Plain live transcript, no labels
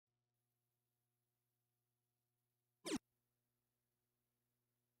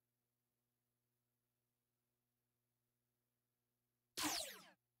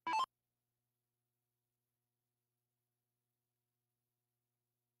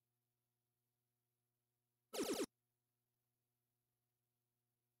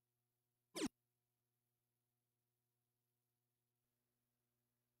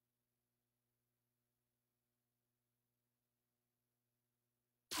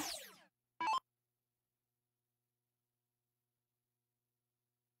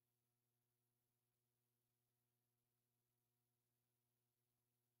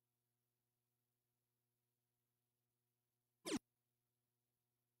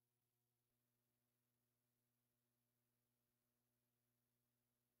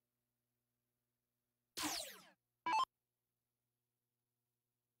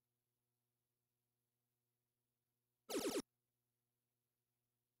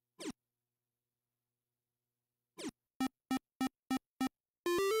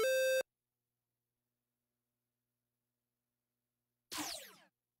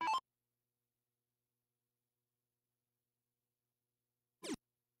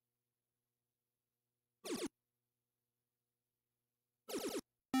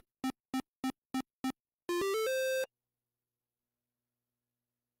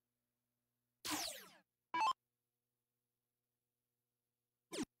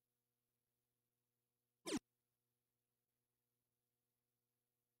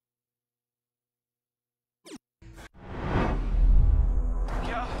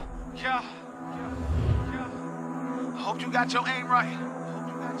Hope you got your aim right.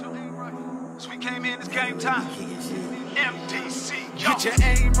 So we came in, it's game time. MDC, yo. Get your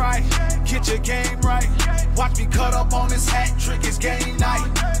aim right, get your game right. Watch me cut up on this hat trick, it's game night.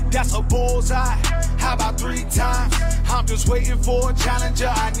 That's a bullseye, how about 3 times? I'm just waiting for a challenger,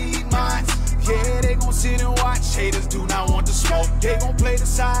 I need mine. Yeah, they gon' sit and watch, haters do not want to smoke. They gon' play the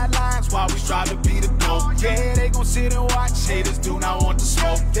sidelines while we strive to be the GOAT. Yeah, they gon' sit and watch, haters do not want to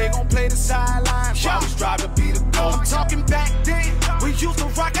smoke. They gon' play the sidelines while we strive to be the GOAT. I'm talking back then, we used to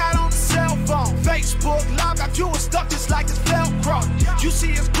rock out on the cell phone. Facebook Live got you stuck just like it's Velcro. You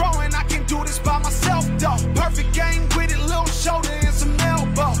see us growing, I can do this by myself though. Perfect game with it, little shoulder and some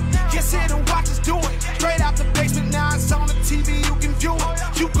elbow. Get sit and watch us do it, straight out the basement, now it's on the TV, you can view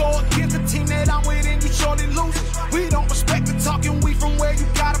it. You go against the team that I'm with and you surely lose it. We don't respect the talking, we from where you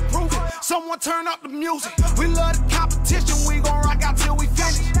gotta prove it. Someone turn up the music, we love the competition, we gon' rock out till we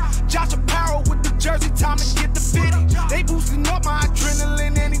finish. Josh Apparel with the jersey, time to get the fitting. They boosting up my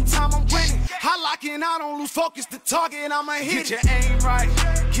adrenaline anytime I'm winning. I lock in, I don't lose focus, the target, I'ma hit. Get your aim right,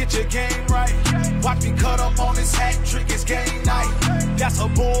 get your game right. Watch me cut up on this hat trick, it's game night. That's a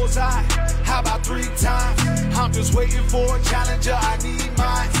bullseye, how about 3 times? I'm just waiting for a challenger, I need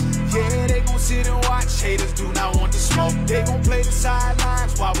mine. Yeah, they gon' sit and watch, haters do not want to smoke. They gon' play the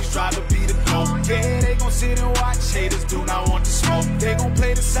sidelines while we strive to be the GOAT. Yeah, they gon' sit and watch, haters do not want to smoke. They gon'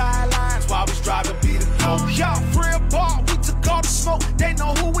 play the sidelines while we strive to be the GOAT. Y'all free ball, we took all the smoke, they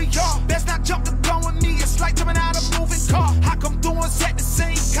know who we are. Best not jump the gun with me, it's like jumping out a moving car. I come through and set the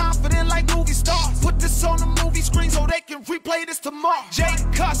scene, confident like movie stars. Put this on the movie screen so they can replay this tomorrow. Jay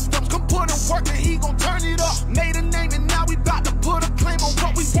Customs, come put in work and he gon' turn it up. Made a name and now we bout to put a claim on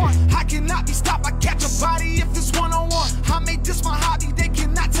what we want. I cannot be stopped, I catch a body if it's one-on-one. I made this my hobby, they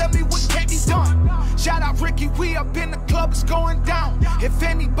cannot tell me what can't be done. Shout out Ricky, we up in the club, it's going down. If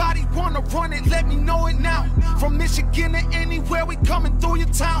anybody wanna run it, let me know it now. From Michigan to anywhere, we coming through your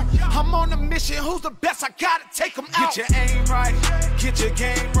town. I'm on a mission, who's the best? I gotta take them out. Get your aim right, get your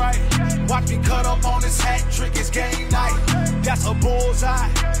game right. Watch me cut up on this hat trick, it's game night. That's a bullseye,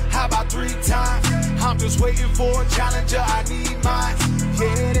 how about 3 times? I'm just waiting for a challenger, I need mine.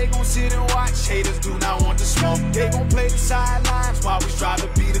 Yeah, they gon' sit and watch, haters do not want to smoke. They gon' play the sidelines while we strive to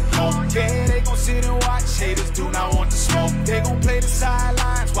be the GOAT. Yeah, they gon' sit and watch, haters do not want to smoke. They gon' play the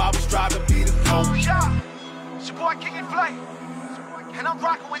sidelines while we strive to be the GOAT. Yeah, it's your boy King and Flay, and I'm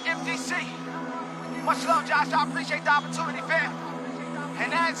rocking with MDC. Much love, Josh, I appreciate the opportunity, fam.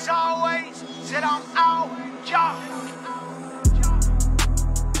 And as always, said I'm out, y'all.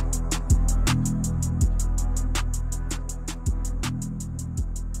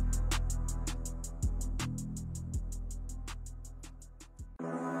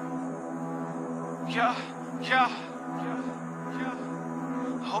 Yeah.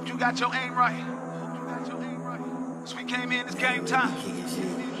 Hope you got your aim right. So we came in, it's game time.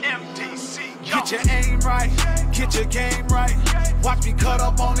 MDC, yo. Get your aim right, get your game right. Watch me cut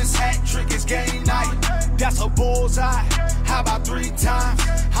up on this hat trick, it's game night. That's a bullseye, how about 3 times?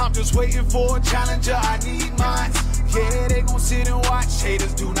 I'm just waiting for a challenger, I need mine. Yeah, they gon' sit and watch,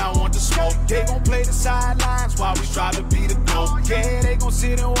 haters do not want to smoke. They gon' play the sidelines while we strive to be the GOAT. Yeah, they gon'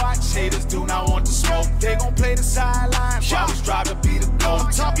 sit and watch, haters do not want to smoke. They gon' play the sidelines while we strive to be the GOAT.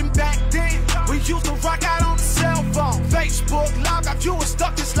 I'm talking back then, we used to rock out on the cell phone. Facebook Live got you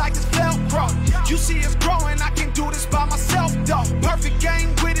stuck just like it's Velcro. You see us growing, I can do this by myself though. Perfect game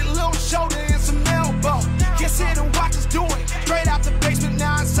with it, little shoulder and some elbow. Get sit and watch us do it, straight out the basement,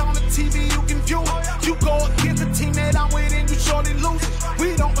 now it's on the TV, you can view it. You go against the team that I'm with and you surely lose it.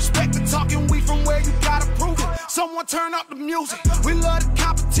 We don't respect the talking, we from where you gotta prove it. Someone turn up the music, we love the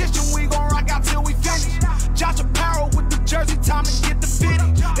competition, we gon' rock out till we finish. Josh Apparel with the jersey, time to get the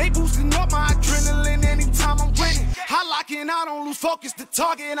fitting. They boosting up my adrenaline anytime I'm winning. I lock in, I don't lose focus, the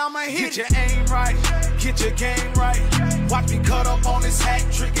target, I'ma hit. Get your aim right, get your game right. Watch me cut up on this hat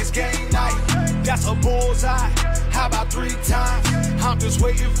trick, it's game night. That's a bullseye, how about 3 times? I'm just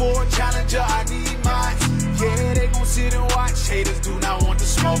waiting for a challenger, I need mine. Yeah, they gon' sit and watch, haters do not want to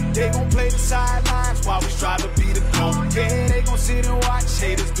smoke. They gon' play the sidelines while we strive to be the GOAT. Yeah, they gon' sit and watch,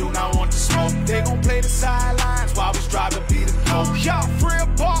 haters do not want to smoke. They gon' play the sidelines while we strive to be the GOAT. Y'all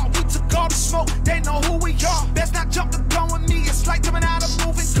free ball, we took all the smoke, they know who we are. Best not jump the gun with me, it's like jumping out a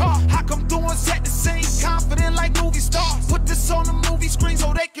moving car. I come through and set the scene, confident like movie stars. Put this on the movie screen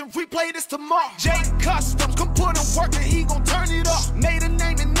so they can replay this tomorrow. Jay Customs, come put in work and he gon' turn it up. Made a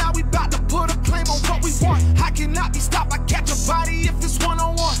name and now we bout to put a claim on what we want. I cannot be stopped, I catch a body if it's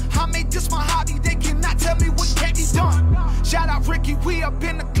one-on-one. I made this my hobby, they cannot tell me what can't be done. Shout out Ricky, we up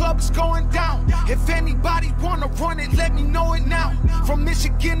in the club, it's going down. If anybody wanna want it, let me know it now. From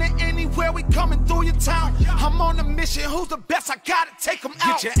Michigan to anywhere, we coming through your town. I'm on a mission, who's the best? I gotta take them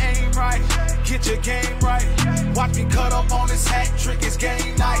out. Get your aim right, get your game right. Watch me cut up on this hat trick, it's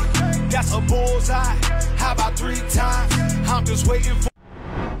game night. That's a bullseye, how about 3 times? I'm just waiting for.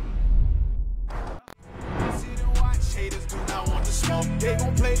 Haters do not want to smoke. They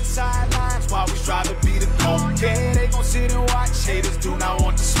gon' play the sidelines while we strive to be the goal. Yeah, they gon' sit and watch. Haters do not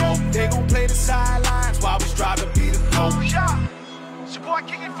want to smoke. They gon' play the sidelines while we strive to be the goal. Yeah, it's your boy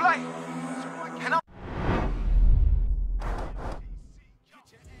King and Flay. And I'm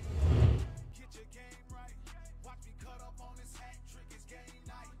get your game right. Watch me cut up on this hat trick. It's game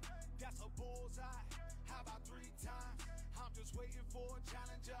night. That's a bullseye. How about 3 times? I'm just waiting for a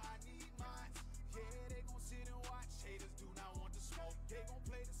challenger. I need mine. Yeah, they gon' sit and watch. Haters do not want to smoke. They gon'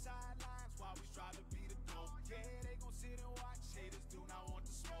 play the sidelines while we strive to be the goal. Yeah, they gon' sit and watch. Haters do not want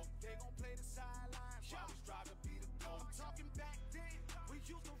to smoke. They gon' play the sidelines while we strive to be the goal. I'm talking back then. We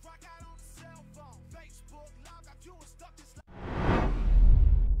used to rock out on the cell phone. Facebook Live got you stuck this.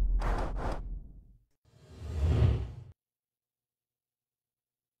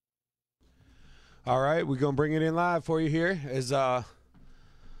 All right, we're going to bring it in live for you here. As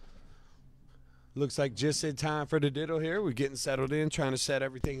looks like just in time for the diddle here. We're getting settled in, trying to set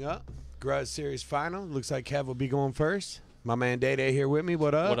everything up. Grudge Series Final. Looks like Kev will be going first. My man Day-Day here with me.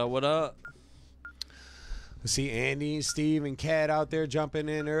 What up? What up, what up? I see Andy, Steve, and Kat out there jumping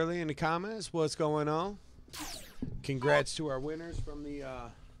in early in the comments. What's going on? Congrats to our winners from the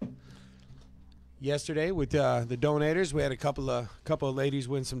yesterday with the donators. We had a couple of ladies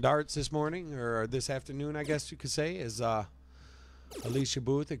win some darts this morning, or this afternoon, I guess you could say, as Alicia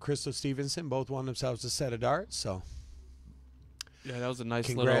Booth and Crystal Stevenson both won themselves a set of darts. So yeah, that was a nice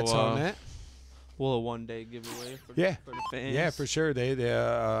congrats little on that. Well, a one-day giveaway for Yeah, for the fans. Yeah, for sure.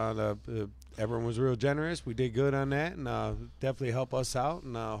 Everyone was real generous. We did good on that, and definitely help us out,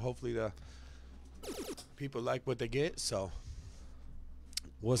 and hopefully the people like what they get. So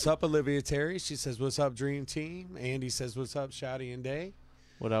what's up, Olivia Terry? She says, what's up, Dream Team? Andy says, what's up, Shotty and Day?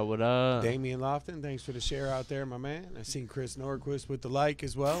 What up, what up? Damian Lofton, thanks for the share out there, my man. I seen Chris Norquist with the like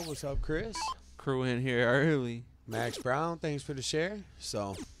as well. What's up, Chris? Crew in here early. Max Brown, thanks for the share.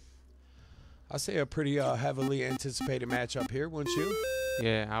 So I'll say a pretty heavily anticipated matchup here, wouldn't you?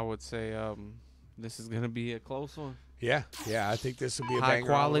 Yeah, I would say this is going to be a close one. Yeah, I think this will be a high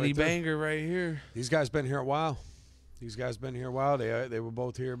quality banger banger right here. These guys been here a while. They were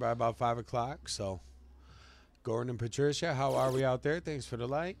both here by about 5 o'clock. So Gordon and Patricia, how are we out there? Thanks for the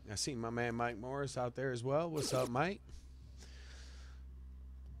like. I see my man Mike Morris out there as well. What's up, Mike?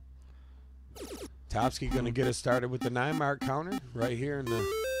 Topsky going to get us started with the 9-mark counter right here in the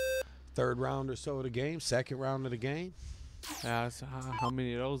 3rd round or so of the game, 2nd round of the game. How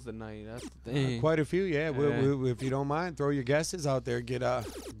many of those tonight? That's the thing. Quite a few, yeah. We'll, if you don't mind, throw your guesses out there. Get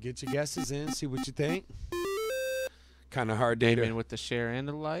your guesses in, see what you think. Kind of hard day to with the share and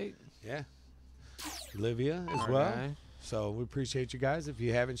the like. Yeah. Olivia as well. So we appreciate you guys. If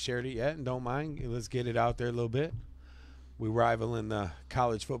you haven't shared it yet and don't mind, let's get it out there a little bit. We rival in the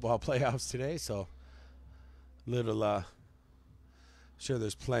college football playoffs today, so sure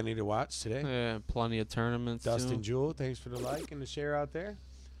there's plenty to watch today. Yeah, plenty of tournaments. Dustin Jewell, thanks for the like and the share out there.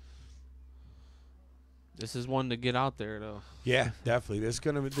 This is one to get out there, though. Yeah, definitely.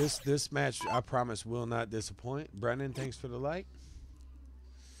 This match, I promise, will not disappoint. Brendan, thanks for the like.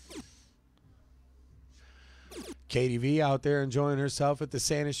 KDV out there enjoying herself at the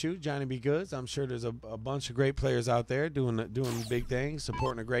Santa Shoot. Johnny B. Goods. I'm sure there's a bunch of great players out there doing big things,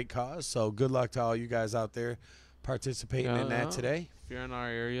 supporting a great cause. So good luck to all you guys out there participating in that today. If you're in our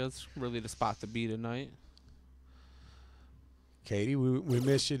area, it's really the spot to be tonight. Katie, we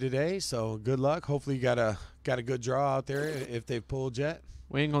missed you today, so good luck. Hopefully you got a good draw out there if they've pulled yet.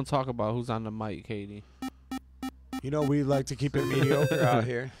 We ain't gonna talk about who's on the mic, Katie. You know, we like to keep it mediocre out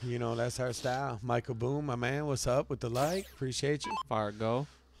here. You know, that's our style. Michael Boone, my man, what's up with the like? Appreciate you. Fargo.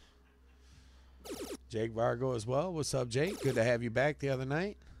 Jake Vargo as well. What's up, Jake? Good to have you back the other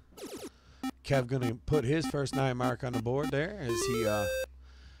night. Kev going to put his first 9 mark on the board there as he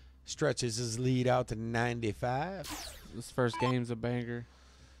stretches his lead out to 95. This first game's a banger.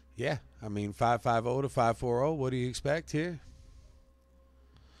 Yeah, I mean, 5-5-0 to 5-4-0. What do you expect here?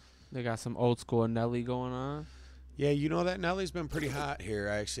 They got some old school Nelly going on. Yeah, you know that Nelly's been pretty hot here,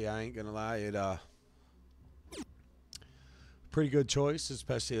 actually. I ain't going to lie. It pretty good choice,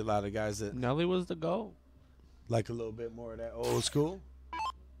 especially a lot of guys that Nelly was the GOAT. Like a little bit more of that old school.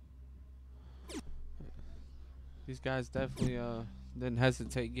 These guys definitely didn't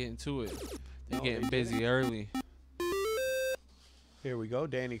hesitate getting to it. They're getting busy early. Here we go.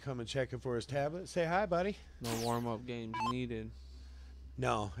 Danny coming checking for his tablet. Say hi, buddy. No warm-up games needed.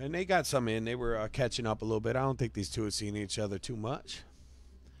 No, and they got some in. They were catching up a little bit. I don't think these two have seen each other too much.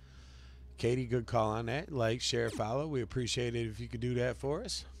 Katie, good call on that. Like, share, follow. We appreciate it if you could do that for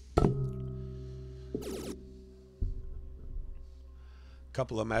us.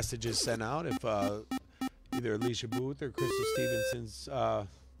 Couple of messages sent out. If either Alicia Booth or Crystal Stevenson's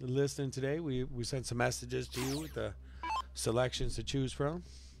listening today, we sent some messages to you with the selections to choose from.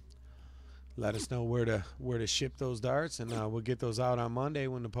 Let us know where to ship those darts, and we'll get those out on Monday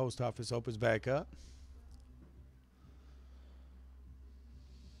when the post office opens back up.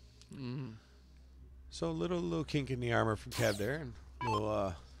 So a little kink in the armor from Kev there, and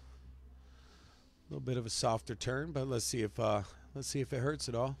a little bit of a softer turn, but let's see if it hurts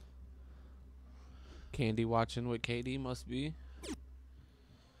at all. Candy watching with KD must be.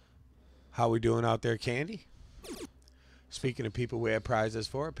 How we doing out there, Candy? Speaking of people we had prizes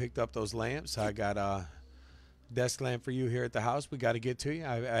for, I picked up those lamps. I got a desk lamp for you here at the house. We got to get to you.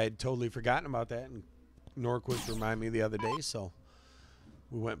 I had totally forgotten about that, and Norquist reminded me the other day, so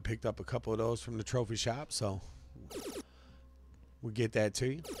we went and picked up a couple of those from the trophy shop, so we'll get that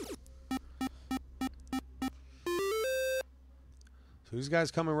to you. So these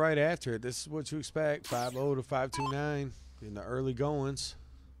guys coming right after it. This is what you expect, 5-0 to 5-2-9 in the early goings.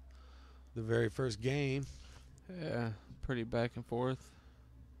 The very first game. Yeah, pretty back and forth.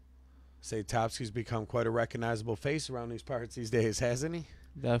 Say Topsky's become quite a recognizable face around these parts these days, hasn't he?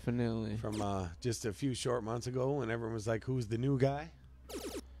 Definitely. From just a few short months ago when everyone was like, who's the new guy?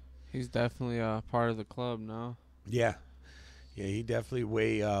 He's definitely a part of the club now. Yeah. Yeah, he definitely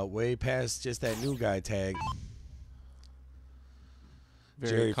way past just that new guy tag.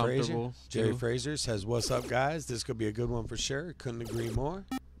 Very comfortable. Jerry Fraser says, what's up, guys? This could be a good one for sure. Couldn't agree more.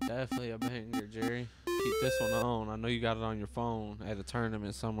 Definitely a banger, Jerry. Keep this one on. I know you got it on your phone at a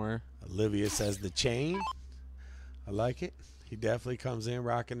tournament somewhere. Olivia says the chain. I like it. He definitely comes in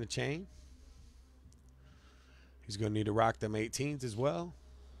rocking the chain. He's going to need to rock them 18s as well.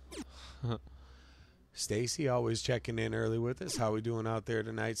 Stacy always checking in early with us. How we doing out there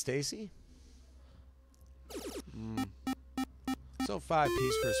tonight, Stacy? So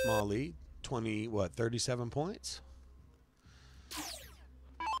 5-piece for a small lead. 37 points.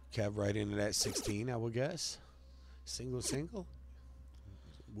 Kev right into that 16, I would guess. Single.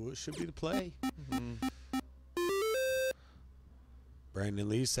 Well, it should be the play. Brandon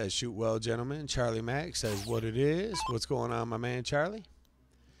Lee says, shoot well, gentlemen. Charlie Mack says, what it is. What's going on, my man, Charlie?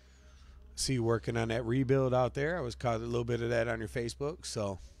 See you working on that rebuild out there. I was caught a little bit of that on your Facebook,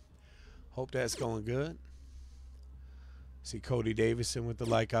 so hope that's going good. See Cody Davison with the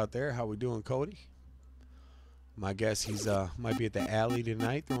like out there. How we doing, Cody? My guess he's might be at the alley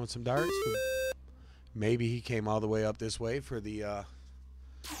tonight throwing some darts. Maybe he came all the way up this way for the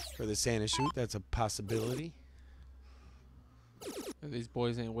Santa shoot. That's a possibility. These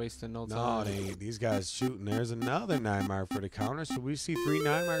boys ain't wasting no time. No, they ain't. These guys shooting. There's another 9 mark for the counter. So we see 3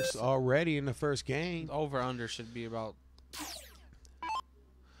 9 marks already in the first game. Over-under should be about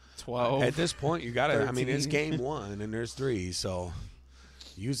 12. At this point, you got to, I mean, it's 13. game 1 and there's 3. So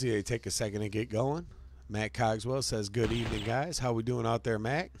usually they take a second to get going. Matt Cogswell says, good evening, guys. How we doing out there,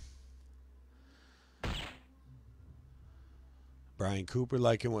 Matt? Brian Cooper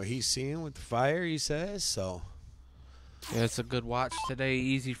liking what he's seeing with the fire, he says. So yeah, it's a good watch today.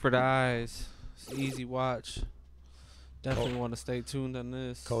 Easy for the eyes. It's an easy watch. Definitely want to stay tuned on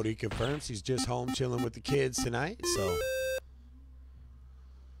this. Cody confirms he's just home chilling with the kids tonight. So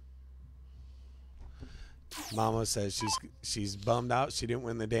Mama says she's bummed out she didn't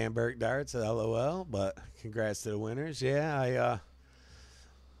win the Dan Burke darts. LOL. But congrats to the winners. Yeah,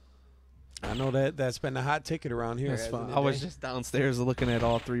 I know that's been a hot ticket around here. I was just downstairs looking at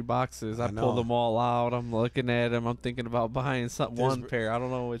all 3 boxes. I pulled them all out. I'm looking at them. I'm thinking about buying one pair. I don't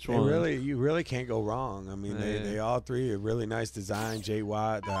know which one. You really can't go wrong. I mean, they all 3 are really nice design. Jay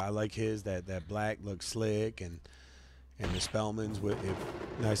Watt, I like his. That black looks slick, and the Spellman's with it,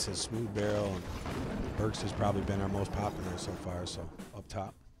 nice and smooth barrel. And Burks has probably been our most popular so far. So up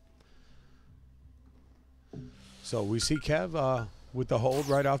top. So we see Kev with the hold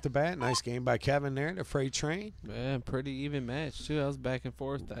right off the bat. Nice game by Kevin there, the freight train. Yeah, pretty even match too. I was back and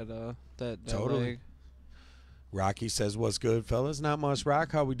forth that totally. leg. Rocky says, what's good, fellas? Not much,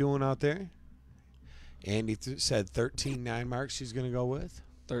 Rock. How we doing out there? Andy said 13 9 marks she's going to go with.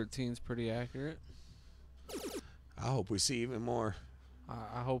 13's pretty accurate. I hope we see even more.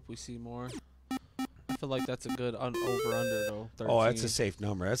 I hope we see more. I feel like that's a good over-under, though. 13. Oh, that's a safe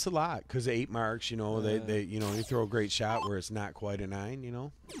number. That's a lot because 8 marks, they you throw a great shot where it's not quite a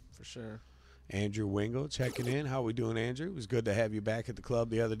 9, For sure. Andrew Wingle checking in. How we doing, Andrew? It was good to have you back at the club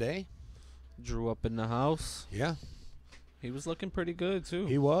the other day. Drew up in the house. Yeah. He was looking pretty good, too.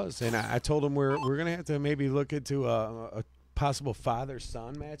 He was. And I told him we're going to have to maybe look into a possible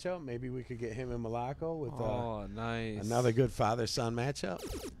father-son matchup. Maybe we could get him and Malacco with nice. Another good father-son matchup.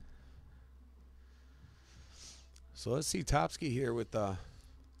 So let's see Topsky here with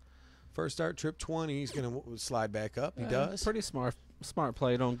first start trip 20. He's going to slide back up. He does. Pretty smart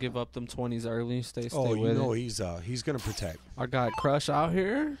play. Don't give up them 20s early. Stay with it. He's going to protect. Our guy Crush out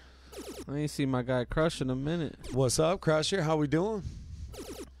here. I ain't seen my guy Crush in a minute. What's up, Crusher? How we doing?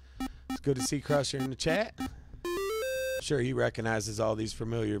 It's good to see Crusher in the chat. Sure, he recognizes all these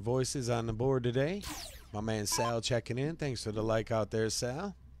familiar voices on the board today. My man Sal checking in. Thanks for the like out there,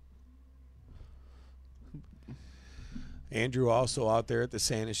 Sal. Andrew also out there at the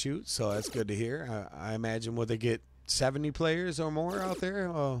Santa Shoot, so that's good to hear. I imagine will they get 70 players or more out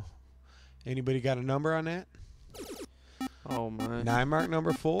there? Anybody got a number on that? Oh, man. 9 mark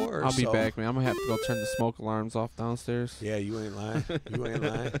number 4? I'll be back, man. I'm going to have to go turn the smoke alarms off downstairs. Yeah, you ain't lying. You ain't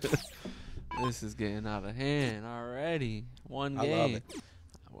lying. This is getting out of hand already. One game. I love it.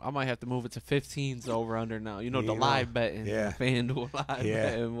 I might have to move it to 15s over under now. You know, the live betting. Yeah. FanDuel live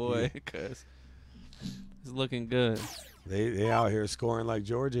betting, boy. Because it's looking good. They out here scoring like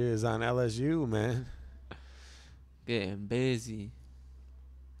Georgia is on LSU, man. Getting busy.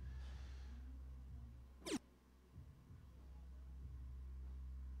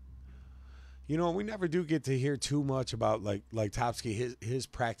 You know, we never do get to hear too much about like Topsky his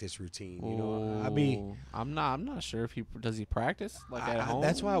practice routine. You know, I'm not sure if he practice like at home.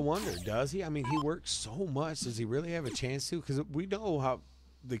 That's why I wonder. Does he? I mean, he works so much. Does he really have a chance to? Because we know how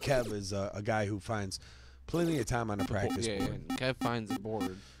the Kev is a guy who finds plenty of time on the practice board. Yeah, Kev finds a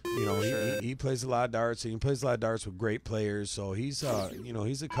board. You know, he plays a lot of darts, and he plays a lot of darts with great players. So he's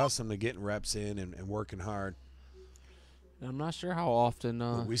he's accustomed to getting reps in and working hard. I'm not sure how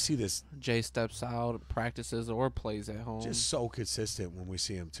often we see this. Jay steps out, practices, or plays at home. Just so consistent when we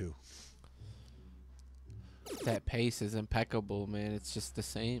see him too. That pace is impeccable, man. It's just the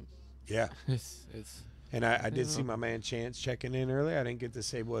same. Yeah. It's. And I did see my man Chance checking in earlier. I didn't get to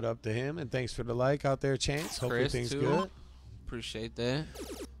say what up to him. And thanks for the like out there, Chance. Hopefully Chris, things too. good. Appreciate that.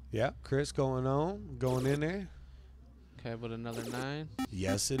 Yeah, Chris going in there. Okay, with another 9.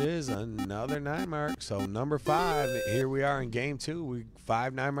 Yes, it is. Another 9 mark. So number 5. Here we are in game 2. We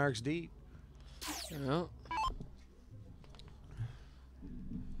 5 9 marks deep. Yeah.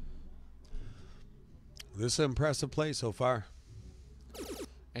 This is an impressive play so far.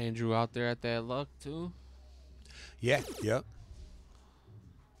 Andrew out there at that luck, too. Yeah, yep.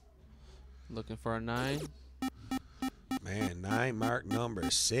 Looking for a 9. Man, 9 mark number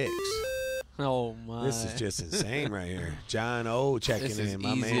 6. Oh, my. This is just insane right here. John O checking in.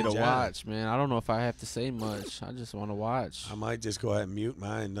 My easy man to John. watch, man. I don't know if I have to say much. I just want to watch. I might just go ahead and mute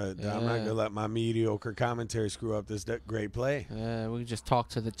mine. I'm not going to let my mediocre commentary screw up this great play. Yeah, we can just talk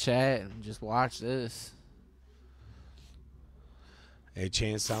to the chat and just watch this. Hey,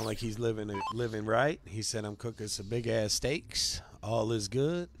 Chance sound like he's living right. He said, I'm cooking some big-ass steaks. All is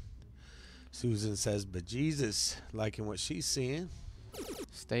good. Susan says, but Jesus, liking what she's seeing.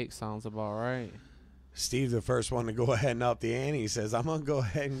 Steak sounds about right. Steve, the first one to go ahead and up the ante, he says, I'm going to go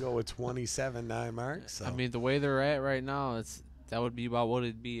ahead and go with 27 9 marks. So. I mean, the way they're at right now, that would be about what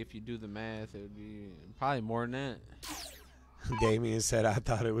it'd be if you do the math. It would be probably more than that. Damien said, I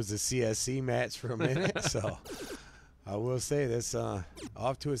thought it was a CSC match for a minute. So I will say that's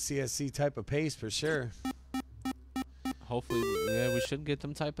off to a CSC type of pace for sure. Hopefully, we should get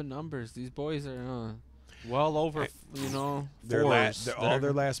them type of numbers. These boys are well over, all their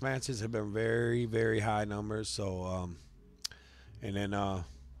last matches have been very, very high numbers. So, and then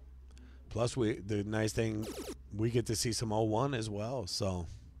plus the nice thing, we get to see some 0-1 as well. So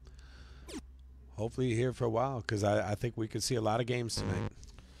hopefully you're here for a while because I think we could see a lot of games tonight.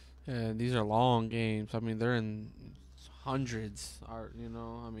 Yeah, these are long games. I mean, they're in hundreds.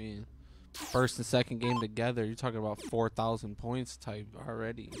 First and second game together, you're talking about 4,000 points type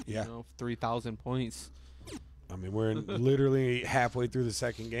already. Yeah. 3,000 points. I mean, we're literally halfway through the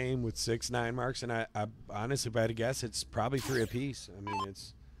second game with 6 9 marks, and I honestly, if I had to guess, it's probably 3 apiece. I mean,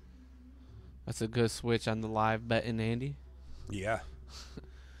 that's a good switch on the live betting, Andy. Yeah.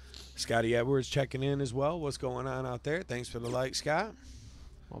 Scotty Edwards checking in as well. What's going on out there? Thanks for the like, Scott.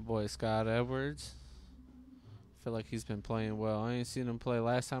 My boy Scott Edwards. I feel like he's been playing well. I ain't seen him play.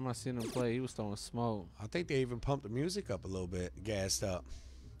 Last time I seen him play, he was throwing smoke. I think they even pumped the music up a little bit, gassed up.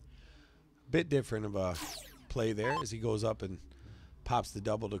 Bit different of a play there as he goes up and pops the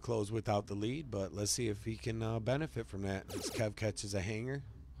double to close without the lead, but let's see if he can benefit from that as Kev catches a hanger.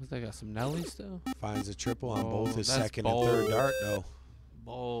 They got some Nelly still. Finds a triple on both his that's second bold. and third dart, though.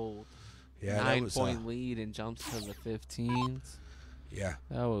 Bold. Yeah, 9-point lead and jumps to the 15s. Yeah.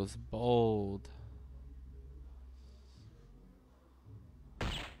 That was bold.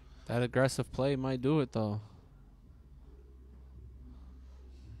 That aggressive play might do it, though.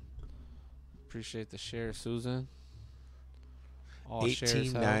 Appreciate the share, Susan. All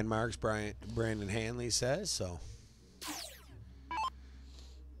 18, 9 marks, Brandon Hanley says, so.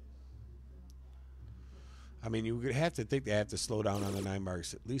 I mean, you would have to think they have to slow down on the 9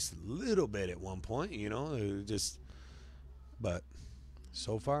 marks at least a little bit at one point, you know, but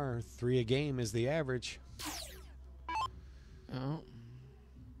so far, 3 a game is the average. Oh.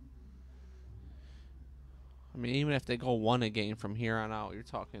 I mean, even if they go 1 a game from here on out, you're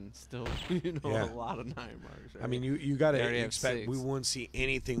talking still, a lot of 9 marks. Right? I mean, you got to expect 6. we wouldn't see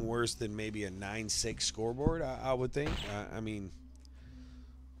anything worse than maybe a 9-6 scoreboard, I would think. I mean,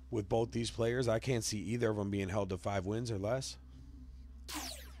 with both these players, I can't see either of them being held to 5 wins or less.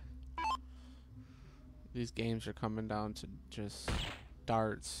 These games are coming down to just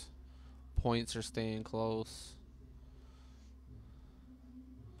darts. Points are staying close.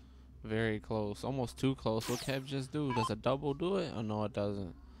 Very close. Almost too close. What Kev just do? Does a double do it? Oh, no, it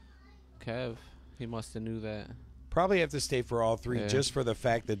doesn't. Kev, he must have knew that. Probably have to stay for all 3 just for the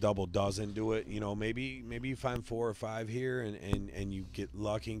fact that double doesn't do it. You know, maybe you find 4 or 5 here and you get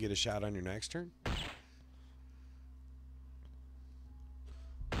lucky and get a shot on your next turn.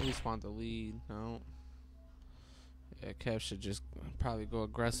 At least want the lead. No. Yeah, Kev should just probably go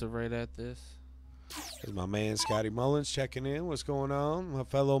aggressive right at this. There's my man Scotty Mullins checking in. What's going on, my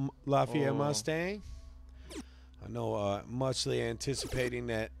fellow Lafayette Mustang? I know muchly anticipating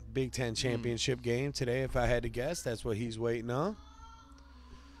that Big Ten championship game today. If I had to guess, that's what he's waiting on.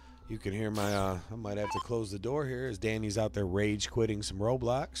 You can hear my I might have to close the door here as Danny's out there rage quitting some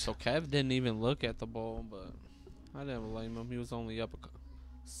Roblox. So Kev didn't even look at the ball, but I didn't blame him. He was only up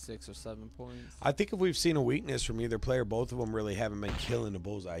 6 or 7 points. I think if we've seen a weakness from either player, both of them really haven't been killing the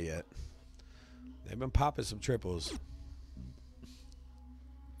bullseye yet. They've been popping some triples.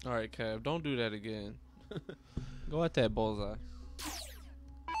 All right, Kev, don't do that again. Go at that bullseye.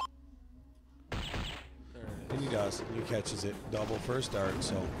 And he does. He catches it double first dart,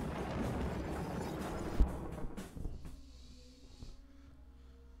 so.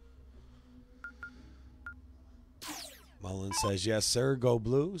 Mullins says, yes, sir, go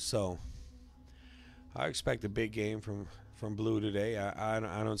blue. So I expect a big game from blue today. I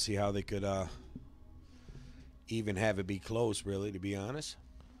don't see how they could even have it be close, really, to be honest.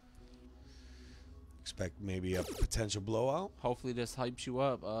 Expect maybe a potential blowout. Hopefully this hypes you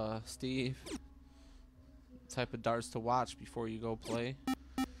up, Steve. Type of darts to watch before you go play.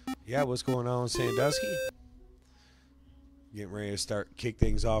 Yeah, what's going on, Sandusky? Getting ready to kick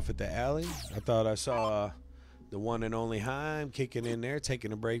things off at the alley. I thought I saw the one and only Heim kicking in there,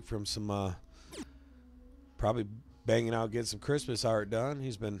 taking a break from some probably banging out, getting some Christmas art done.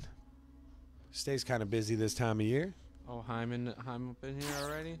 Stays kind of busy this time of year. Oh, Heim up in here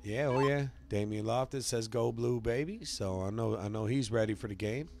already? Yeah, oh yeah. Damian Loftus says go blue, baby. So I know he's ready for the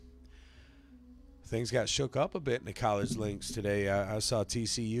game. Things got shook up a bit in the college links today. I saw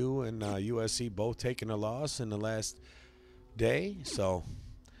TCU and USC both taking a loss in the last day. So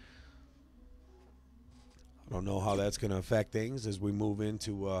I don't know how that's going to affect things as we move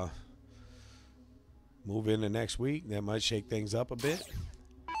into next week. That might shake things up a bit.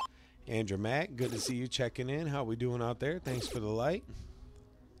 Andrew Mack, good to see you checking in. How we doing out there? Thanks for the light.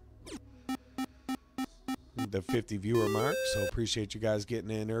 The 50 viewer mark, so appreciate you guys getting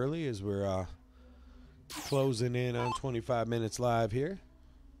in early as we're closing in on 25 minutes live here.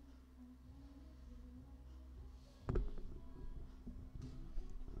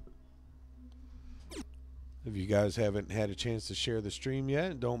 If you guys haven't had a chance to share the stream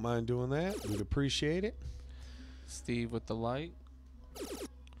yet, don't mind doing that. We'd appreciate it. Steve with the light.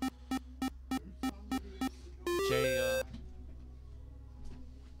 Jay,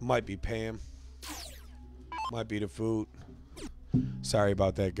 might be Pam. Might be the food. Sorry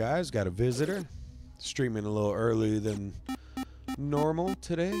about that, guys. Got a visitor. Streaming a little earlier than normal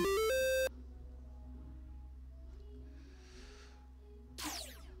today.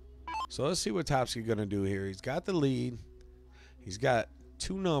 So let's see what Topsky going to do here. He's got the lead. He's got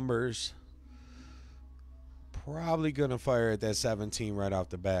 2 numbers. Probably going to fire at that 17 right off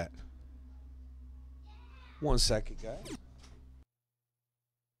the bat. 1 second, guys.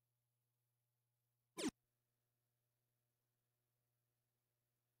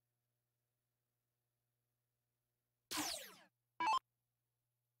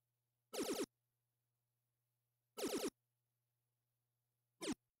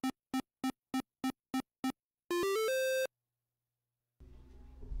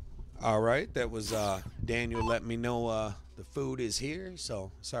 All right, that was Daniel let me know the food is here,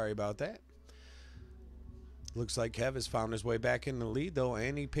 so sorry about that. Looks like Kev has found his way back in the lead, though,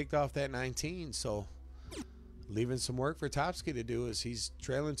 and he picked off that 19, so leaving some work for Topsky to do as he's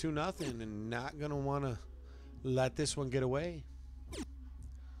trailing 2-0 and not going to want to let this one get away.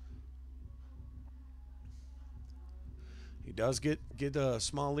 He does get a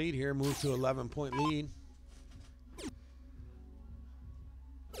small lead here, move to 11-point lead.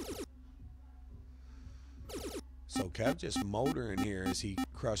 So Kev just motoring here as he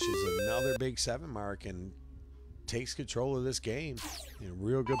crushes another big 7 mark and takes control of this game. In a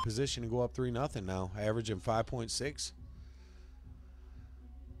real good position to go up 3-0 now, averaging 5.6.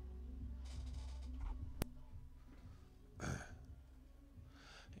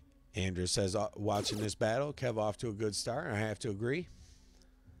 Andrew says, watching this battle, Kev off to a good start. I have to agree.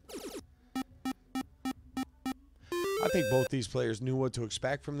 I think both these players knew what to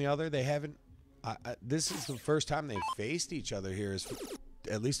expect from the other. They haven't. This is the first time they've faced each other here,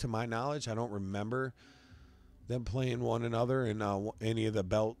 at least to my knowledge. I don't remember them playing one another in any of the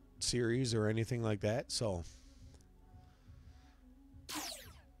belt series or anything like that. So,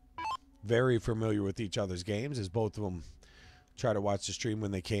 very familiar with each other's games, as both of them try to watch the stream when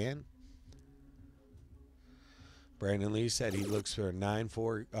they can. Brandon Lee said he looks for a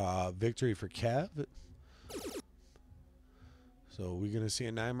 9-4 victory for Kev. So we're going to see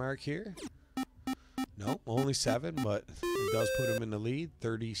a 9 mark here. Nope, only 7, but it does put him in the lead.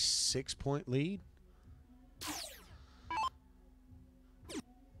 36-point lead.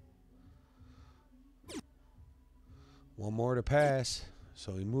 One more to pass.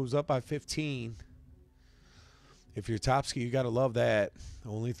 So he moves up by 15. If you're Topsky, you got to love that.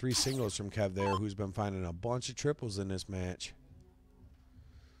 Only 3 singles from Kev there, who's been finding a bunch of triples in this match.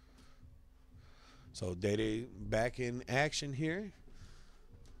 So Day back in action here.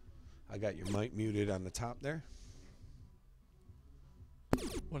 I got your mic muted on the top there.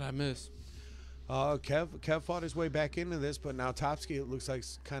 What'd I miss? Kev fought his way back into this, but now Topsky, it looks like,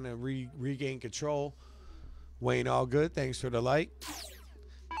 kind of regained control. Wayne, all good. Thanks for the light.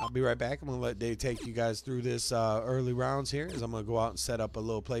 I'll be right back. I'm going to let Dave take you guys through this early rounds here, as I'm going to go out and set up a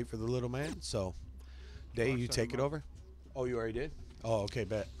little plate for the little man. So, Dave, you take it over. Oh, you already did? Oh, okay,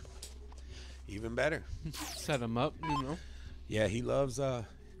 bet. Even better. Set him up, you know. Yeah, he loves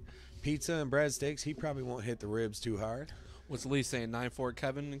pizza and breadsticks. He probably won't hit the ribs too hard. What's Lee saying, 9-4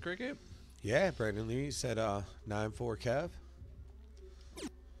 Kevin in cricket? Yeah, Brandon Lee said 9-4 Kev.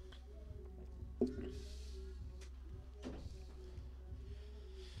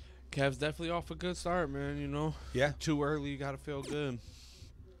 Kev's definitely off a good start, man, you know. Yeah. Too early, you got to feel good.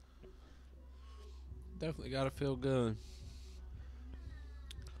 Definitely got to feel good.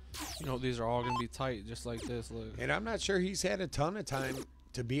 You know, these are all going to be tight, just like this. Look. And I'm not sure he's had a ton of time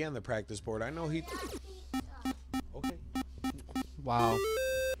to be on the practice board. I know he... Okay. Wow.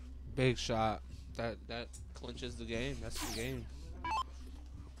 Big shot. That clinches the game. That's the game.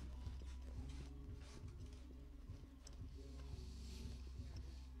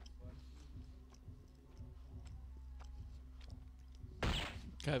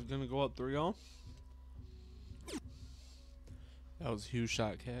 Kev gonna go up 3-0. That was a huge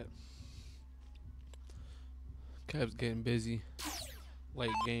shot, Kev. Kev's getting busy.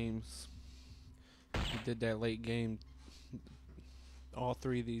 Late games. He did that late game. All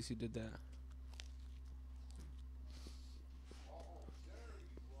 3 of these, he did that.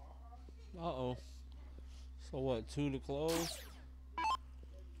 Uh-oh. So what, 2 to close?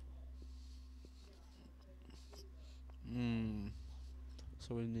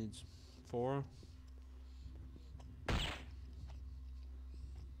 So he needs 4.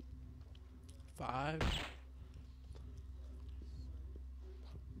 5.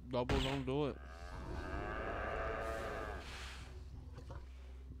 Double don't do it.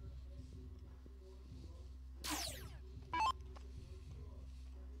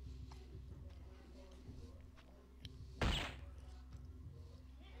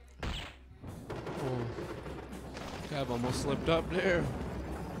 Kev almost slipped up there.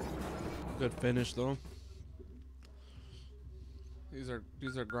 Good finish though. These are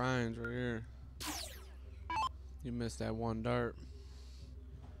grinds right here. You missed that one dart.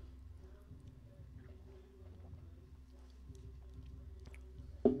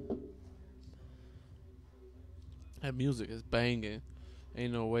 That music is banging.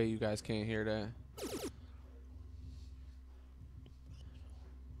 Ain't no way you guys can't hear that.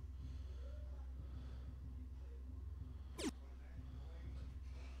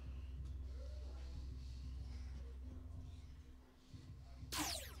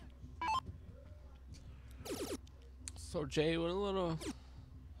 So Jay with a little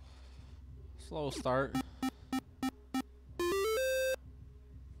Slow start.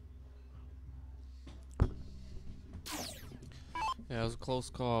 Yeah, it was a close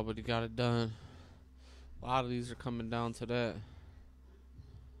call, but he got it done. A lot of these are coming down to that.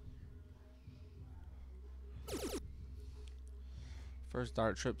 First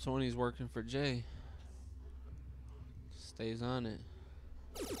dart trip 20's working for Jay. Stays on it.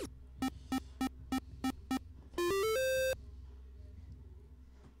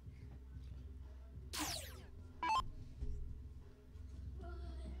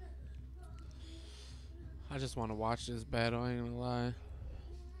 I just want to watch this battle, I ain't gonna lie.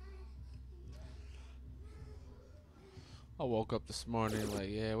 I woke up this morning like,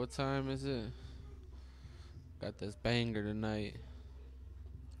 yeah, what time is it? Got this banger tonight.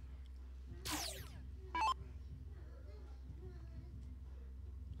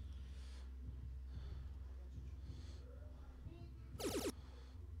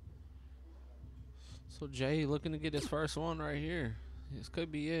 So Jay looking to get his first one right here. This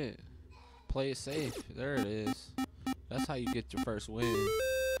could be it. Play it safe. There it is. That's how you get your first win.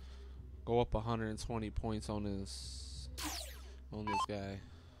 Go up 120 points on this guy.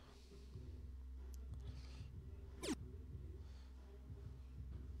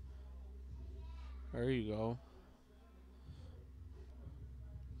 There you go.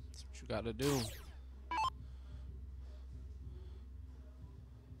 That's what you gotta do.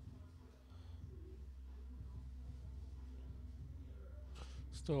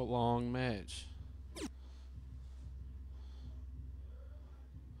 Still a long match.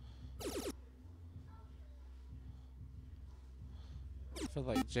 I feel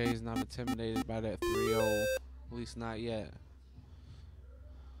like Jay's not intimidated by that 3-0, at least not yet.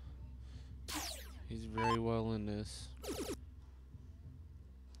 He's very well in this.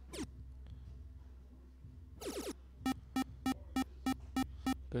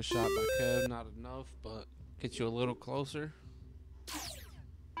 Good shot by Kev, not enough, but get you a little closer.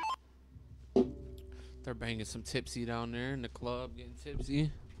 They're banging some tipsy down there in the club, getting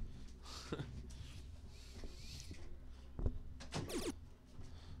tipsy.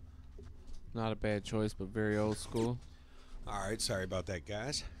 Not a bad choice, but very old school. All right, sorry about that,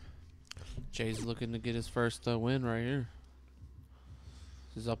 guys. Jay's looking to get his first win right here.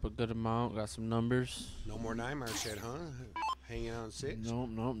 He's up a good amount, got some numbers. No more Neymar shit, huh? Hanging on 6? Nope,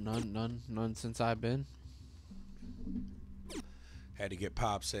 none since I've been. Had to get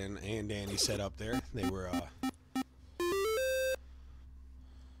Pops and Danny set up there. They were Okay,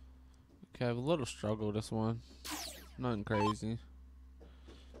 have a little struggle this one. Nothing crazy.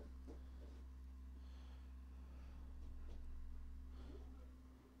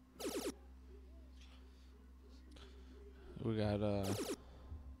 We got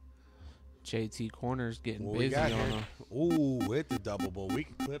JT Corners getting what busy we got on here? him. Ooh, with the double bull. We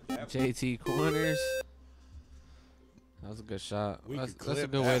can clip that. JT Corners. That was a good shot. We That's could a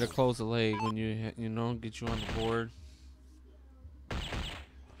clip good way that. to close the leg when you know, get you on the board.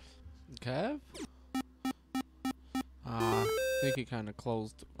 Kev? I think he kind of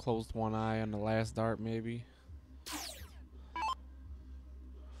closed one eye on the last dart, maybe.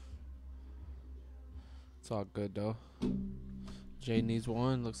 It's all good though. Jay needs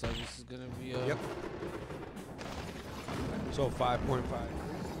one. Looks like this is gonna be a. Yep. So 5.5.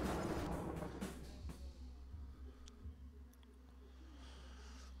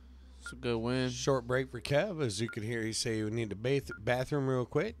 It's a good win. Short break for Kev. As you can hear, he say we need to bathroom real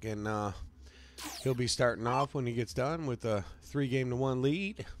quick, and he'll be starting off when he gets done with a 3-1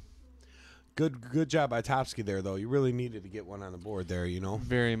 lead. Good job by Topsky there, though. You really needed to get one on the board there, you know.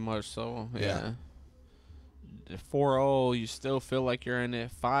 Very much so. Yeah. 4-0, you still feel like you're in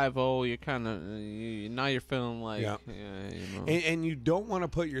it. 5-0, you're kind of now you're feeling like, Yeah. you know. And you don't want to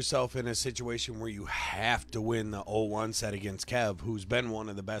put yourself in a situation where you have to win the 0-1 set against Kev, who's been one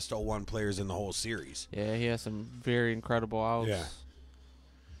of the best 0-1 players in the whole series. Yeah, he has some very incredible outs. Yeah.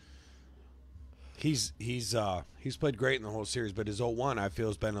 He's played great in the whole series, but his 0-1 I feel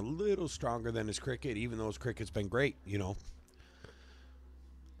has been a little stronger than his cricket, even though his cricket's been great, you know.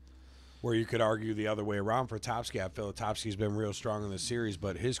 Where you could argue the other way around for Topsky. I feel Topsky's been real strong in the series,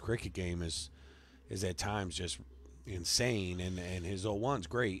 but his cricket game is at times just insane, and his 0-1's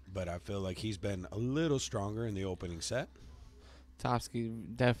great, but I feel like he's been a little stronger in the opening set. Topsky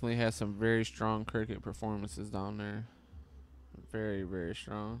definitely has some very strong cricket performances down there. Very, very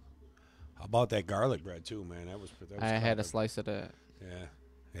strong. How about that garlic bread too, man? That was I had a garlic. slice of that.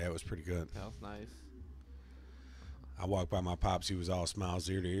 Yeah, it was pretty good. That was nice. I walked by my pops. He was all smiles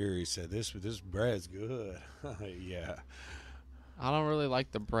ear to ear. He said, "This bread's good." Yeah. I don't really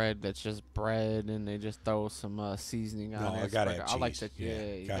like the bread that's just bread and they just throw some seasoning on No, it. I gotta have I like cheese. that. Yeah,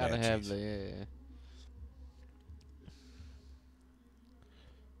 Yeah, you gotta gotta have have cheese. the yeah.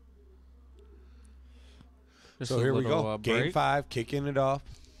 Just So a here we little, go. Game break. 5, kicking it off.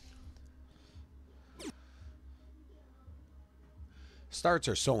 Starts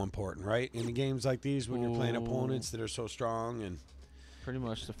are so important, right? In games like these when you're playing Ooh. opponents that are so strong. And Pretty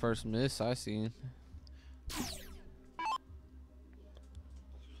much the first miss I seen.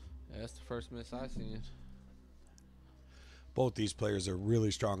 Yeah, that's the first miss I seen. both these players are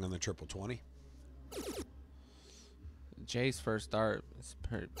really strong on the triple 20. Jay's first start is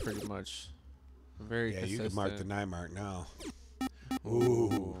pretty much very Yeah, consistent. you can mark the 9 mark now.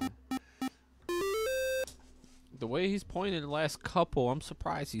 Ooh. The way he's pointed the last couple, I'm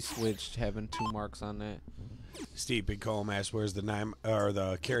surprised he switched having 2 marks on that. Steve Bigcombe asked, "Where's the 9 or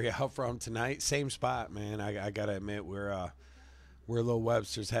the carry out from tonight?" Same spot, man. I gotta admit we're a little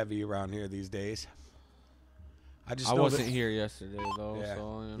Webster's heavy around here these days. I wasn't here yesterday though, Yeah.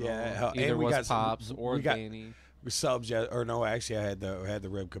 so Yeah, either and we was got some- Pops or we got- Danny. subs yet, or no? Actually, I had the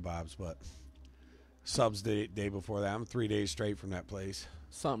rib kebabs, but subs the day before that. I'm 3 days straight from that place.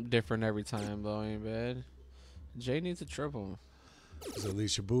 Something different every time though, ain't bad. Jay needs a triple. So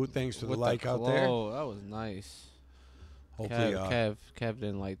Alicia Boot, thanks for the With like out there. Oh, that was nice. Hopefully, Kev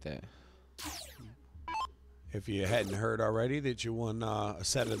didn't like that. if you hadn't heard already, that you won a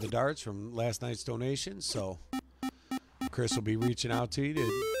set of the darts from last night's donation. So Chris will be reaching out to you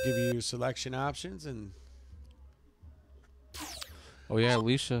to give you selection options. And Oh yeah,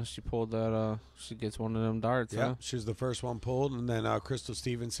 Alicia, she pulled that. She gets one of them darts. yeah, Huh? she was the first one pulled, and then Crystal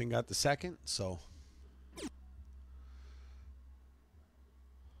Stevenson got the second. So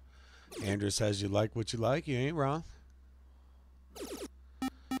Andrew says you like what you like. You ain't wrong.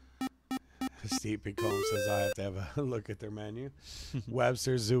 Steve Picombe says I have to have a look at their menu.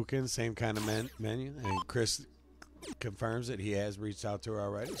 Webster Zukin, same kind of menu. And Chris confirms that he has reached out to her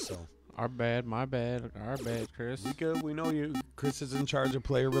already. So Our bad, my bad, our bad, Chris. we know you. Chris is in charge of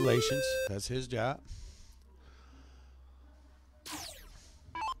player relations. That's his job.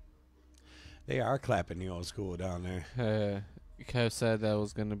 They are clapping the old school down there. Kev said that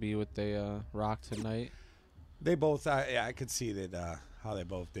was gonna be what they rock tonight. They both, I could see that how they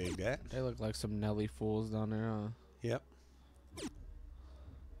both dig that. They look like some Nelly fools down there. Huh? Yep.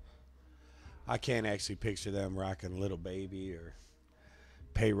 I can't actually picture them rocking Little Baby or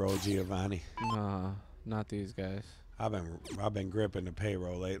Payroll Giovanni. Nah, not these guys. I've been gripping the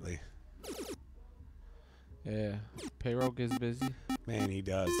Payroll lately. Yeah, payroll gets busy. Man, he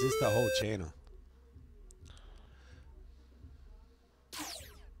does. Just the whole channel.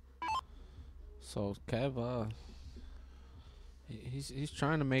 So Kev, he's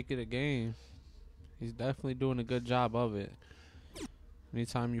trying to make it a game. He's definitely doing a good job of it.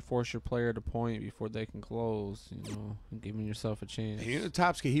 Anytime you force your player to point before they can close, and giving yourself a chance. And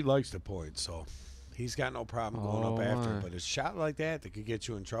Topsky, he likes the points, so he's got no problem going up after. my. But a shot like that could get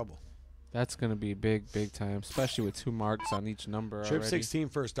you in trouble. That's gonna be big time, especially with 2 marks on each number. Trip already. 16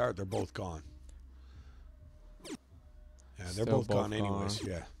 first start, they're both gone. Yeah, they're Still both both gone anyways. gone.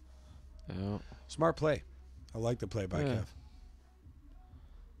 Yeah. Yeah. Smart play. I like the play by Yeah.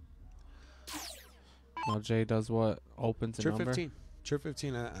 Kev. Now Jay does what? Opens a Trip number. 15. Trip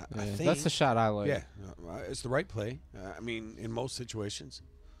 15, I Yeah, think. that's the shot I like. Yeah, it's the right play. I mean, in most situations.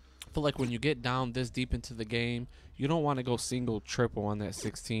 I feel like when you get down this deep into the game, you don't want to go single, triple on that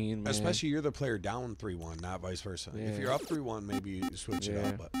 16, man. Especially you're the player down 3-1, not vice versa. Yeah. If you're up 3-1, maybe you switch it Yeah.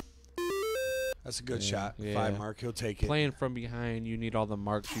 up. But that's a good Yeah, shot. yeah. 5 mark, he'll take it. Playing from behind, you need all the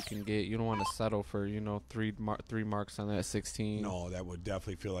marks you can get. You don't want to settle for 3 marks on that 16. No, that would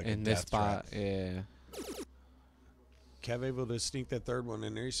definitely feel like in a this death spot, trap. yeah. Kev able to sneak that third one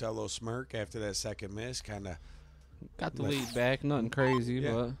in there. You saw a little smirk after that second miss. Kind of. Got the lead back, nothing crazy,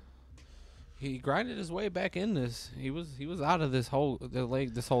 Yeah. but he grinded his way back in this. He was out of this whole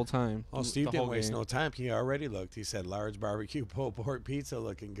time. Oh, Steve the didn't whole waste game. no time. He already looked. He said large barbecue pulled pork pizza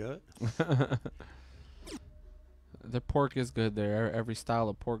looking good. The pork is good there. Every style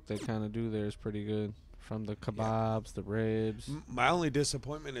of pork they kind of do there is pretty good. From the kebabs, the ribs. My only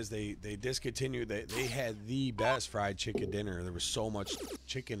disappointment is they discontinued. They had the best fried chicken dinner. There was so much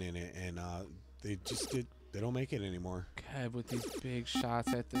chicken in it, and they don't make it anymore. God, with these big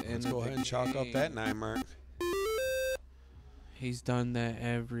shots at the end Let's of go the ahead and chalk up that 9 mark. He's done that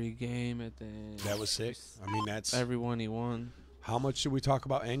every game at the end. That was sick. I mean, that's Everyone he won. how much should we talk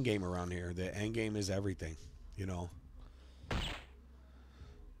about end game around here? The end game is everything,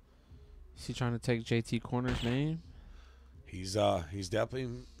 Is he trying to take JT Corner's name? He's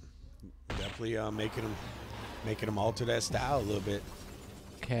definitely making him making him alter that style a little bit.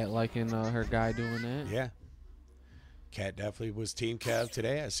 Cat liking her guy doing that. Yeah. Kat definitely was Team Kev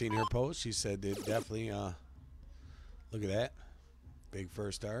today. I seen her post. She said that definitely, look at that. Big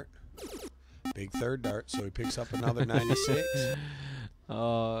first dart. Big third dart. So he picks up another 96.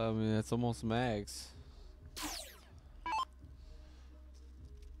 I mean, that's almost max.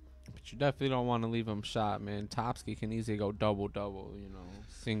 But you definitely don't want to leave him shot, man. Topsky can easily go double-double, you know,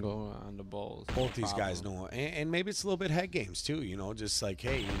 single on the balls. Both these guys know. And maybe it's a little bit head games, too, you know, just like,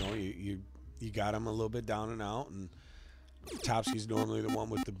 hey, you know, you got him a little bit down and out, and Topsky's normally the one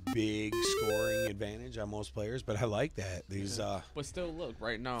with the big scoring advantage on most players, but I like that. These but still, look,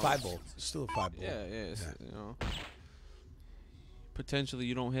 right now. 5-ball. Still a 5-ball. Yeah. You know. Potentially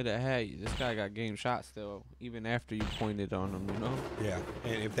you don't hit a hat. This guy got game shot still, even after you pointed on him, you know? Yeah.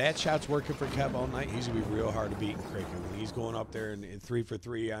 And if that shot's working for Kev all night, he's going to be real hard to beat in cricket. When he's going up there and 3 for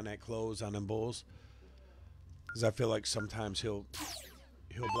 3 on that close on them bulls. Because I feel like sometimes he'll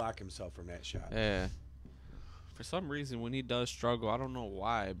block himself from that shot. Yeah. For some reason, when he does struggle, I don't know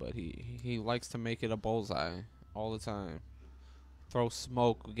why, but he likes to make it a bullseye all the time. Throw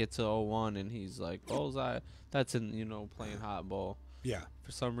smoke, get to 0-1, and he's like, bullseye. That's in, you know, playing hot ball. Yeah.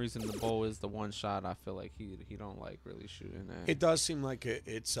 For some reason, the bowl is the one shot I feel like he don't like really shooting at. It does seem like it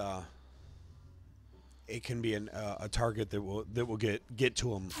can be a target that will get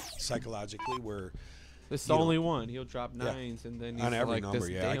to him psychologically, where it's the only one. He'll drop nines, and then he's on every like, number. this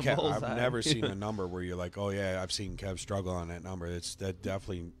Yeah, damn bullseye. I've never seen a number where you're like, oh yeah, I've seen Kev struggle on that number. That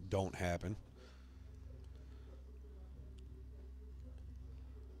definitely don't happen.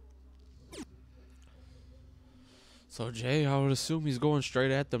 So Jay, I would assume he's going straight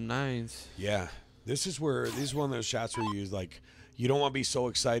at them nines. Yeah, this is one of those shots where you don't want to be so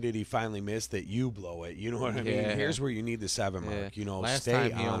excited he finally missed that you blow it. You know what I mean? Here's where you need the 7 mark. You know, last stay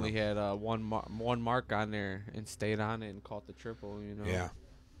time he on only him. had one mark on there and stayed on it and caught the triple. You know. Yeah,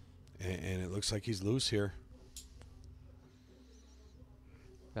 and it looks like he's loose here.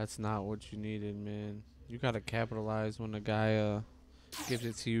 That's not what you needed, man. You gotta capitalize when the guy gives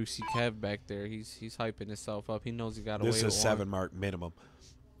it to you. See Kev back there. He's hyping himself up. He knows he got to wait. This is a 7 mark minimum.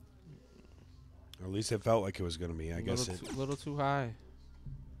 Or at least it felt like it was going to be. I guess a little too high.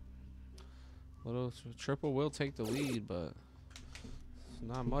 Triple will take the lead, but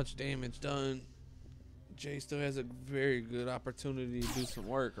not much damage done. Jay still has a very good opportunity to do some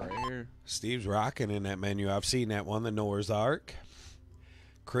work right here. Steve's rocking in that menu. I've seen that one, the Noah's Ark.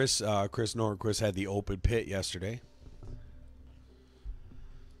 Chris Norquist had the open pit yesterday.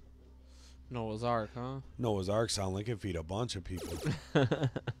 Noah's Ark, huh? Noah's Ark sound like it feed a bunch of people.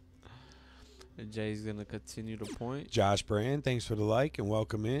 And Jay's going to continue to point. Josh Brand, thanks for the like and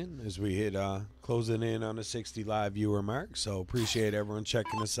welcome in as we hit closing in on the 60 live viewer mark. So appreciate everyone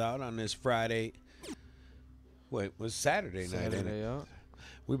checking us out on this Friday. Wait, it was Saturday night, ain't it? Yeah.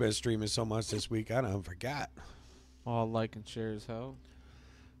 We've been streaming so much this week, I done forgot. All like and share as hell.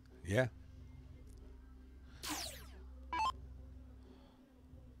 Yeah.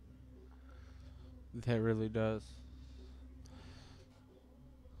 That really does.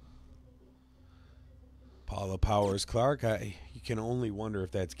 Paula Powers Clark, you can only wonder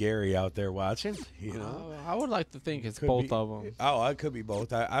if that's Gary out there watching. You know, I would like to think it's Could both be- of them. Oh, it could be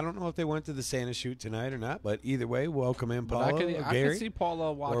both. I don't know if they went to the Santa shoot tonight or not, but either way, welcome in, Paula. But I Gary. could see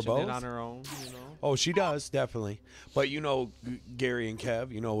Paula watching both. it on her own. You know. Oh, she does definitely. But you know, Gary and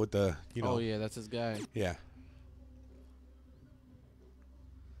Kev, you know, with the Oh yeah, that's his guy. yeah.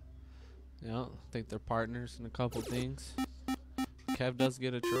 Yeah, I think they're partners in a couple things. Kev does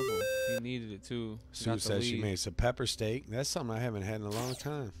get a triple. He needed it too. He Sue got the says she lead. made some pepper steak. That's something I haven't had in a long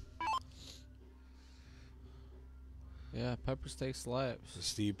time. Yeah, pepper steak slaps.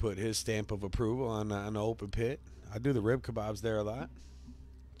 Steve put his stamp of approval on the open pit. I do the rib kebabs there a lot.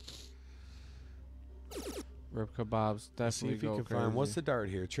 Rib kebabs Let's see definitely if you go can crazy. find what's the dart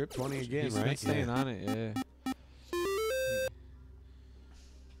here. Trip 20 again, He's right? been staying on it, yeah.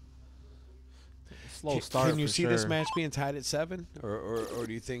 Slow start. Can you for see this sure. match being tied at 7, or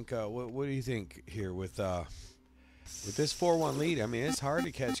do you think what do you think here with this 4-1 lead? I mean, it's hard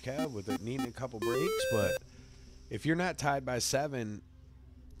to catch Kev with it needing a couple breaks, but if you're not tied by 7,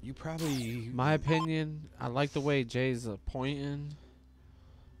 you probably. My opinion, I like the way Jay's pointing,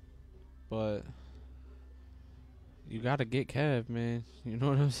 but you got to get Kev, man. You know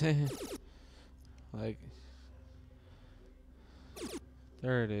what I'm saying? Like,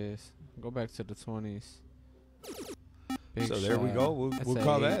 there it is. Go back to the 20s. Big So there we shot. go. We'll That's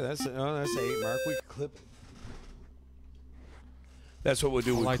call an 8. that. That's the 8 mark. We can clip. That's what we'll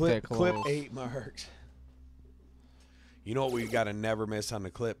do. I We like clip that close. 8 marks. You know what we got to never miss on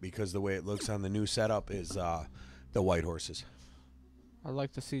the clip because the way it looks on the new setup is the white horses. I'd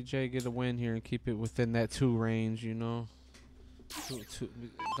like to see Jay get a win here and keep it within that 2 range, you know.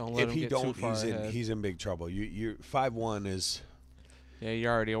 Don't let him get too far ahead. He's in big trouble. You 5-1 is. Yeah,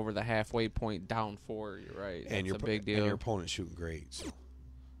 you're already over the halfway point, down 4. You're right. That's a big deal. And your opponent's shooting great. So.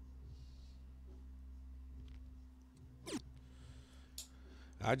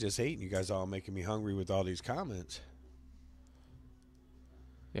 I just ate, and you guys all making me hungry with all these comments.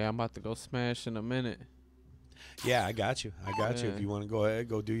 Yeah, I'm about to go smash in a minute. Yeah, I got you. You. If you want to go ahead,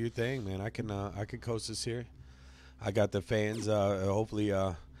 go do your thing, man. I can coast this here. I got the fans. Hopefully,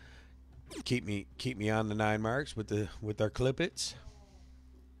 keep me on the 9 marks with our clippets.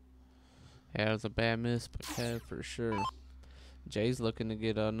 Yeah, it was a bad miss, but Kev for sure. Jay's looking to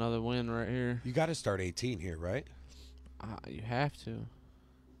get another win right here. You got to start 18 here, right? You have to.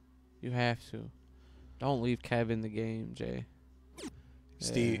 You have to. Don't leave Kev in the game, Jay.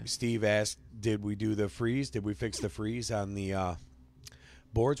 Steve asked, did we do the freeze? Did we fix the freeze on the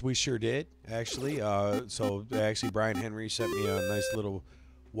boards? We sure did, actually. So Brian Henry sent me a nice little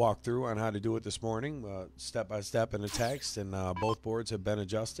walkthrough on how to do it this morning, step by step in a text, and both boards have been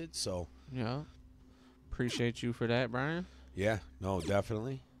adjusted. So yeah, appreciate you for that, Brian. Yeah, no,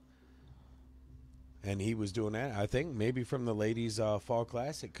 definitely. And he was doing that, I think, maybe from the ladies' fall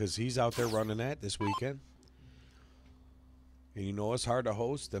classic, because he's out there running that this weekend. And you know it's hard to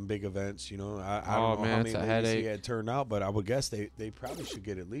host them big events. You know, I don't know how many ladies he had turned out, but I would guess they probably should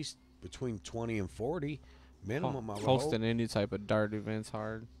get at least between 20 and 40 minimum. Hosting any type of dart event's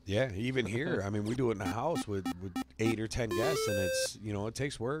hard. Yeah, even here, I mean, we do it in the house with 8 or 10 guests, and it's, you know, it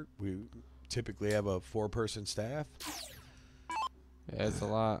takes work. We typically have a 4-person staff. Yeah, it's a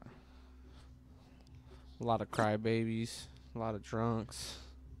lot. A lot of crybabies, a lot of drunks.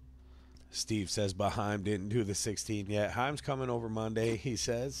 Steve says Baheim didn't do the 16 yet. Heim's coming over Monday, he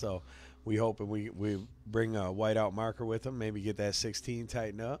says. So we hope we bring a whiteout marker with him. Maybe get that 16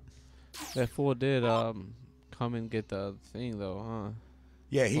 tightened up. That fool did come and get the thing, though, huh?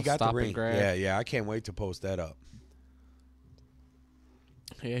 Yeah, he got the ring. Yeah. I can't wait to post that up.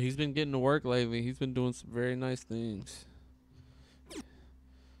 Yeah, he's been getting to work lately. He's been doing some very nice things.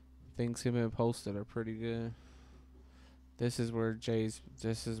 Things have been posted are pretty good. This is where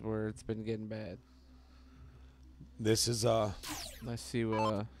it's been getting bad. This is let's see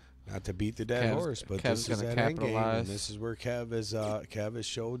what not to beat the dead horse, but Kev's this is gonna that end game, capitalize. and this is where Kev has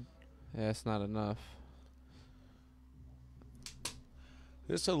showed. Yeah, it's not enough.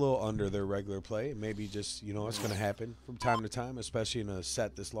 It's a little under their regular play. Maybe just, you know, it's going to happen from time to time, especially in a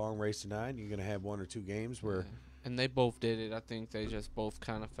set this long, race to 9. You're going to have 1 or 2 games where. And they both did it. I think they just both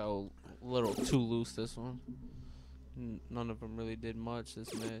kind of felt a little too loose this one. None of them really did much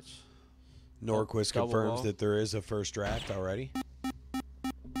this match. Norquist confirms that there is a first draft already.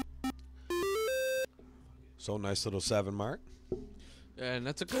 So nice little 7 mark. Yeah, and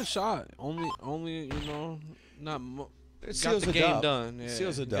that's a good shot. Only you know, not. It seals the game done. Yeah.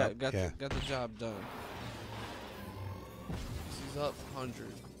 Seals a dub. Got the job done. He's up 100.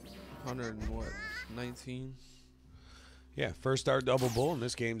 100 and what? 19. Yeah, first start double bull, and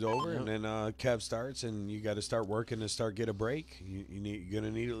this game's over. Yep. And then Kev starts, and you got to start working to get a break. You're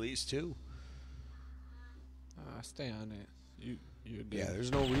gonna need at least 2. Stay on it. You're good. Yeah,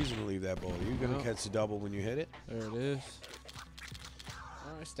 there's no reason to leave that ball. You're gonna catch the double when you hit it. There it is.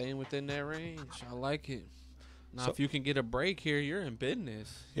 All right, staying within that range. I like it. Now, if you can get a break here, you're in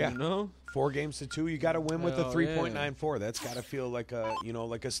business. Yeah. You know? 4 games to 2. You got to win with a 3.94. That's got to feel like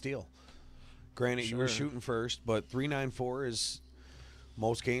a steal. Granted, you were shooting first, but 3.94 is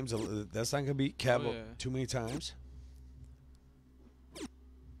most games. That's not going to beat Kev too many times.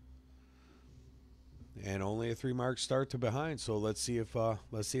 And only a 3-mark start to behind. So let's see if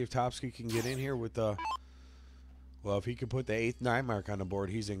Topsky can get in here with well, if he could put the 8th 9 mark on the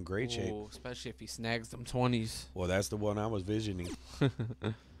board, he's in great shape. Especially if he snags them 20s. Well, that's the one I was visioning.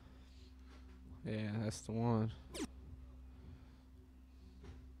 Yeah, that's the one.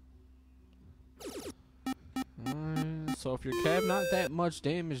 So if your Kev, not that much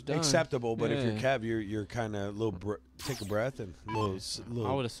damage done. Acceptable, but if you're Kev, you're kind of take a breath and a little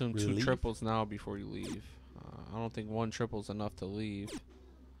I would assume relief. 2 triples now before you leave. I don't think 1 triple's enough to leave.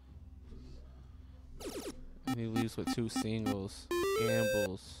 And he leaves with 2 singles.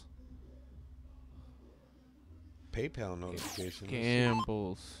 Gambles. PayPal notification.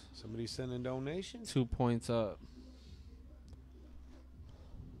 Gambles. Somebody sending donations? 2 points up.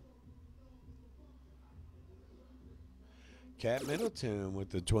 Cat Middleton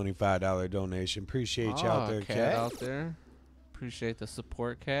with the $25 donation. Appreciate you out there, Cat. Out there. Appreciate the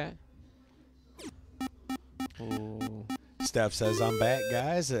support, Cat. Ooh. Steph says, I'm back,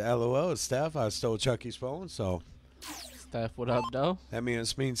 guys. LOL, it's Steph. I stole Chucky's phone, so Steph, what up, though? that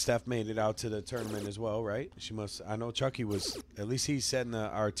means Steph made it out to the tournament as well, right? She must. I know Chucky was. At least he said in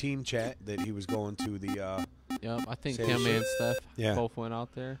our team chat that he was going to the. Yep, I think Same Kim shit. and Steph Yeah. both went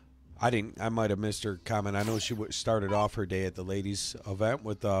out there. I didn't. I might have missed her comment. I know she started off her day at the ladies' event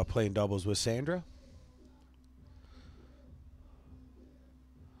with playing doubles with Sandra.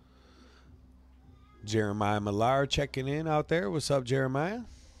 Jeremiah Millar checking in out there. What's up, Jeremiah?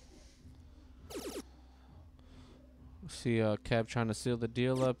 See Kev trying to seal the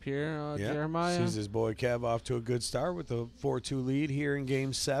deal up here, Yeah. Jeremiah. Sees his boy Kev off to a good start with a 4-2 lead here in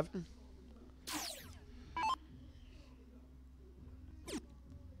Game 7.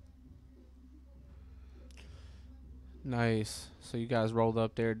 Nice. So you guys rolled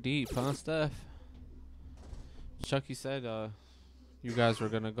up there deep, huh, Steph? Chucky said you guys were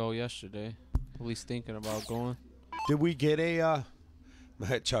going to go yesterday. At least thinking about going. Did we get a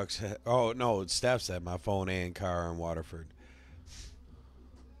Chuck said, oh no, Steph said my phone and car in Waterford.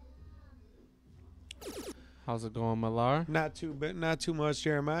 How's it going, Millar? Not too much,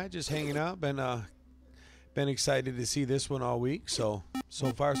 Jeremiah. Just hanging out. Been excited to see this one all week. So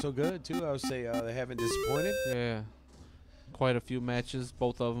far so good too. I would say they haven't disappointed. Yeah. Quite a few matches,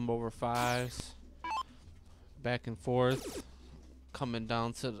 both of them over 5s. Back and forth. Coming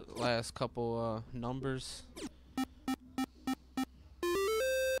down to the last couple numbers.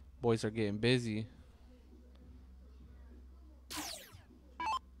 Boys are getting busy.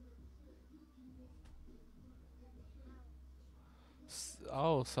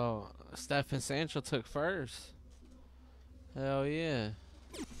 Oh, so Steph and Sancho took first. Hell yeah.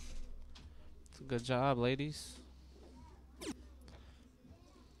 It's a good job, ladies.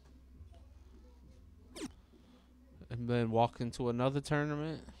 And then walk into another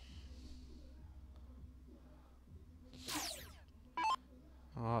tournament.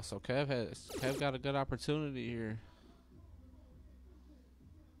 Oh, so Kev got a good opportunity here.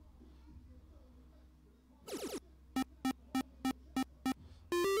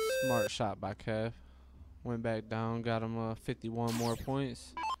 Smart shot by Kev. Went back down, got him 51 more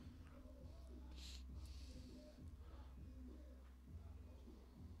points.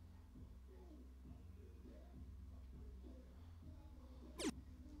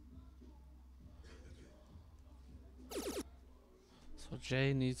 So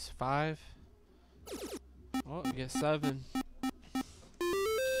Jay needs 5. Oh, you get 7.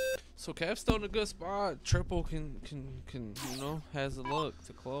 So Kev's still in a good spot. Triple can has a look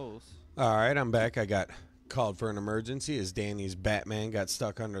to close. All right, I'm back. I got called for an emergency as Danny's Batman got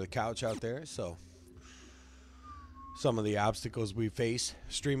stuck under the couch out there. So some of the obstacles we face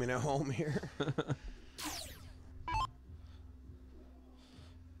streaming at home here.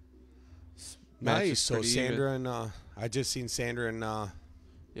 Nice. So Sandra and I just seen Sandra and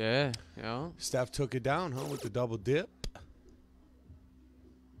yeah. Steph took it down, huh, with the double dip.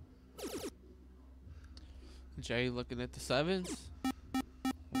 Jay looking at the 7s.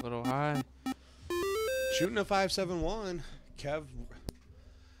 A little high. Shooting a 5.71. Kev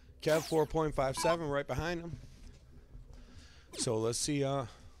 4.57 right behind him. So let's see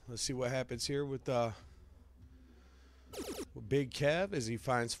what happens here with Big Kev as he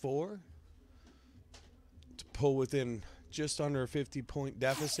finds 4 to pull within just under a 50-point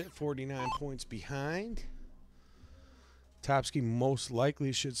deficit, 49 points behind. Topsky most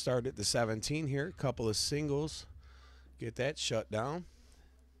likely should start at the 17 here. A couple of singles. Get that shut down.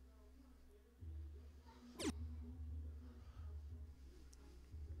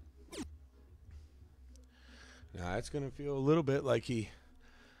 Now it's going to feel a little bit like he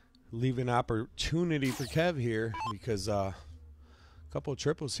leaving opportunity for Kev here because a couple of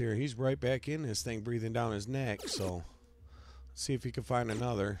triples here. He's right back in this thing, breathing down his neck. So let's see if he can find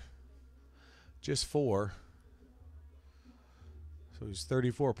another. Just 4. So he's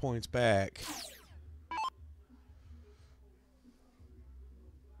 34 points back.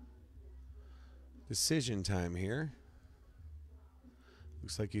 Decision time here.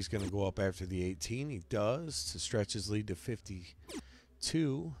 Looks like he's going to go up after the 18. He does to stretch his lead to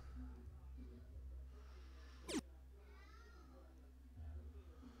 52.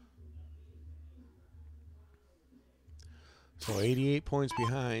 So 88 points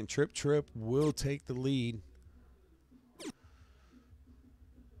behind. Trip will take the lead.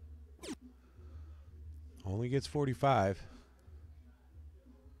 Only gets 45.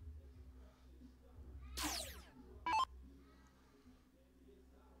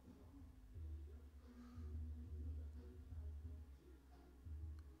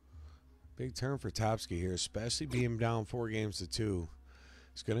 Big turn for Topsky here, especially being down 4 games to 2.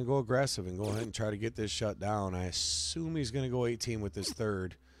 He's going to go aggressive and go ahead and try to get this shut down. I assume he's going to go 18 with this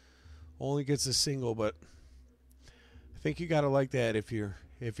third. Only gets a single, but I think you got to like that if you're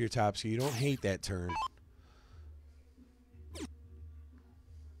Topsy. You don't hate that turn.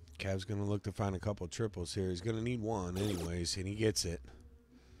 Kev's going to look to find a couple triples here. He's going to need one anyways, and he gets it.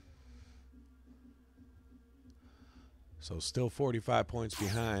 So still 45 points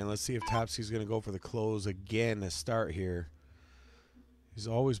behind. Let's see if Topsy's going to go for the close again to start here. He's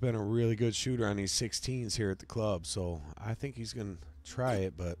always been a really good shooter on these 16s here at the club, so I think he's going to try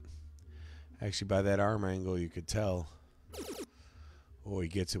it, but actually by that arm angle you could tell. Oh, he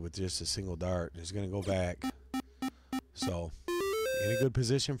gets it with just a single dart. He's going to go back. So in a good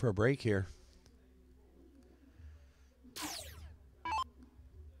position for a break here.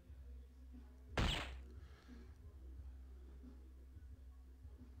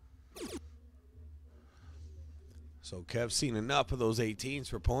 So Kev's seen enough of those 18s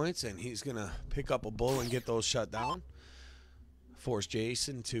for points, and he's going to pick up a bull and get those shut down. Force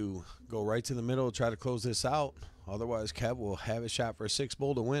Jason to go right to the middle, try to close this out. Otherwise, Kev will have a shot for a 6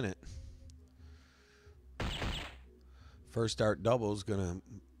 bull to win it. First dart double is going to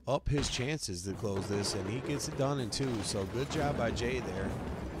up his chances to close this, and he gets it done in 2. So good job by Jay there.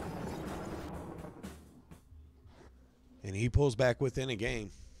 And he pulls back within a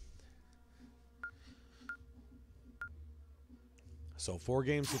game. So 4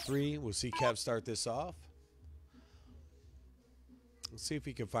 games to 3. We'll see Kev start this off. Let's see if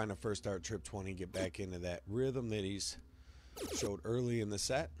he can find a first dart trip 20, get back into that rhythm that he's showed early in the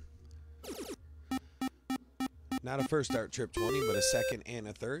set. Not a first dart trip 20, but a second and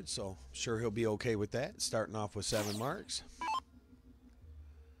a third, so I'm sure he'll be okay with that. Starting off with 7 marks.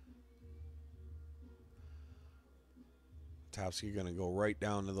 Topsy going to go right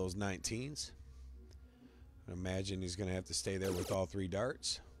down to those 19s. I imagine he's going to have to stay there with all 3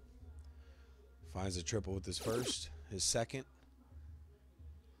 darts. Finds a triple with his first, his second,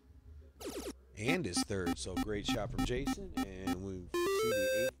 and his third. So great shot from Jason. And we see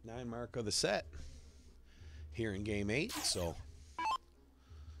the 8th 9 mark of the set here in game 8. So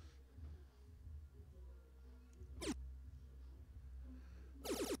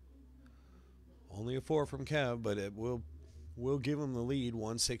only a 4 from Kev, but it will give him the lead,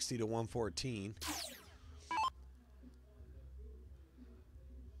 160 to 114.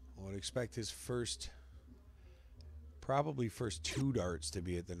 I would expect his probably first 2 darts to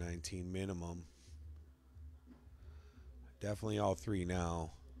be at the 19 minimum. Definitely all 3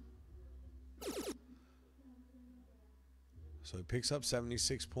 now. So he picks up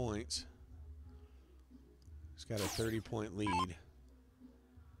 76 points. He's got a 30-point lead.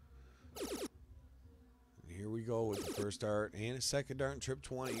 And here we go with the first dart and a second dart and trip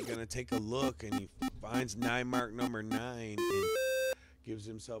 20. You're going to take a look, and he finds 9 mark number 9 and gives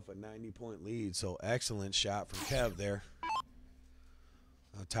himself a 90-point lead. So excellent shot from Kev there.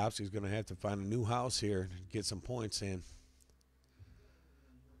 Topsy's going to have to find a new house here and get some points in.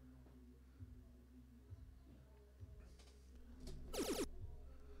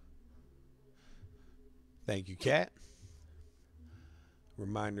 Thank you, Kat.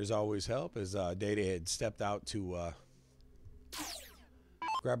 Reminders always help, as Data had stepped out to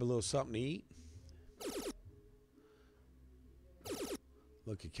grab a little something to eat.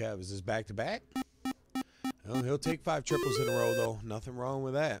 Look at Kev. Is this back-to-back? Well, he'll take 5 triples in a row, though. Nothing wrong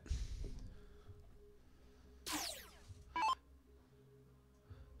with that.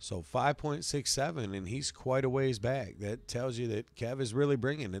 So 5.67, and he's quite a ways back. That tells you that Kev is really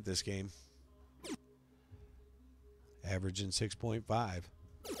bringing it this game. Averaging 6.5.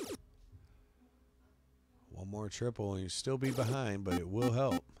 One more triple, and he'll still be behind, but it will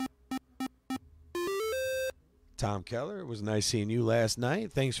help. Tom Keller, it was nice seeing you last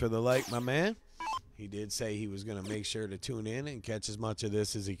night. Thanks for the like, my man. He did say he was going to make sure to tune in and catch as much of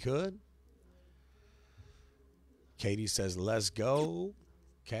this as he could. Katie says, let's go.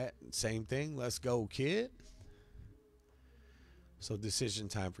 Kat, same thing. Let's go, kid. So decision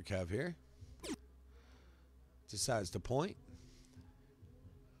time for Kev here. Decides to point.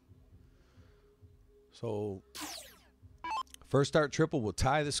 So first dart triple will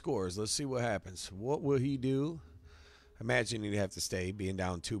tie the scores. Let's see what happens. What will he do? Imagine he'd have to stay, being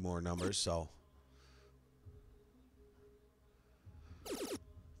down 2 more numbers. So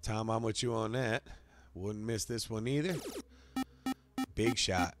Tom, I'm with you on that. Wouldn't miss this one either. Big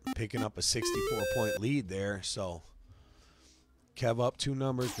shot, picking up a 64-point lead there. So Kev up 2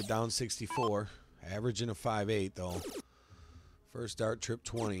 numbers, but down 64. Averaging a 5.8 though. First dart trip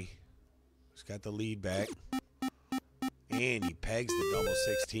 20. He's got the lead back. And he pegs the double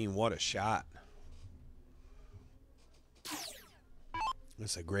 16. What a shot.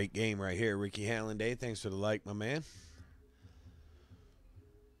 It's a great game right here. Ricky Hanlon Day, thanks for the like, my man.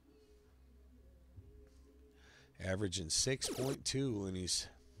 Averaging 6.2, and he's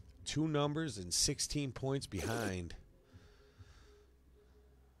 2 numbers and 16 points behind.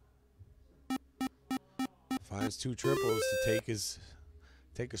 Finds 2 triples to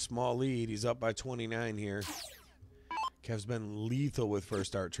take a small lead. He's up by 29 here. Kev's been lethal with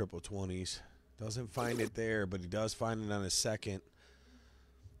first start triple 20s. Doesn't find it there, but he does find it on his second.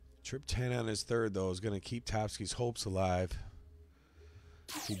 Trip 10 on his third, though, is going to keep Topsky's hopes alive.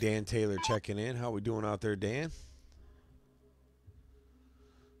 See Dan Taylor checking in. How we doing out there, Dan?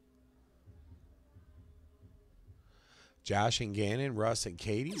 Josh and Gannon, Russ and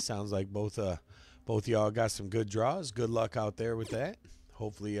Katie. Sounds like both y'all got some good draws. Good luck out there with that.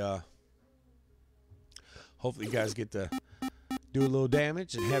 Hopefully you guys get to do a little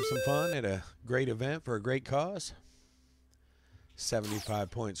damage and have some fun at a great event for a great cause.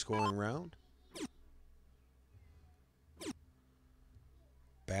 75-point scoring round.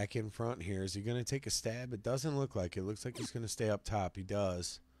 Back in front here. Is he going to take a stab? It doesn't look like it. Looks like he's going to stay up top. He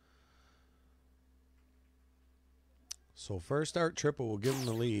does. So first start triple will give him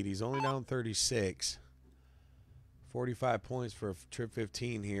the lead. He's only down 36. 45 points for trip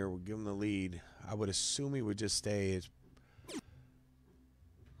 15 here will give him the lead. I would assume he would just stay. It's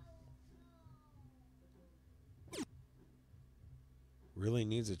really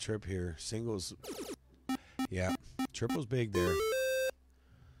needs a trip here. Singles, yeah, triple's big there.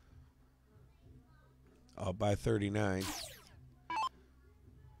 Up by 39.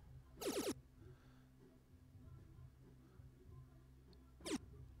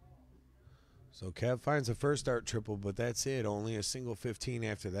 So Kev finds a first start triple, but that's it. Only a single 15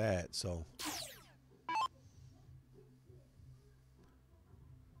 after that. So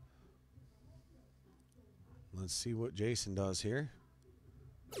let's see what Jason does here.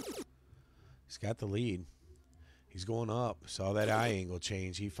 He's got the lead. He's going up. Saw that eye angle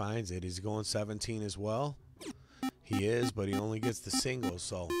change. He finds it. He's going 17 as well. He is, but he only gets the single.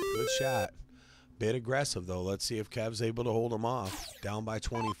 So good shot. Bit aggressive, though. Let's see if Kev's able to hold him off. Down by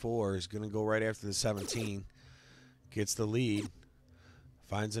 24. He's going to go right after the 17. Gets the lead.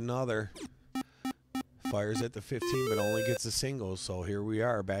 Finds another. Fires at the 15, but only gets a single. So here we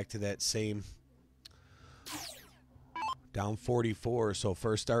are, back to that same. Down 44. So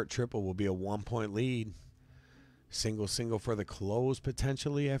first start triple will be a 1-point lead. Single for the close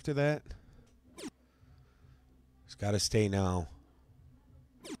potentially after that. He's got to stay now.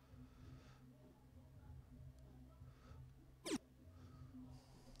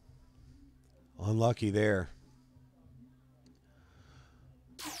 Unlucky there.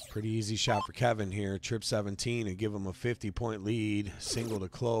 Pretty easy shot for Kevin here. Trip 17 and give him a 50-point lead. Single to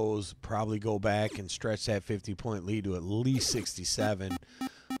close. Probably go back and stretch that 50-point lead to at least 67.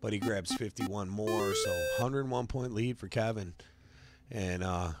 But he grabs 51 more. So 101-point lead for Kevin. And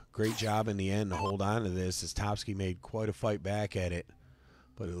great job in the end to hold on to this, as Topsky made quite a fight back at it.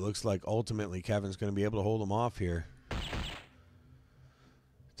 But it looks like ultimately Kevin's going to be able to hold him off here.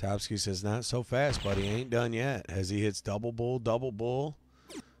 Topsky says, not so fast, buddy. Ain't done yet. As he hits double bull, double bull.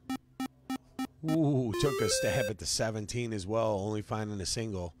 Ooh, took a stab at the 17 as well, only finding a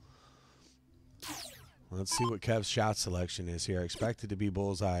single. Let's see what Kev's shot selection is here. I expect it to be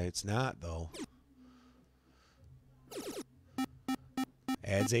bullseye. It's not, though.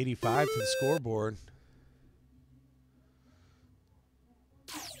 Adds 85 to the scoreboard.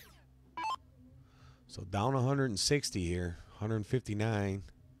 So down 160 here. 159.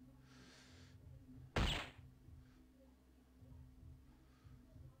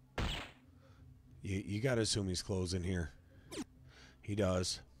 You got to assume he's closing here. He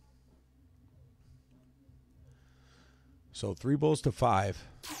does. So 3 bulls to 5.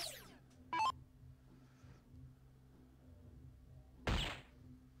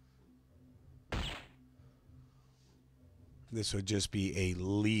 This would just be a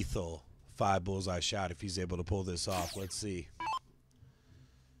lethal 5 bullseye shot if he's able to pull this off. Let's see.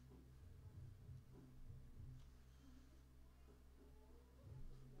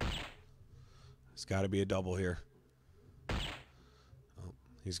 It's got to be a double here. Oh,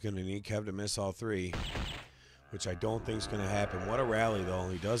 he's going to need Kev to miss all 3, which I don't think is going to happen. What a rally, though.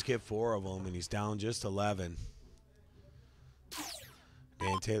 He does get 4 of them, and he's down just 11.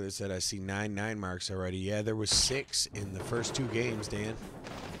 Dan Taylor said, I see 9 marks already. Yeah, there was 6 in the first 2 games, Dan.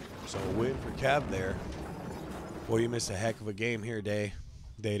 So a win for Kev there. Boy, you missed a heck of a game here, Day.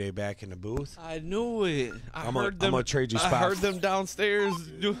 Day back in the booth. I knew it. I'm going to trade you spots. I heard them downstairs.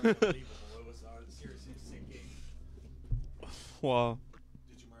 Wow.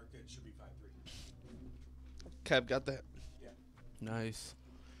 Did you mark it? Should be 5-3. Kev got that? Yeah. Nice.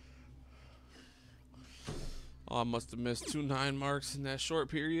 Oh, I must have missed 2 9 marks in that short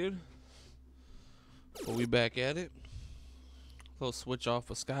period. But we back at it. Little switch off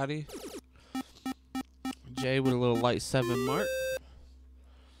with Scotty. Jay with a little light 7 mark.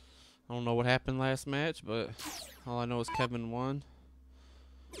 I don't know what happened last match, but all I know is Kevin won.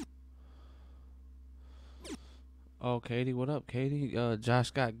 Oh, Katie, what up, Katie?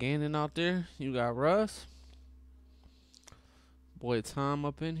 Josh got Gannon out there. You got Russ. Boy, Tom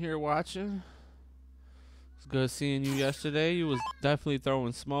up in here watching. It's good seeing you yesterday. You was definitely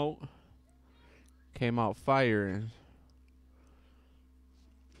throwing smoke. Came out firing.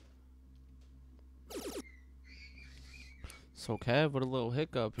 So Kev with a little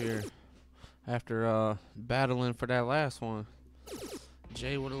hiccup here after battling for that last one.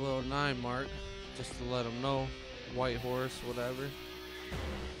 Jay with a little 9 mark just to let him know. White horse, whatever.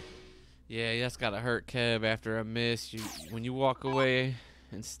 Yeah, that's gotta hurt Kev after a miss. When you walk away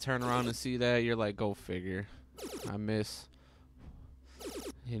and turn around and see that, you're like, go figure. I miss.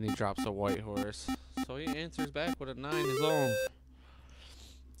 And he drops a white horse. So he answers back with a 9 his own.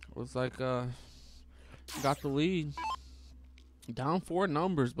 It was like got the lead. Down 4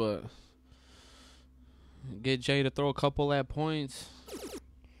 numbers, but get Jay to throw a couple at points.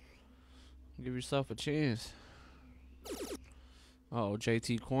 Give yourself a chance. Oh,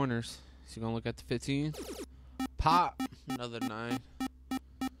 JT corners. Is he gonna look at the 15? Pop. Another 9.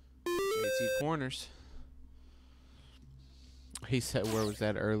 JT corners. He said, where was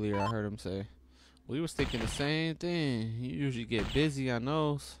that earlier? I heard him say. We was thinking the same thing. You usually get busy on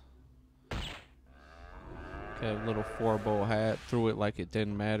those. Okay, a little 4-bowl hat. Threw it like it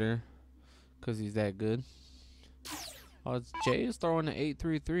didn't matter. Because he's that good. Oh, Jay is throwing the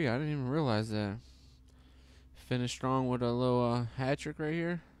 8-3-3. I didn't even realize that. Finished strong with a little hat trick right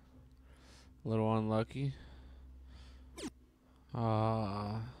here. A little unlucky.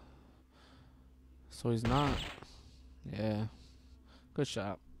 So he's not. Yeah. Good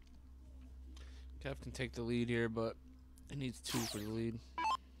shot. Kev can take the lead here, but he needs 2 for the lead.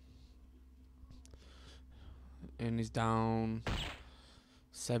 And he's down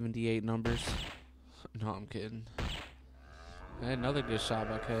 78 numbers. No, I'm kidding. And another good shot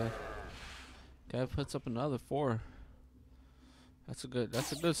by Kev. Kev puts up another 4. That's a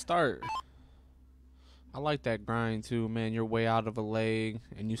good start. I like that grind too, man. You're way out of a leg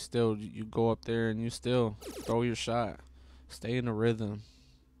and you go up there and you still throw your shot. Stay in the rhythm.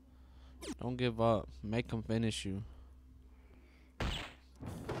 Don't give up. Make them finish you.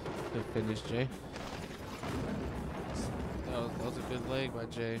 Good finish, Jay. That was a good leg by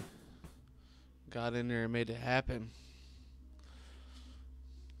Jay. Got in there and made it happen.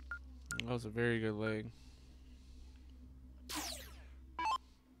 That was a very good leg.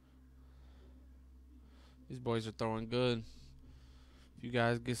 These boys are throwing good. If you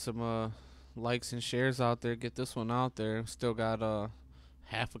guys get some likes and shares out there, get this one out there. Still got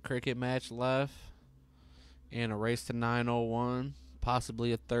half a cricket match left and a race to 901,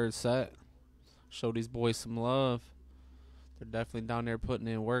 possibly a 3rd set. Show these boys some love. They're definitely down there putting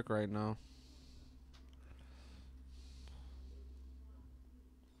in work right now.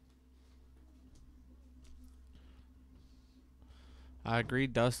 I agree,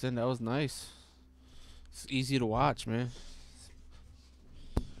 Dustin. That was nice. It's easy to watch, man.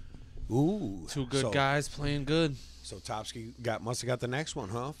 Ooh. 2 good guys playing good. So Topsky must have got the next one,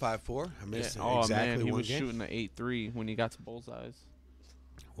 huh? 5-4. I missed Yeah. Oh, exactly man, he one was game. shooting the 8-3 when he got to bullseyes.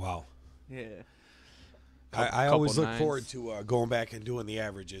 Wow. Yeah. I always look 9s. forward to going back and doing the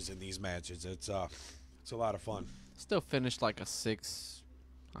averages in these matches. It's a lot of fun. Still finished like a 6-6,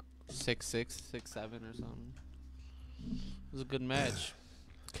 6-7 or something. It was a good match.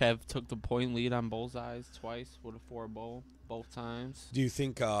 Kev took the point lead on bullseyes twice with a 4-bowl both times. Do you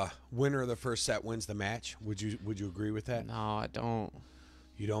think winner of the first set wins the match? Would you agree with that? No, I don't.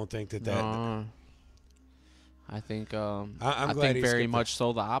 You don't think that? No. I think I'm I glad think he very skipped much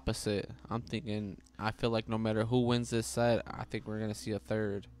so the opposite. I'm thinking I feel like no matter who wins this set, I think we're gonna see a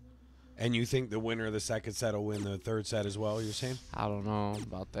 3rd. And you think the winner of the second set will win the 3rd set as well? You're saying? I don't know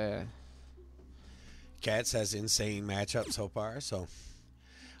about that. Cats has insane matchup so far, so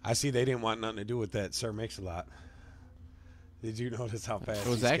I see they didn't want nothing to do with that Sir Mix-a-Lot. Did you notice how fast It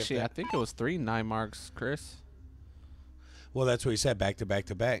was he skipped actually, that? I think it was 3 9 marks, Chris. Well, that's what he said, back to back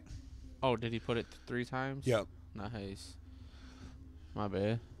to back. Oh, did he put it 3 times? Yep. Nice. My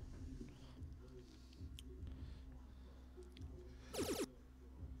bad.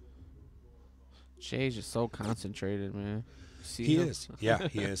 Jay's just so concentrated, man. You see He him? is. Yeah,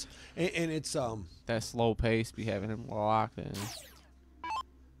 he is. And it's That slow pace be having him locked in.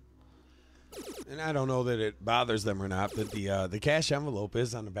 And I don't know that it bothers them or not, but the cash envelope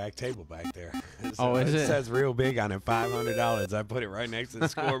is on the back table back there. So Oh, is it? It says real big on it, $500. I put it right next to the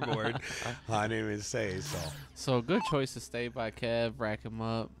scoreboard. I didn't even say so. So good choice to stay by Kev. Rack him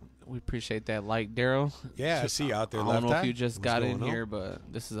up. We appreciate that like, Daryl. Yeah, I see you out there. I left don't know if eye. you just What's got in going on? here, but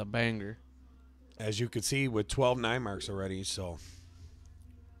this is a banger. As you can see, with 12 9 marks already. So,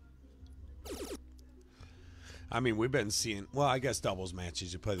 I mean, we've been seeing, well, I guess doubles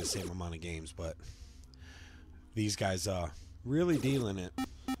matches. You play the same amount of games, but these guys really dealing it.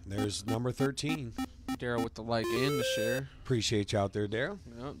 There's number 13. Daryl with the like and the share. Appreciate you out there, Daryl.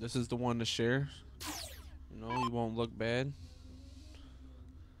 Yep, this is the one to share. You know, you won't look bad.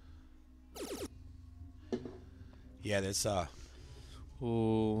 Yeah, that's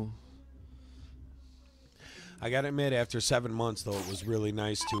Ooh. I gotta admit, after 7 months though, it was really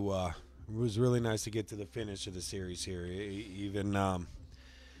nice to get to the finish of the series here. Even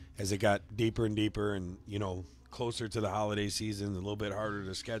as it got deeper and deeper, and you know, closer to the holiday season, a little bit harder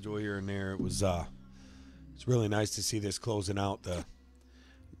to schedule here and there. It's really nice to see this closing out the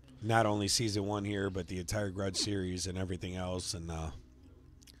not only season 1 here, but the entire Grudge series and everything else. And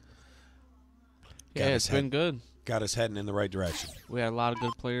Yeah, it's been good. Got us heading in the right direction. We had a lot of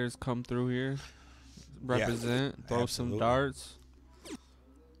good players come through here, represent, throw absolutely. some darts.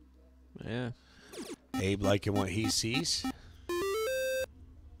 Yeah. Abe liking what he sees.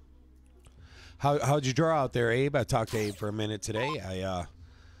 How'd you draw out there, Abe? I talked to Abe for a minute today. I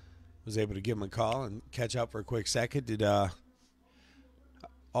was able to give him a call and catch up for a quick second. Did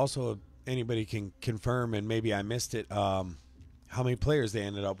also anybody can confirm, and maybe I missed it, how many players they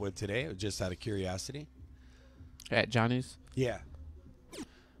ended up with today? Just out of curiosity. At Johnny's? Yeah.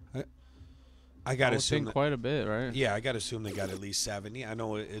 I got to assume that, quite a bit, right? yeah, I got to assume they got at least 70. I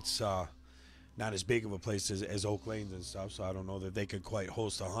know it's not as big of a place as Oak Lanes and stuff, so I don't know that they could quite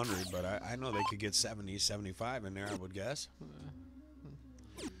host 100, but I know they could get 70, 75 in there, I would guess.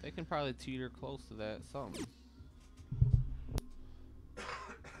 They can probably teeter close to that, something.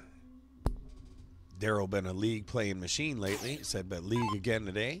 Daryl been a league playing machine lately. Said, but league again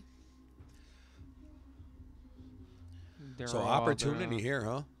today. So opportunity here,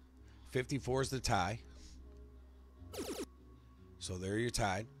 huh? 54 is the tie. So there you're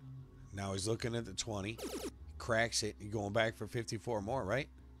tied. Now he's looking at the 20. Cracks it. You're going back for 54 more, right?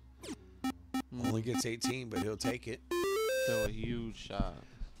 Only gets 18, but he'll take it. Still a huge shot.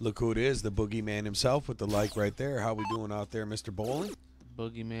 Look who it is, the boogeyman himself with the like right there. How we doing out there, Mr. Bowling?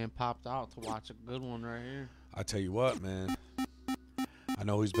 Boogeyman popped out to watch a good one right here. I tell you what, man. I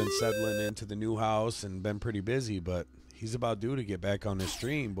know he's been settling into the new house and been pretty busy, but he's about due to get back on the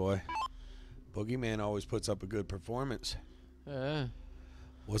stream, boy. Boogeyman always puts up a good performance. Yeah.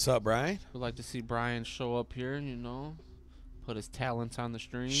 What's up, Brian? We'd like to see Brian show up here, you know, put his talents on the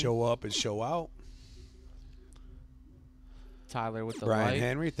stream. Show up and show out. Tyler with the Brian light.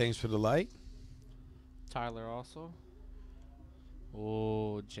 Henry, thanks for the like. Tyler also.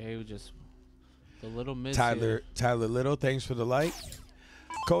 Oh, Jay just the little miss. Tyler Little, thanks for the like.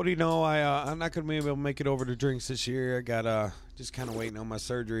 Cody, no, I'm not gonna be able to make it over to drinks this year. I got just kind of waiting on my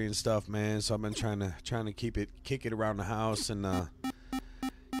surgery and stuff, man. So I've been trying to kick it around the house and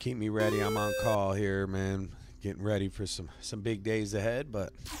keep me ready. I'm on call here, man, getting ready for some big days ahead.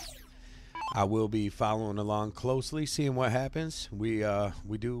 But I will be following along closely, seeing what happens. We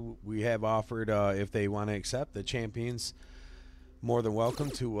have offered if they want to accept, the champions more than welcome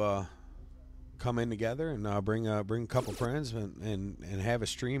to come in together and bring a couple friends and have a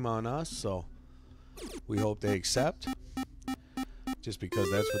stream on us. So we hope they accept, just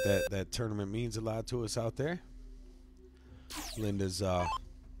because that's what that tournament means a lot to us out there. Linda's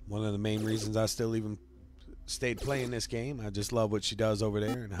one of the main reasons I still even stayed playing this game. I just love what she does over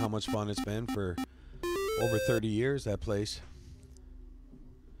there and how much fun it's been for over 30 years, that place.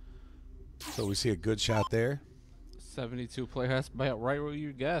 So we see a good shot there. 72 player. That's about right where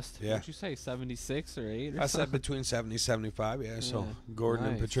you guessed. Yeah. What'd you say, 76 or 8? Or I something? said between 70 and 75, yeah. So Gordon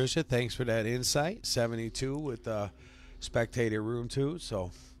and nice. Patricia, thanks for that insight. 72 with spectator room too.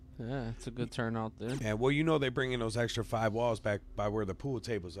 So Yeah, it's a good turnout there. and well, you know they bring in those extra 5 walls back by where the pool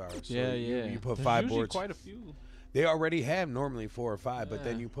tables are. So Yeah, you put There's 5 usually boards. quite a few. They already have normally 4 or 5, but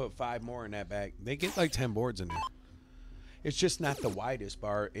then Yeah. you put 5 more in that back. They get like 10 boards in there. It's just not the widest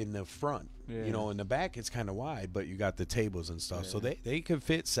bar in the front. Yeah. You know, in the back it's kind of wide, but you got the tables and stuff. So Yeah. they can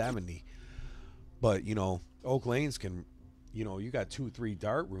fit 70. But, you know, Oak Lanes can, you know, you got 2-3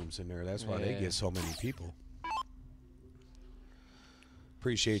 dart rooms in there. That's why they Yeah. get so many people.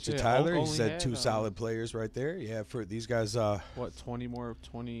 Appreciate you, Shit, Tyler. Oak He only said had, 2 solid players right there. Yeah, for these guys. What,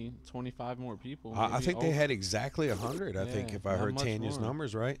 25 more people? I maybe? think they Oak- had exactly 100, I think, Yeah, if I not heard much Tanya's more.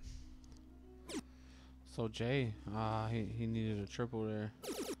 numbers right. So Jay, he needed a triple there.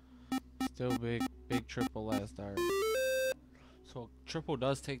 Still big triple last dart. So triple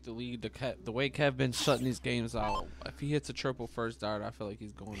does take the lead. The way Kev been shutting these games out, if he hits a triple first dart, I feel like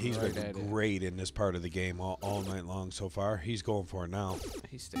he's going He's right been at great in this part of the game all night long so far. He's going for it now.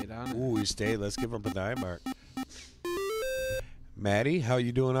 He stayed on it. Ooh, he stayed. Let's give him a 9 mark. Maddie, how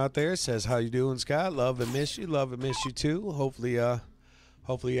you doing out there? Says, how you doing, Scott? Love and miss you. Love and miss you, too. Hopefully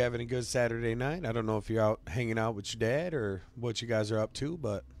you're having a good Saturday night. I don't know if you're out hanging out with your dad or what you guys are up to,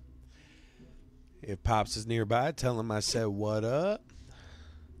 but if Pops is nearby, tell him I said, what up?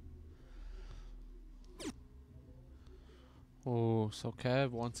 Oh, so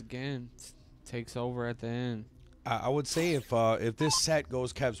Kev once again takes over at the end. I would say if this set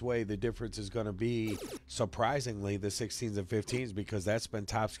goes Kev's way, the difference is going to be, surprisingly, the 16s and 15s, because that's been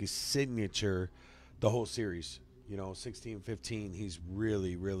Topsky's signature the whole series. 16, 15, he's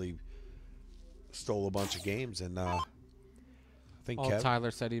really, really stole a bunch of games. And I think Kev.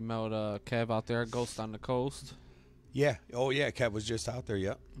 Tyler said he met Kev out there at Ghost on the Coast. Yeah. Oh, yeah, Kev was just out there,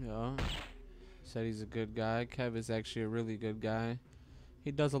 yep. Yeah. Said he's a good guy. Kev is actually a really good guy.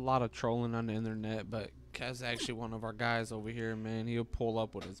 He does a lot of trolling on the internet, but Kev's actually one of our guys over here, man. He'll pull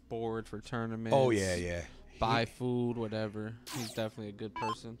up with his board for tournaments. Oh, yeah. Buy food, whatever. He's definitely a good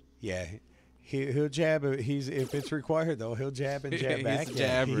person. Yeah. He'll jab. If it's required though, he'll jab and jab back. He's a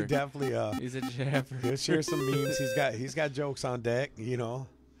jabber. He definitely. He's a jabber. He'll share some memes. He's got jokes on deck. He don't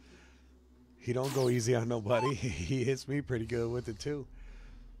go easy on nobody. He hits me pretty good with it too.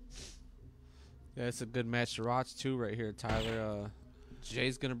 Yeah, it's a good match to watch too, right here, Tyler.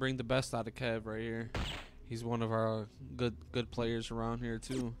 Jay's gonna bring the best out of Kev right here. He's one of our good players around here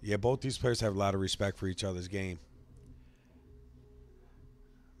too. Yeah, both these players have a lot of respect for each other's game.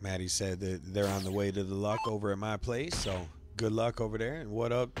 Maddie said that they're on the way to the luck over at my place, so good luck over there. And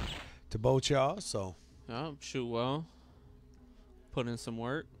what up to both y'all? So yeah, shoot well, put in some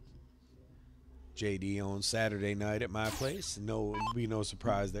work. JD on Saturday night at my place. No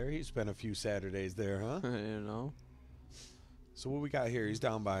surprise there. He spent a few Saturdays there, huh? So what we got here? He's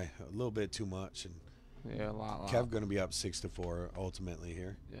down by a little bit too much, and yeah, a lot. Kev going to be up 6-4 ultimately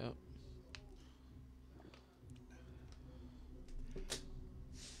here. Yep.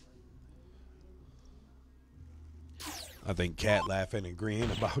 I think Cat laughing and agreeing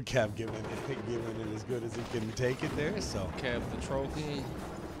about Kev giving it as good as he can take it there. So Kev the trophy.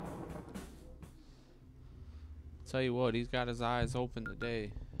 Tell you what, he's got his eyes open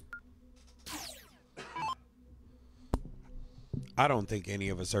today. I don't think any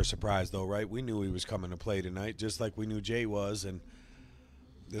of us are surprised, though, right? We knew he was coming to play tonight, just like we knew Jay was, and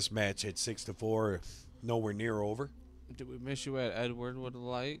this match at 6-4, nowhere near over. Did we miss you at Edward with the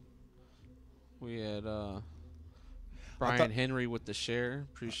light? We had Brian Henry with the share.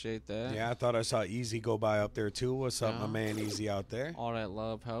 Appreciate that. Yeah, I thought I saw Easy go by up there, too. What's up, my man Easy out there? All that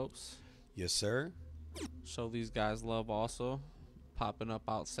love helps. Yes, sir. Show these guys love also. Popping up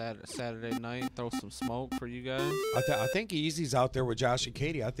out Saturday night. Throw some smoke for you guys. I think Easy's out there with Josh and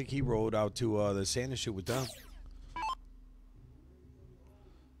Katie. I think he rode out to the Santa shoot with them.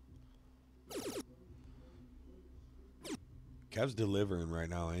 Kev's delivering right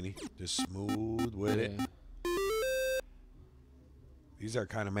now, ain't he? Just smooth with it. These are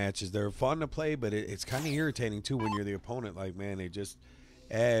kind of matches. They're fun to play, but it's kind of irritating, too, when you're the opponent. Like, man, they just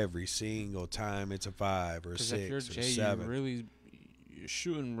every single time it's a 5 or 6 if you're or Jay, 7. You're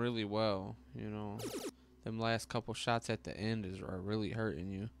shooting really well, Them last couple shots at the end are really hurting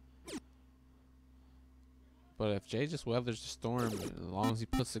you. But if Jay just weathers the storm, as long as he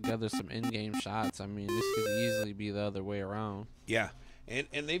puts together some in-game shots, I mean, this could easily be the other way around. Yeah, and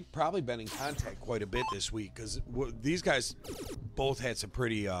they've probably been in contact quite a bit this week because these guys both had some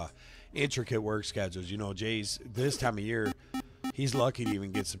pretty intricate work schedules. Jay's this time of year, he's lucky to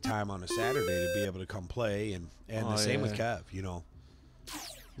even get some time on a Saturday to be able to come play, and the same with Kev,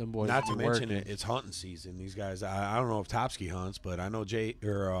 Them boys Not to mention working. it's hunting season. These guys, I don't know if Topsky hunts, but I know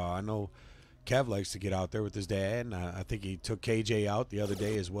I know Kev likes to get out there with his dad, and I think he took KJ out the other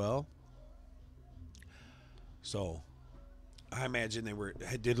day as well. So I imagine they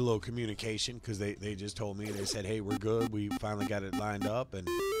did a little communication because they just told me, they said, hey, we're good. We finally got it lined up, and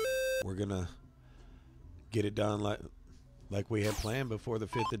we're going to get it done like we had planned before the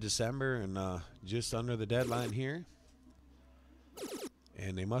 5th of December and just under the deadline here.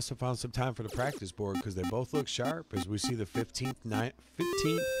 And they must have found some time for the practice board because they both look sharp as we see the 15th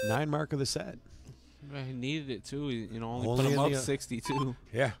 9 mark of the set. Yeah, he needed it too. Only put him up 62.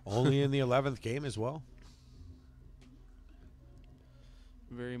 Yeah, only in the 11th game as well.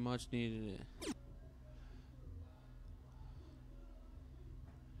 Very much needed it.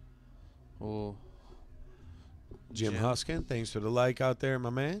 Oh, Jim Huskin, thanks for the like out there, my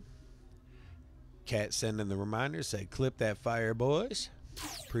man. Cat sending the reminder, say clip that fire, boys.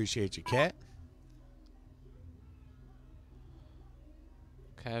 Appreciate you, Cat.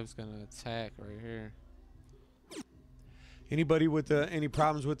 Cav's gonna attack right here. Anybody with any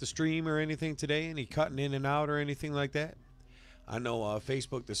problems with the stream or anything today? Any cutting in and out or anything like that? I know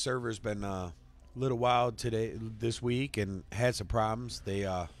Facebook, the server's been a little wild this week, and had some problems. They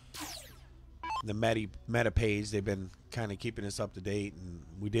the meta page, they've been kind of keeping us up to date, and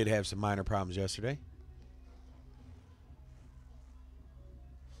we did have some minor problems yesterday.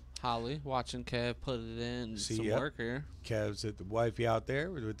 Holly watching Kev put it in some work here. Kev's at the wifey out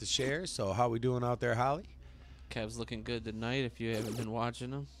there with the shares. So how we doing out there, Holly? Kev's looking good tonight if you haven't been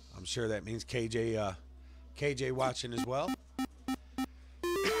watching him. I'm sure that means KJ watching as well.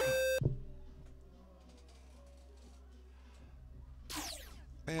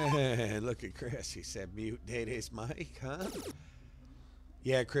 Look at Chris. He said mute Day-Day's mic, huh?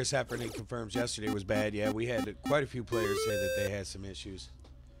 Yeah, Chris Heffernan confirms yesterday was bad. Yeah, we had quite a few players say that they had some issues.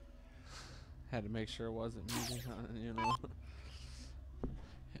 Had to make sure it wasn't muted, you know.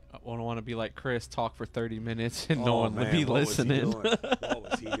 I don't want to be like Chris, talk for 30 minutes and no one would be listening. What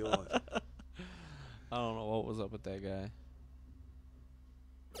was he doing? I don't know what was up with that guy.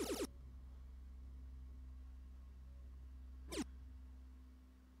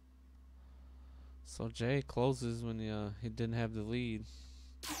 So Jay closes when he didn't have the lead.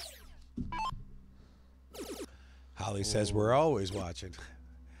 Holly says we're always watching.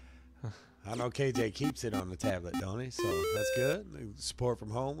 I know KJ keeps it on the tablet, don't he? So that's good. Support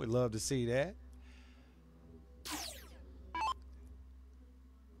from home. We'd love to see that.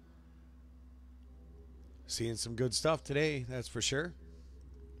 Seeing some good stuff today, that's for sure.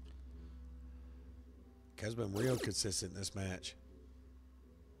 Kev's been real consistent in this match.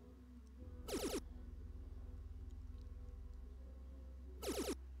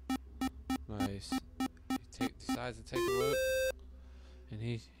 Nice. He decides to take a look. And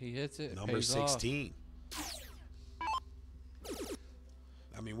he hits it. Number 16.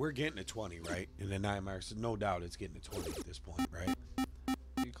 I mean, we're getting to 20, right? In the 9 marks. No doubt it's getting to 20 at this point, right?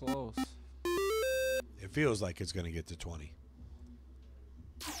 Be close. It feels like it's going to get to 20.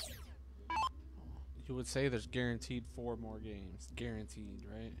 You would say there's guaranteed 4 more games. Guaranteed,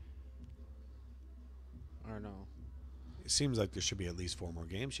 right? Or no? It seems like there should be at least 4 more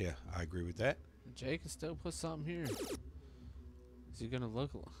games. Yeah, I agree with that. Jay can still put something here. Is he going to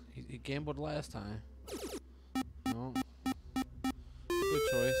look? He gambled last time. No. Good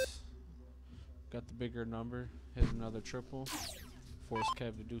choice. Got the bigger number. Hit another triple. Force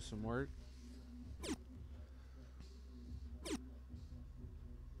Kev to do some work.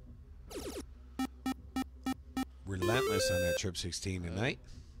 Relentless on that trip 16 tonight.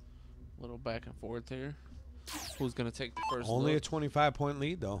 Little back and forth here. Who's going to take the first Only look? a 25-point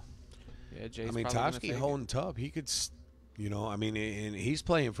lead, though. Yeah, Jay's I mean, Toski holding tough. He could, you know, I mean, and he's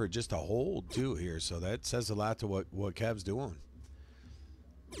playing for just a hold, too, here. So that says a lot to what Kev's doing.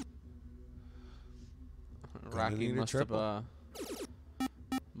 Rocky must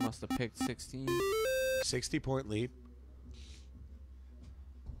have picked 16. 60-point lead.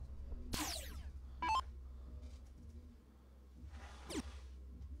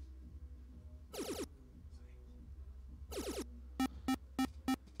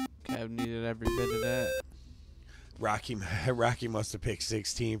 Kev needed every bit of that. Rocky must have picked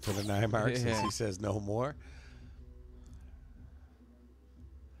 16 for the 9 marks since he says no more.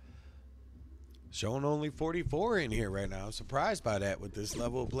 Showing only 44 in here right now. I'm surprised by that with this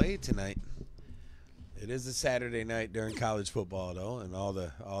level of play tonight. It is a Saturday night during college football, though, and all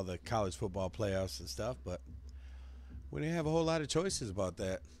the college football playoffs and stuff, but we didn't have a whole lot of choices about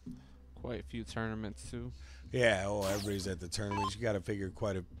that. Quite a few tournaments, too. Yeah, everybody's at the tournaments. You got to figure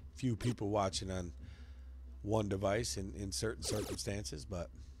quite a few people watching on one device in certain circumstances, but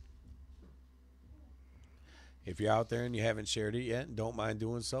if you're out there and you haven't shared it yet, don't mind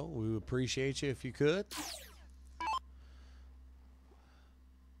doing so. We would appreciate you if you could.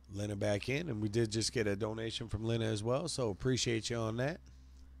 Lena back in, and we did just get a donation from Lena as well, so appreciate you on that. It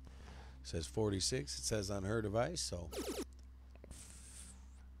says 46. It says on her device, so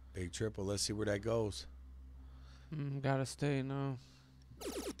big triple. Let's see where that goes. Gotta stay now.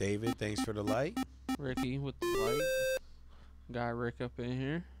 David, thanks for the light. Ricky with the light. Got Rick up in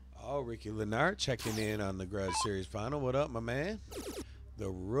here. Oh, Ricky Lennart checking in on the Grudge Series Final. What up, my man? The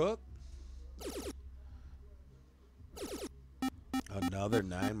Rook. Another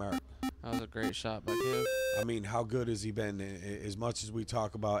 9 mark. That was a great shot by Kev. I mean, how good has he been? As much as we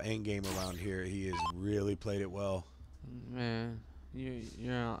talk about endgame around here, he has really played it well. Man,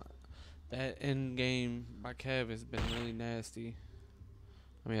 you're not, That end game by Kev has been really nasty.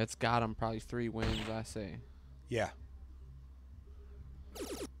 I mean, it's got him probably 3 wins, I say. Yeah.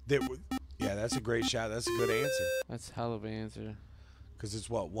 Yeah, that's a great shot. That's a good answer. That's a hell of an answer. Because it's,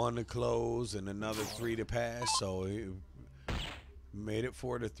 1 to close and another 3 to pass. So he made it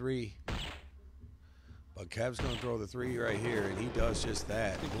 4-3. But Kev's going to throw the 3 right here, and he does just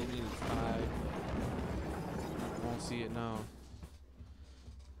that. I think he needed 5. Won't see it now.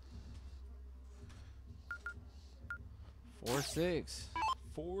 4-6.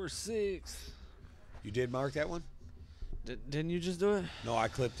 4-6. You did mark that one? Didn't you just do it? No, I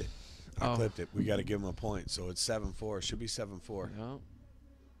clipped it. I clipped it. We got to give him a point. So it's 7-4. It should be 7-4. Yep.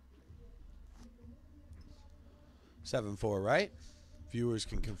 7-4, right? Viewers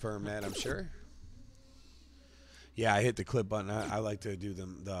can confirm that, I'm sure. Yeah, I hit the clip button. I like to do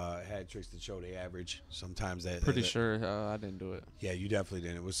the hat tricks that show the average. Sometimes that. Pretty sure I didn't do it. Yeah, you definitely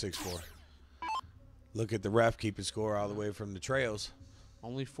didn't. It was 6-4. Look at the ref keeping score all the way from the trails.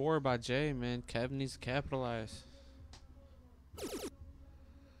 Only 4 by Jay, man. Kev needs to capitalize.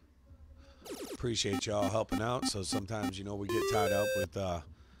 Appreciate y'all helping out. So sometimes, we get tied up with the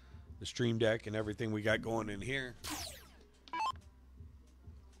stream deck and everything we got going in here.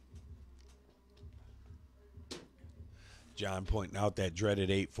 John pointing out that dreaded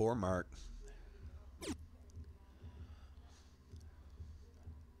 8-4 mark.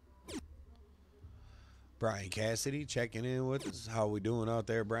 Brian Cassidy checking in with us. How we doing out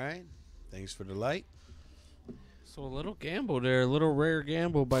there, Brian? Thanks for the light. So a little gamble there. A little rare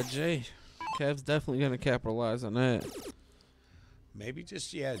gamble by Jay. Kev's definitely going to capitalize on that. Maybe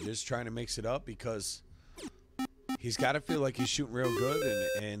just trying to mix it up because he's got to feel like he's shooting real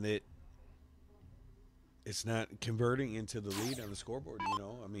good and it's not converting into the lead on the scoreboard,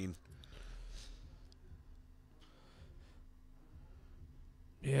 I mean.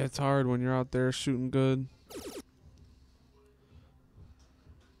 Yeah, it's hard when you're out there shooting good.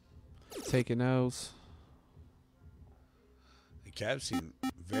 Taking L's. The Cavs seem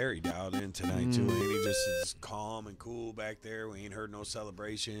very dialed in tonight, too. And he just is calm and cool back there. We ain't heard no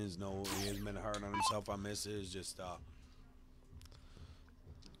celebrations. No, he hasn't been hard on himself on misses. Just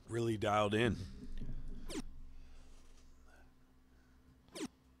really dialed in.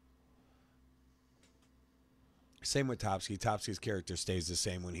 Same with Topsky. Topsky's character stays the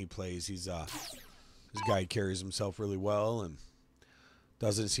same when he plays. He's this guy carries himself really well and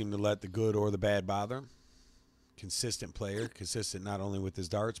doesn't seem to let the good or the bad bother him. Consistent player, consistent not only with his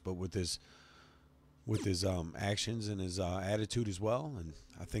darts but with his actions and his attitude as well. And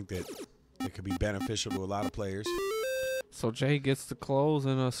I think that it could be beneficial to a lot of players. So Jay gets the close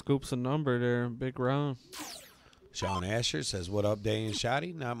and scoops a number there, big round. Sean Asher says, "What up, Day and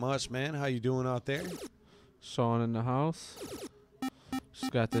Shotty?" Not much, man. How you doing out there? Sean in the house.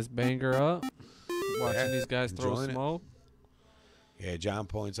 Just got this banger up. Watching these guys throw smoke. Yeah, John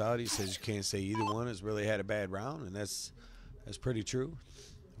points out, he says you can't say either one has really had a bad round, and that's pretty true.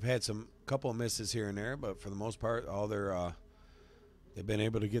 I've had some couple of misses here and there, but for the most part, all they've been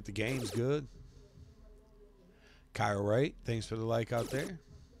able to get the games good. Kyle Wright, thanks for the like out there.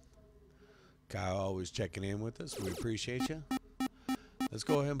 Kyle always checking in with us. We appreciate you. Let's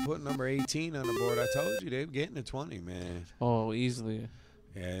go ahead and put number 18 on the board. I told you they're getting to 20, man. Oh, easily.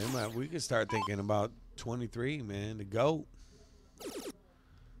 Yeah, we could start thinking about 23, man, the GOAT.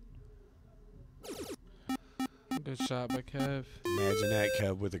 Good shot by Kev. Imagine that,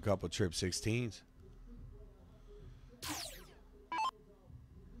 Kev, with a couple trip 16s.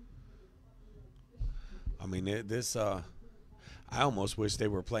 I mean, I almost wish they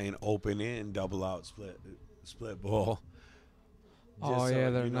were playing open in, double out, split ball. Just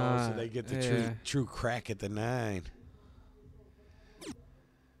they're not. So they get the true crack at the 9.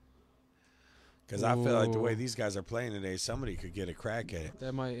 Because I feel like the way these guys are playing today, somebody could get a crack at it.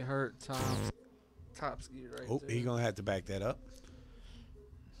 That might hurt Topsky right there. He's going to have to back that up.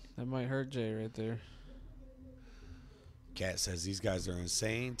 That might hurt Jay right there. Cat says these guys are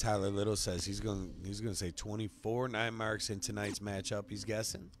insane. Tyler Little says he's going to say 24, 9 marks in tonight's matchup, he's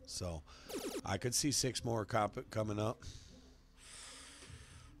guessing. So I could see 6 more coming up.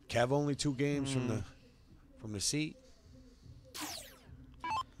 Kev only 2 games from the seat.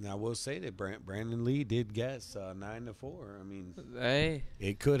 Now, I will say that Brandon Lee did guess 9-4. I mean, hey,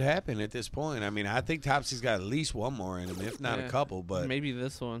 it could happen at this point. I mean, I think Topsy's got at least one more in him, if not a couple. But maybe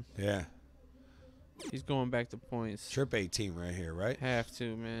this one. Yeah. He's going back to points. Trip 18 right here, right? Have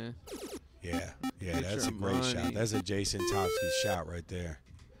to, man. Yeah, that's a great shot. That's a Jason Topsky shot right there.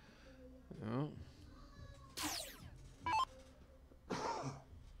 Oh.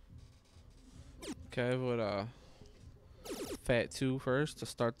 Kev with Fat 2 first to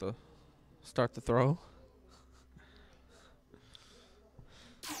start the Start the throw.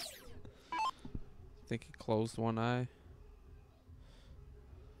 I think he closed one eye.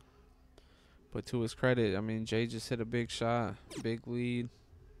 But to his credit, I mean, Jay just hit a big shot. Big lead.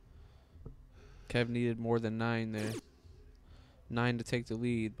 Kev needed more than 9 there. 9 to take the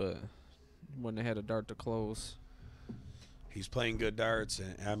lead, but wouldn't have had a dart to close. He's playing good darts.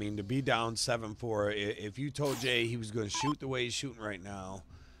 And I mean, to be down 7-4, if you told Jay he was going to shoot the way he's shooting right now,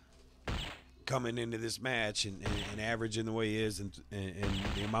 coming into this match and averaging the way he is and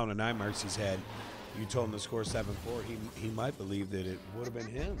the amount of 9 marks he's had, you told him to score 7-4, he might believe that it would have been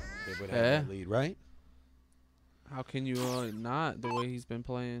him that would have the lead, right? How can you not, the way he's been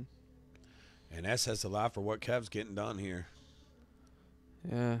playing? And that says a lot for what Kev's getting done here.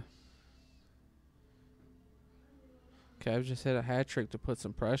 Yeah. Kev just hit a hat trick to put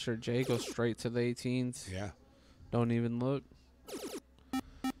some pressure. Jay goes straight to the 18s. Yeah. Don't even look.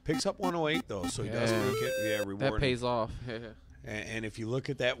 Picks up 108, though, so he does make it rewarding. That pays off. And if you look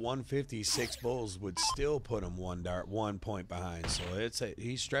at that 150, 6 bulls would still put him 1 point behind. So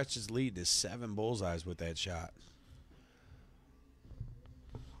he stretched his lead to 7 bullseyes with that shot.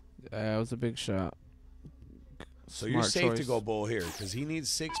 That was a big shot. So you're safe to go bull here because he needs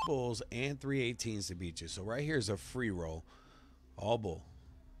 6 bulls and 3 18s to beat you. So right here is a free roll. All bull.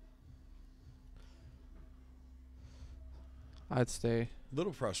 I'd stay. A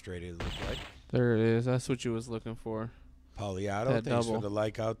little frustrated, it looked like. There it is. That's what you was looking for. Poliato, That thanks double. for the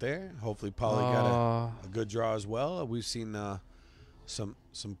like out there. Hopefully Polly got a good draw as well. We've seen some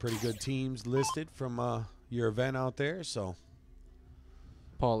pretty good teams listed from your event out there. So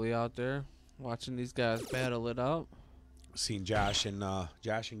Paulie out there watching these guys battle it out. seen Josh and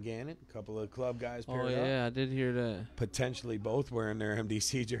Gannon, a couple of club guys paired up. Oh, yeah, I did hear that. Potentially both wearing their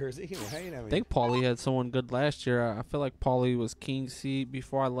MDC jersey. Right? I think Paulie had someone good last year. I feel like Paulie was king seat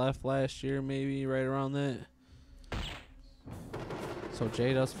before I left last year, maybe right around that. So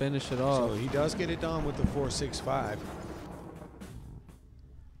Jay does finish it off. So he does get it done with the 4.65.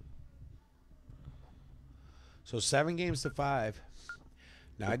 So 7 games to 5.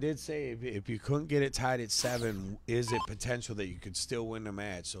 Now, I did say if you couldn't get it tied at 7, is it potential that you could still win the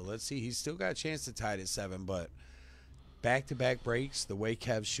match? So let's see. He's still got a chance to tie it at 7, but back-to-back breaks, the way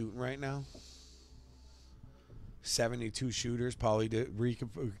Kev's shooting right now, 72 shooters, Paulie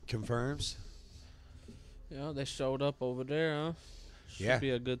reconfirms. Yeah, they showed up over there, huh? Should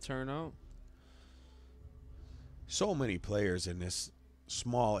be a good turnout. So many players in this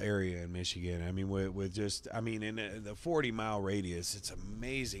small area in Michigan. I mean, with just, I mean, in the 40-mile radius, it's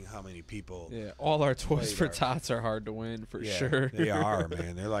amazing how many people. Yeah, all our toys for tots are hard to win for sure. They are,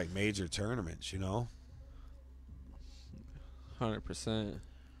 man. They're like major tournaments, you know. 100%.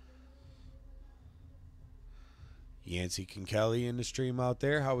 Yancey Kelly in the stream out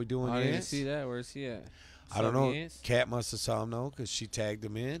there. How we doing, I didn't Yance? see that. Where's he at? I don't know. Kat must have saw him, though, because she tagged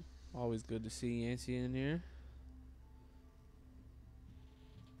him in. Always good to see Yancey in here.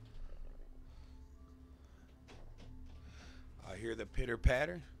 I hear the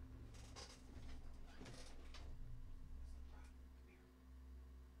pitter-patter.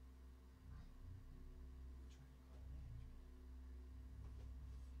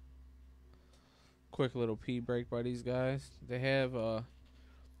 Quick little pee break by these guys. They have,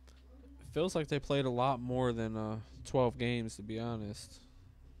 feels like they played a lot more than 12 games, to be honest.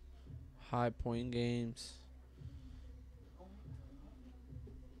 High point games.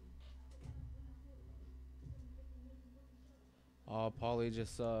 Oh, Paulie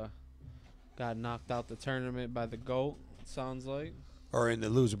just got knocked out the tournament by the GOAT, it sounds like. Or in the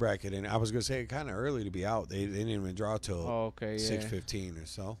loser bracket. And I was going to say kind of early to be out. They didn't even draw till 6:15 or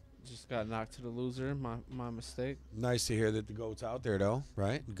so. Just got knocked to the loser. My mistake. Nice to hear that the GOAT's out there, though,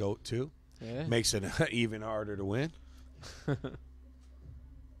 right? GOAT, too. Yeah. Makes it even harder to win.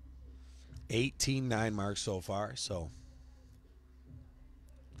 18 9 marks so far, so.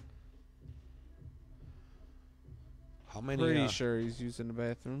 How many? Pretty sure he's using the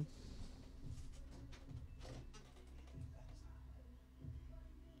bathroom.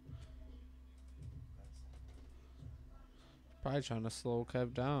 Probably trying to slow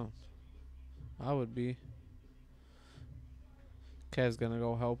Kev down. I would be. Kev's gonna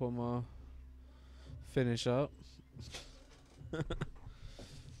go help him finish up.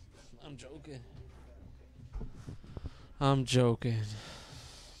 I'm joking. I'm joking.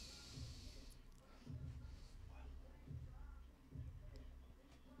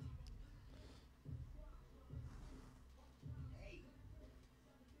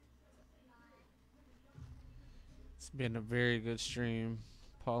 It's been a very good stream,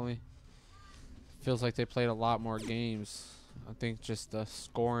 Paulie. Feels like they played a lot more games. I think just the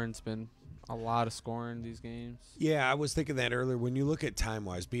scoring's been A lot of scoring these games. Yeah, I was thinking that earlier. When you look at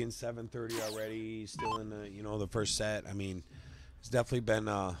time-wise, being 7:30 already, still in the the first set. I mean, it's definitely been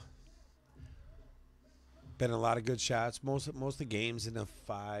a lot of good shots. Most of the games in the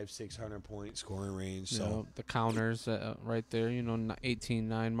 500-600 point scoring range. So the counters right there,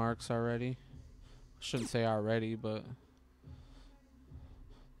 18-9 marks already. Shouldn't say already, but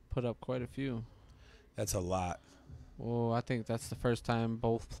put up quite a few. that's a lot. Well, I think that's the first time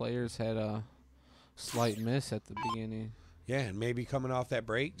both players had a slight miss at the beginning. Yeah, and maybe coming off that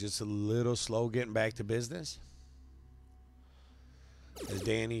break, just a little slow getting back to business. As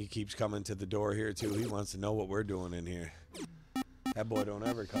Danny keeps coming to the door here, too. He wants to know what we're doing in here. That boy don't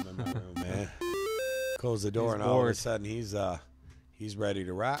ever come in my room, man. Close the door, and all of a sudden he's ready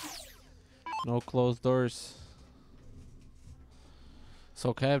to rock. No closed doors.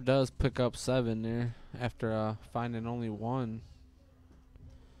 So Kev does pick up 7 there after finding only 1.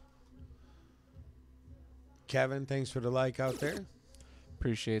 Kevin, thanks for the like out there.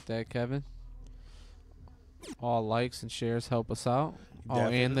 Appreciate that, Kevin. All likes and shares help us out.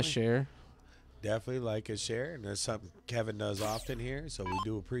 Definitely. Oh, and the share. Definitely like and share. And that's something Kevin does often here, so we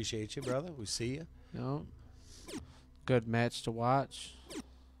do appreciate you, brother. We see you. Good match to watch.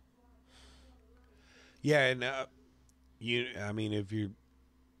 Yeah, and if you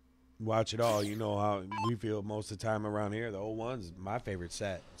watch it all, you know how we feel most of the time around here. The 0-1's my favorite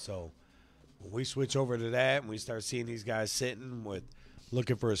set. So when we switch over to that and we start seeing these guys sitting with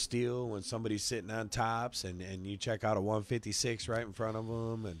looking for a steal when somebody's sitting on tops and you check out a 156 right in front of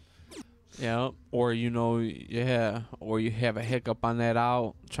them. And yeah, or or you have a hiccup on that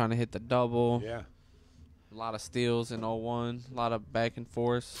out, trying to hit the double. Yeah. A lot of steals in 0-1, a lot of back and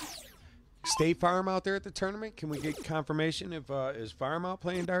forth. State Farm out there at the tournament. Can we get confirmation if is Farm out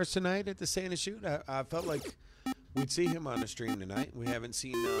playing darts tonight at the Santa Shoot? I felt like we'd see him on the stream tonight. We haven't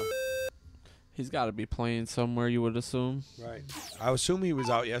seen. He's got to be playing somewhere, you would assume. Right. I assume he was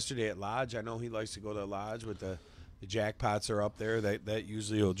out yesterday at Lodge. I know he likes to go to Lodge with the jackpots are up there. That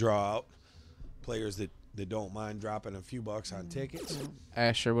usually will draw out players that don't mind dropping a few bucks on tickets.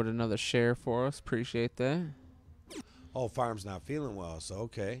 Asher with another share for us. Appreciate that. Oh, Farm's not feeling well, so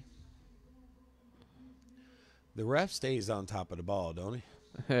okay. The ref stays on top of the ball, don't he?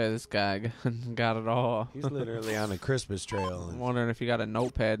 Yeah, this guy got it all. He's literally on a Christmas trail. I'm wondering if he got a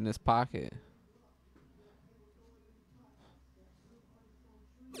notepad in his pocket.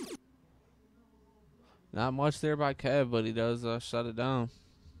 Not much there by Kev, but he does shut it down.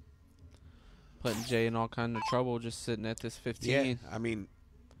 Putting Jay in all kind of trouble just sitting at this 15. Yeah, I mean,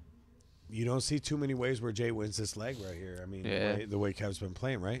 you don't see too many ways where Jay wins this leg right here. I mean, the way Kev's been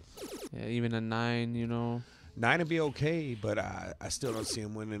playing, right? Yeah, even a 9, 9 would be okay, but I still don't see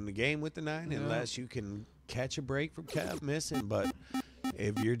him winning the game with the 9 unless you can catch a break from Kev missing. But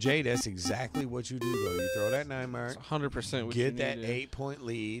if you're Jay, that's exactly what you do, though. You throw that 9 mark, it's 100% what get that 8-point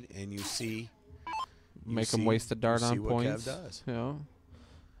lead, and you see. Make him waste a dart on points. Kev does.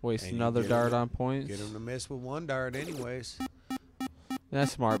 Waste another dart on points. Get him to miss with 1 dart anyways.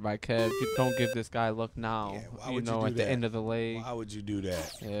 That's smart by Kev. You don't give this guy a look now. Yeah, why would you do at that? The end of the leg. Why would you do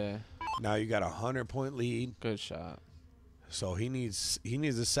that? Yeah. Now you got a 100-point lead. Good shot. So he needs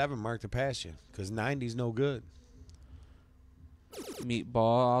a 7 mark to pass you because 90's no good.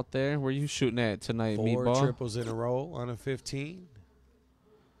 Meatball out there. Where you shooting at tonight, 4 Meatball? triples in a row on a 15.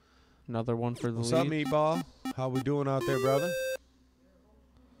 Another one for the What's lead. up, Meatball? How we doing out there, brother?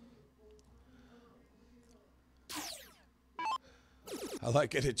 I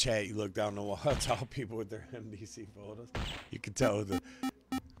like in the chat you look down the wall. It's all people with their MDC photos. You can tell the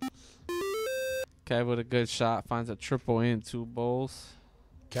Kev with a good shot finds a triple in 2 bowls.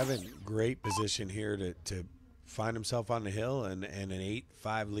 Kevin, great position here to find himself on the hill and an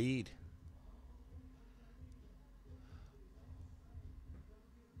 8-5 lead.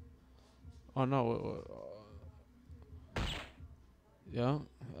 Oh no! Yeah,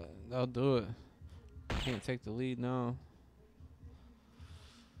 they'll do it. Can't take the lead now.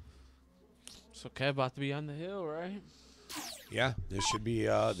 So Kev about to be on the hill, right? Yeah, this should be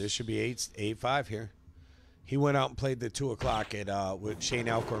 8-5 here. He went out and played the 2 o'clock at with Shane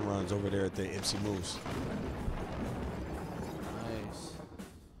Alcorn runs over there at the Ipsy Moose. Nice.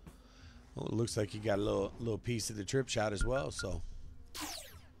 Well, it looks like he got a little piece of the trip shot as well. So.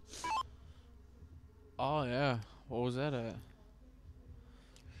 Oh yeah, what was that at?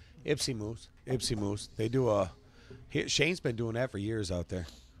 Ipsy Moose. They do Shane's been doing that for years out there.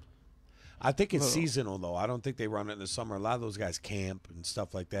 I think it's seasonal though. I don't think they run it in the summer. A lot of those guys camp and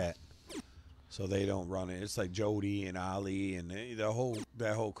stuff like that, so they don't run it. It's like Jody and Ali and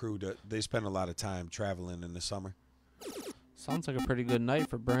that whole crew. They spend a lot of time traveling in the summer. Sounds like a pretty good night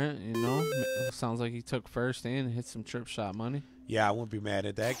for Brent, you know. Sounds like he took first and hit some trip shot money. Yeah, I won't be mad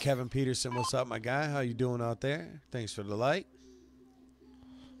at that. Kevin Peterson, what's up, my guy? How you doing out there? Thanks for the like.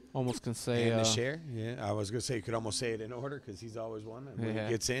 Almost can say and the share. Yeah, I was gonna say you could almost say it in order because he's always one. When he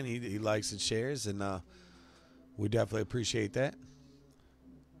gets in, he likes and shares, and we definitely appreciate that.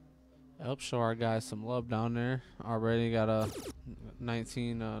 Help show our guys some love down there. Already got a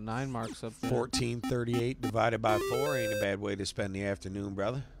 19.9 marks up there. 1438 divided by 4 ain't a bad way to spend the afternoon,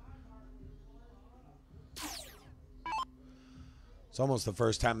 brother. It's almost the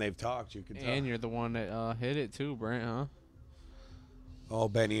first time they've talked. You can tell. And you're the one that hit it too, Brent, huh? Oh,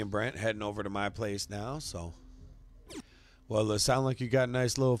 Benny and Brent heading over to my place now. So, well, it sounds like you got a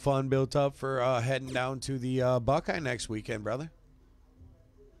nice little fun built up for heading down to the Buckeye next weekend, brother.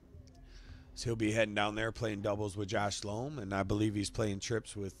 So he'll be heading down there playing doubles with Josh Loam, and I believe he's playing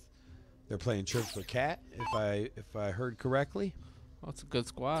trips with. They're playing trips with Cat, if I heard correctly. Well, it's a good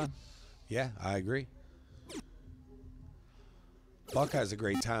squad. Yeah, I agree. Buckeye's a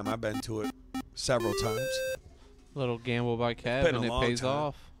great time. I've been to it several times. Little gamble by Kev, and it pays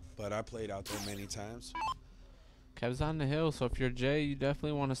off. But I played out there many times. Kev's on the hill, so if you're Jay, you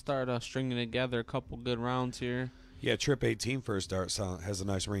definitely want to start stringing together a couple good rounds here. Yeah, Trip 18 first start has a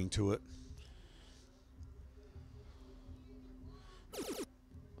nice ring to it.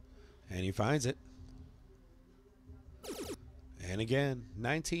 And he finds it. And again,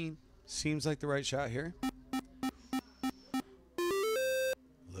 19 seems like the right shot here.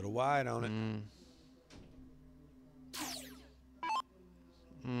 A little wide on it.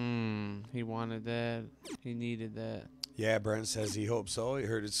 He wanted that. He needed that. Yeah, Brent says he hopes so. He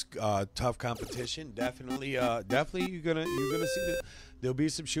heard it's tough competition. Definitely, you're gonna see that there'll be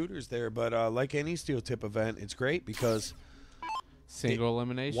some shooters there. But like any steel tip event, it's great because single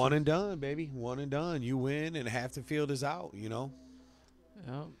elimination, one and done, baby, one and done. You win, and half the field is out. You know.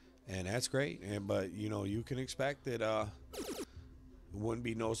 Yep. And that's great. But you know, you can expect that. It wouldn't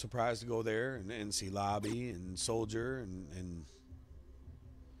be no surprise to go there and see Lobby and Soldier and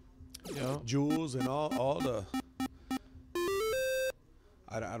yep. Jules and all the.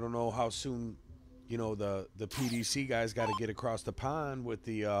 I don't know how soon, you know, the PDC guys got to get across the pond with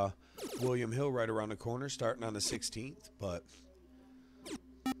the William Hill right around the corner, starting on the 16th. But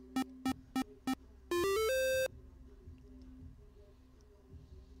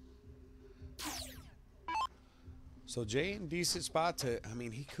so Jay in decent spot to. I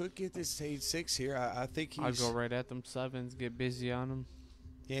mean, he could get this stage 6 here. I think he's. I'd go right at them sevens, get busy on them.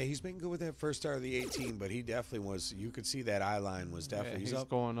 Yeah, he's been good with that first start of the 18, but he definitely was. You could see that eye line was definitely. Yeah, he's up.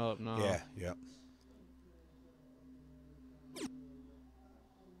 Going up now. Yeah, yep.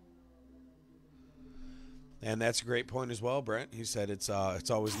 And that's a great point as well, Brent. He said it's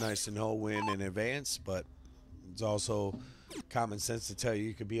always nice to know when in advance, but it's also common sense to tell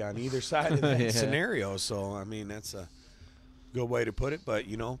you could be on either side of that scenario. So, I mean, that's a good way to put it. But,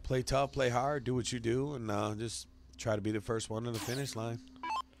 you know, play tough, play hard, do what you do, and just try to be the first one to the finish line.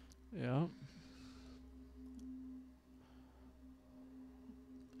 Yeah.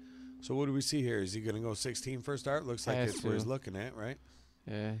 So what do we see here? Is he going to go 16 first start? Looks like that's where he's looking at, right?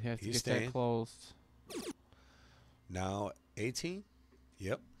 Yeah, he has to He's get staying. that closed. Now 18.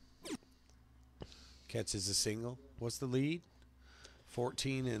 Yep. Catches a single. What's the lead?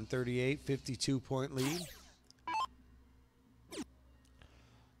 14 and 38, 52-point lead.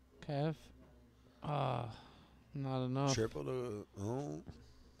 Kev. Not enough. Triple to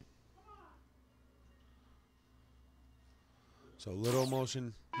So little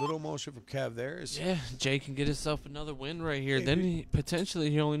motion from Kev there. Yeah, Jay can get himself another win right here. Then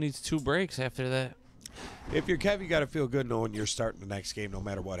potentially he only needs 2 breaks after that. If you're Kev, you got to feel good knowing you're starting the next game no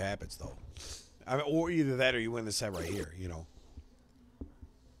matter what happens, though. I mean, or either that or you win the set right here, you know.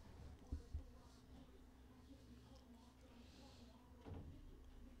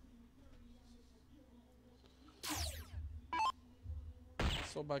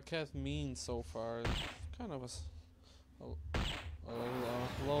 So by Kev means so far, it's kind of a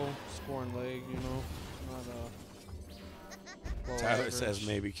low scoring leg, you know. Not Tyler average. says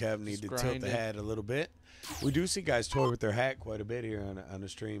maybe Kev need to tilt grinding. the hat a little bit. We do see guys toy with their hat quite a bit here on the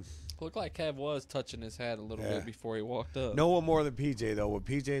stream. Looked like Kev was touching his hat a little bit before he walked up. No one more than PJ, though. When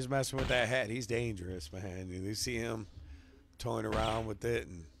PJ's messing with that hat, he's dangerous, man. You see him toying around with it.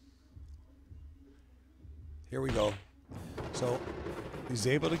 And here we go. So he's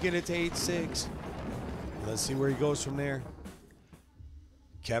able to get it to 8-6. Let's see where he goes from there.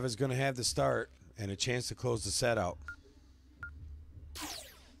 Kevin's going to have the start and a chance to close the set out.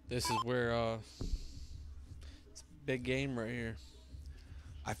 This is where it's a big game right here.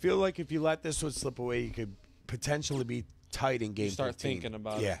 I feel like if you let this one slip away, you could potentially be tight in game You start 15. thinking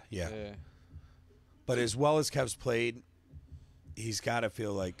about yeah, it. Yeah. Yeah. But as well as Kev's played, he's got to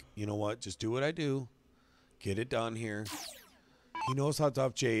feel like, you know what, just do what I do, get it done here. He knows how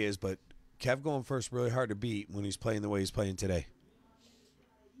tough Jay is, but Kev going first really hard to beat when he's playing the way he's playing today.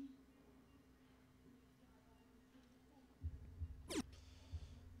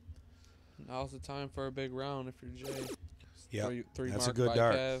 Now's the time for a big round if you're Jay. Yeah, Three that's a marked good by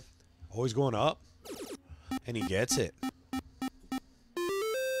dart. Kev. Always going up, and he gets it.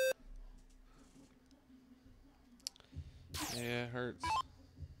 Yeah, it hurts.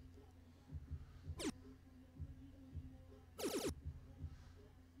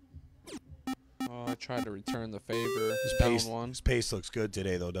 Oh, I tried to return the favor. His pace looks good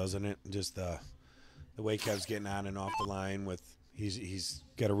today, though, doesn't it? Just the way Kev's getting on and off the line with he's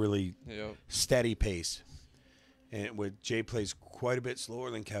got a really steady pace. And with Jay plays quite a bit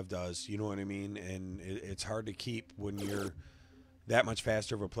slower than Kev does, you know what I mean? And it's hard to keep when you're that much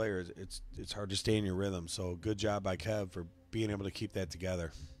faster of a player. It's hard to stay in your rhythm. So good job by Kev for being able to keep that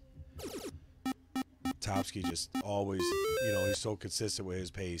together. Topsky just always, he's so consistent with his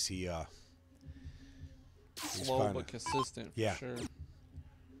pace. He's slow but consistent. Yeah. For sure.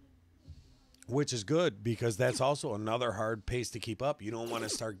 Which is good because that's also another hard pace to keep up. You don't want to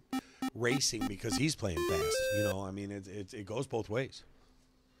start racing because he's playing fast. It goes both ways,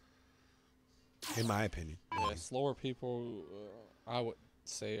 in my opinion. Yeah, slower people, I would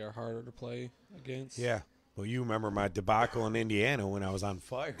say, are harder to play against. Yeah. Well, you remember my debacle in Indiana when I was on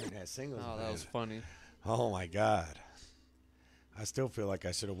fire in that singles. Oh, that was funny. Oh, my God. I still feel like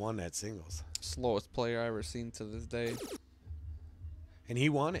I should have won that singles. Slowest player I ever seen to this day. And he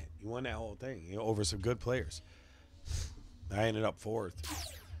won it. He won that whole thing over some good players. I ended up fourth.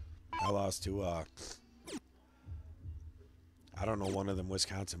 I lost to, I don't know, one of them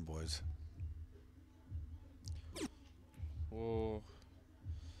Wisconsin boys. Whoa.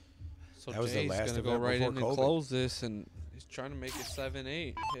 So That was Jay's the last going to event go right in before and COVID. close this, and he's trying to make it 7-8.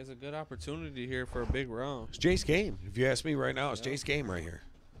 He has a good opportunity here for a big round. It's Jay's game. If you ask me right now, it's Jay's game right here.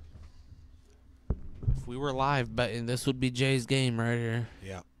 If we were live betting, this would be Jay's game right here.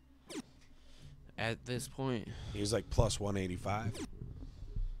 Yeah. At this point. He was like plus 185.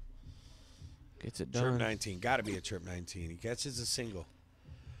 Gets it done. Trip 19. Got to be a trip 19. He catches a single.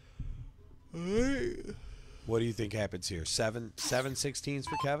 What do you think happens here? Seven 16s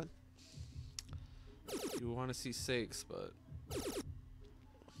for Kevin? You want to see 6, but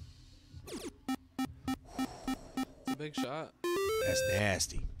it's a big shot. That's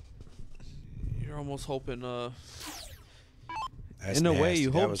nasty. You're almost hoping, That's in a way, nasty.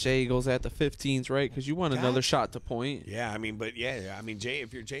 you That hope was- Jay goes at the 15s, right? Because you want another Gotcha. shot to point. Yeah, Jay,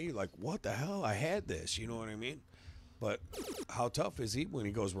 if you're Jay, you're like, what the hell? I had this. You know what I mean? But how tough is he when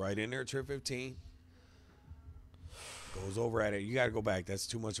he goes right in there, trip 15? Goes over at it. You got to go back. That's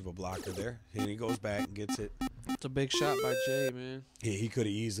too much of a blocker there. And he goes back and gets it. It's a big shot by Jay, man. He could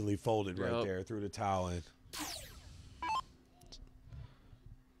have easily folded right Yep. there, threw the towel in.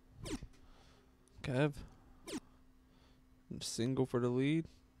 Kev. Single for the lead.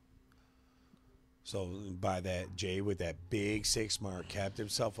 So by that, Jay with that big 6 mark kept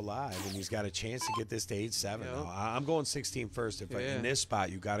himself alive, and he's got a chance to get this to 8-7. Yep. Now, I'm going 16 first. If in this spot,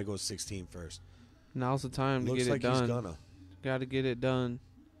 you got to go 16 first. Now's the time to Looks get it like done. he's gonna. Got to get it done.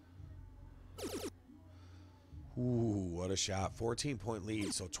 Ooh, what a shot. 14-point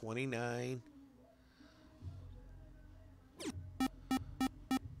lead, so 29.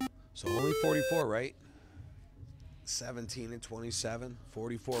 So only 44, right? 17 and 27,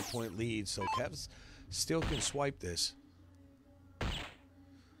 44-point lead. So Kev's still can swipe this.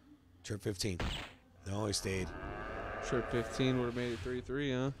 Trip 15. No, he stayed. Trip 15 would have made it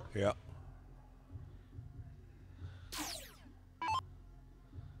 3-3, huh? Yep.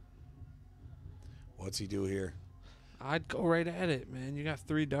 What's he do here? I'd go right at it, man. You got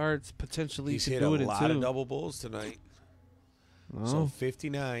 3 darts. Potentially, He's you hit could do a it in lot 2. of double bulls tonight. Oh, So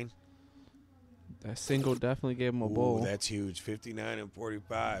 59. that single definitely gave him a Ooh, bowl. that's huge. 59 and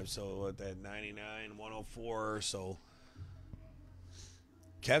 45. So at that 99, 104. So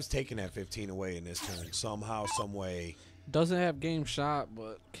Kev's taking that 15 away in this turn somehow, some way. Doesn't have game shot,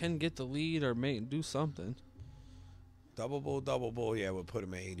 but can get the lead or do something. Double bull. Yeah, we'll put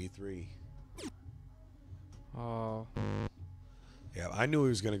him at 83. Oh, Yeah, I knew he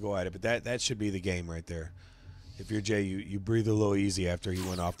was going to go at it, but that should be the game right there. If you're Jay, you breathe a little easy after he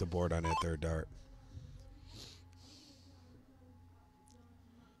went off the board on that third dart.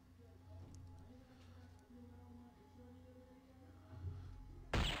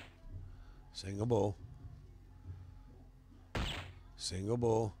 Single bull.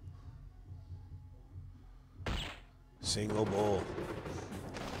 Single bull.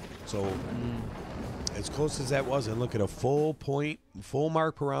 So as close as that was, and look at a full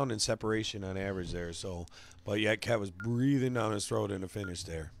mark per round in separation on average there. So, but yet Kev was breathing down his throat in the finish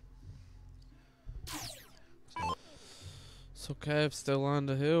there. So Kev still on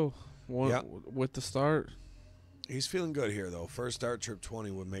the hill with the start. He's feeling good here, though. First start, trip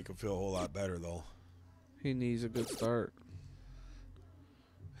 20 would make him feel a whole lot better, though. He needs a good start.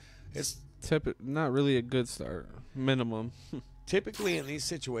 It's not really a good start. Minimum. Typically in these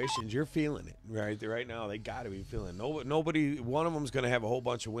situations, you're feeling it, right? Right now, they got to be feeling it. Nobody, one of them's going to have a whole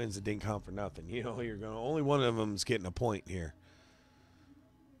bunch of wins that didn't count for nothing. You know, only one of them's getting a point here.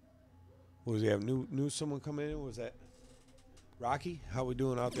 What does he have? New someone coming in? Was that Rocky? How we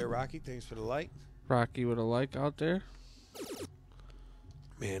doing out there, Rocky? Thanks for the like. Rocky with a like out there.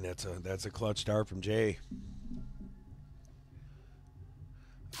 Man, that's a clutch start from Jay.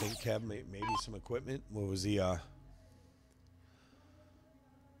 I think Kev maybe some equipment. What was he? A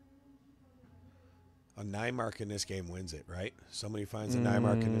 9 mark in this game wins it, right? Somebody finds a 9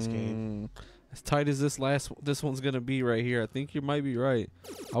 mark in this game. As tight as this one's gonna be right here, I think you might be right.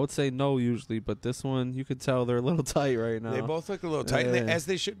 I would say no usually, but this one you could tell they're a little tight right now. They both look a little tight, and as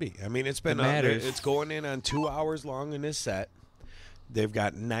they should be. I mean, it's been it's going in on 2 hours long in this set. They've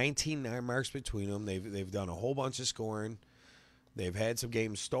got 19 9 marks between them. They've done a whole bunch of scoring. They've had some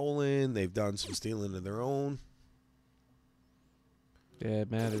games stolen. They've done some stealing of their own. Yeah,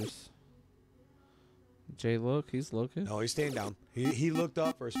 it matters. Jay, he's looking. No, he's staying down. He looked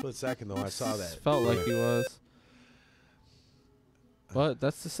up for a split second, though. I saw that. Felt like he was. But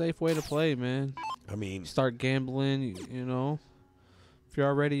that's the safe way to play, man. I mean, start gambling, you know. If you're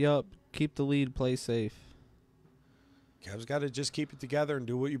already up, keep the lead, play safe. Kev's got to just keep it together and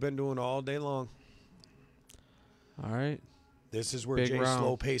do what you've been doing all day long. All right. This is where Jay's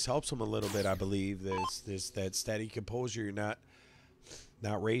slow pace helps him a little bit, I believe. That steady composure. You're not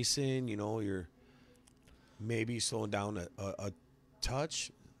racing, you know, you're maybe slowing down a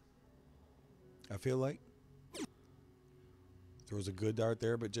touch, I feel like. Throws a good dart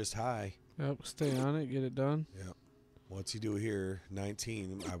there, but just high. Yep, stay on it, get it done. Yep. What's he do here?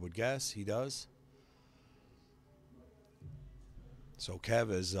 19, I would guess he does. So Kev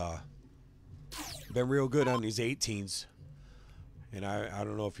has been real good on these 18s. And I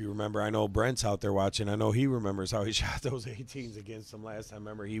don't know if you remember. I know Brent's out there watching. I know he remembers how he shot those 18s against them last time.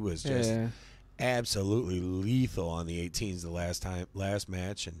 Remember, he was just absolutely lethal on the 18s the last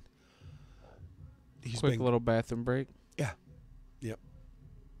match. And he's quick little bathroom break. Yeah. Yep.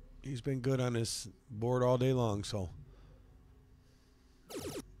 He's been good on this board all day long, so.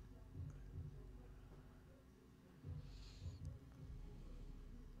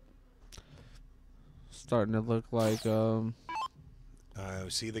 Starting to look like I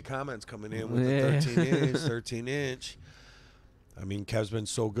see the comments coming in with the 13 inch. I mean, Kev's been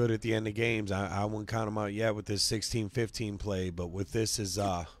so good at the end of games. I wouldn't count him out yet with this 16-15 play, but with this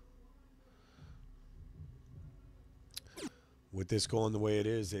with this going the way it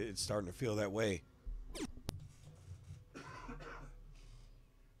is, it's starting to feel that way.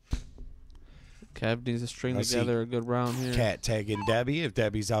 Kev needs to string together a good round here. Cat tagging Debbie. If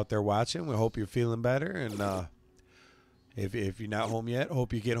Debbie's out there watching, we hope you're feeling better. And if you're not home yet,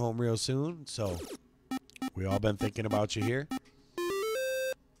 hope you get home real soon. So we all been thinking about you here.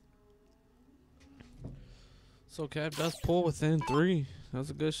 So Kev does pull within 3. That was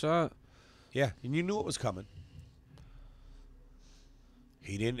a good shot. Yeah, and you knew it was coming.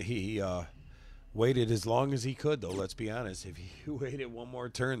 He didn't. He waited as long as he could, though. Let's be honest. If he waited one more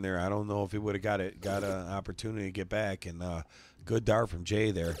turn there, I don't know if he would have got an opportunity to get back. And good dart from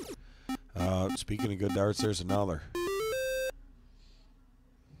Jay there. Speaking of good darts, there's another.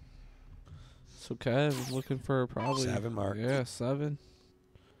 So Kev is looking for probably 7 mark. Yeah, 7.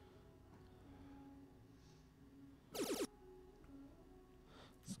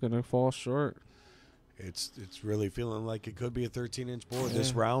 It's gonna fall short. It's really feeling like it could be a 13-inch board. Yeah.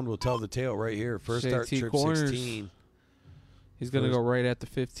 This round will tell the tale right here. First start, trip corners. 16. He's going to go right at the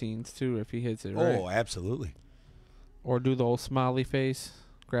 15s, too, if he hits it right. Oh, absolutely. Or do the old smiley face.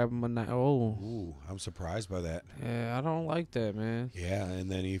 Grab him a night. Oh. Ooh, I'm surprised by that. Yeah, I don't like that, man. Yeah,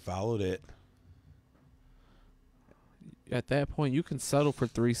 and then he followed it. At that point, you can settle for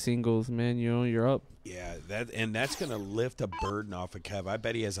 3 singles, man. You know, you're up. Yeah, that's going to lift a burden off of Kev. I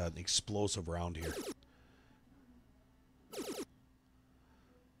bet he has an explosive round here.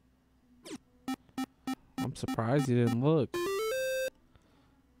 I'm surprised he didn't look. I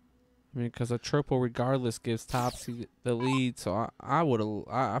mean, because a triple regardless gives Topsy the lead, so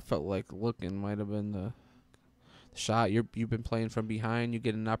I felt like looking might have been the shot. You've been playing from behind. You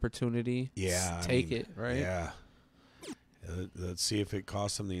get an opportunity. Yeah, take it, right? Yeah. Let's see if it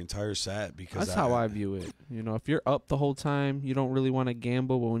costs them the entire set. Because that's how I view it. You know, if you're up the whole time, you don't really want to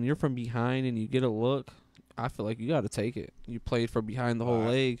gamble. But when you're from behind and you get a look, I feel like you got to take it. You played from behind the whole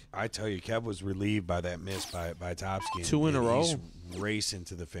leg. I tell you, Kev was relieved by that miss by Topsky. 2 in a row. He's racing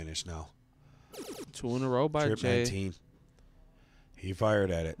to the finish now. 2 in a row by Trip Jay. 19. He fired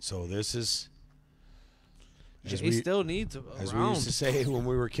at it. So this is... He still needs a As round. we used to say when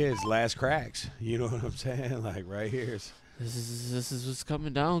we were kids, last cracks. You know what I'm saying? Like right here. This is what's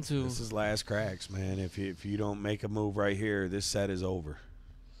coming down to. This is last cracks, man. If you don't make a move right here, this set is over.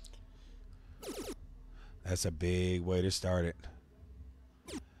 That's a big way to start it.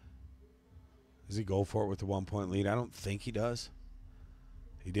 Does he go for it with the 1-point lead? I don't think he does.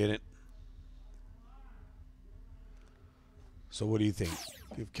 He didn't. So what do you think?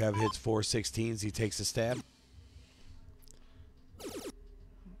 If Kev hits 4 16s, he takes a stab?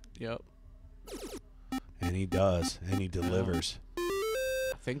 Yep. And he does. And he delivers.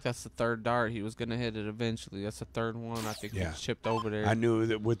 I think that's the third dart. He was going to hit it eventually. That's the third one. I think he chipped over there. I knew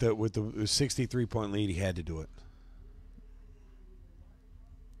that with the 63-point lead, he had to do it.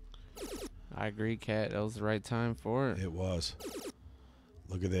 I agree, Kat. That was the right time for it. It was.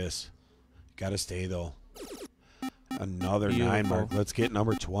 Look at this. Got to stay, though. Another Beautiful. 9 mark. Let's get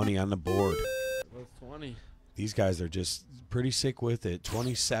number 20 on the board. What's 20? These guys are just pretty sick with it.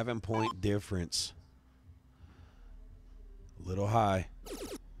 27-point difference. A little high.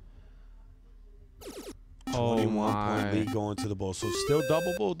 21-point lead going to the bull. So still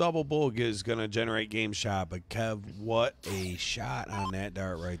double bull is going to generate game shot. But Kev, what a shot on that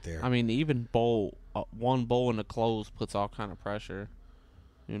dart right there. I mean, even bowl, one bowl in the close puts all kind of pressure,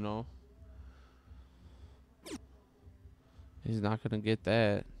 you know. He's not going to get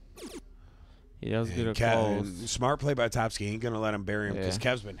that. He does get a close. Smart play by Topsky. Ain't going to let him bury him because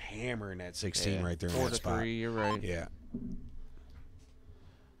Kev's been hammering that 16 right there in that spot. 4-3, you're right. Yeah.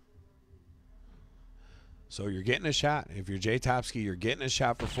 So you're getting a shot. If you're Jay Topsky, you're getting a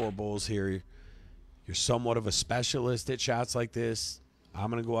shot for 4 bowls here. You're somewhat of a specialist at shots like this.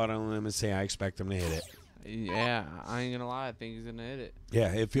 I'm going to go out on a limb and say I expect him to hit it. Yeah, I ain't going to lie. I think he's going to hit it.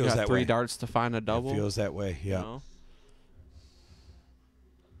 Yeah, it feels that way. 3 darts to find a double. It feels that way, yeah. You know?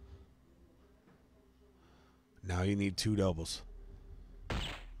 Now you need 2 doubles.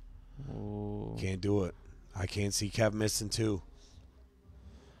 Ooh. Can't do it. I can't see Kev missing 2.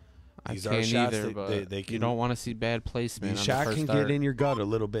 I These can't are shots either, that but they can, you don't want to see bad placement. These on shot the first can dart. get in your gut a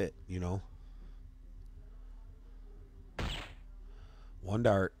little bit, you know. 1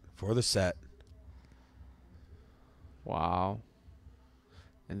 dart for the set. Wow.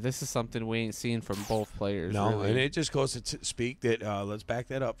 And this is something we ain't seen from both players. No, really. and it just goes to speak that let's back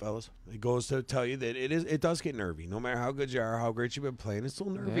that up, fellas. It goes to tell you that it does get nervy. No matter how good you are, how great you've been playing, it's still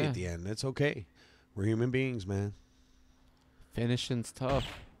nervy at the end. That's okay. We're human beings, man. Finishing's tough.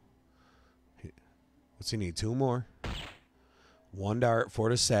 What's he need? 2 more. 1 dart for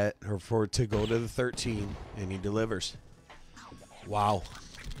the set or for to go to the 13, and he delivers. Wow.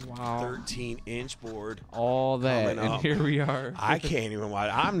 Wow. 13-inch board. All that, and here we are. I can't even watch.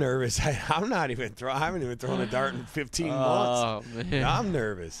 I'm nervous. I'm not even I haven't even thrown a dart in 15 months. Man. I'm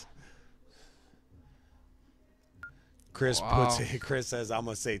nervous. Chris Chris says I'm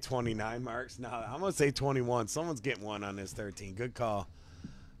gonna say 29 marks. No, I'm gonna say 21. Someone's getting one on this 13. Good call.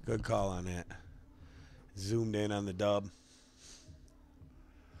 Good call on that. Zoomed in on the dub.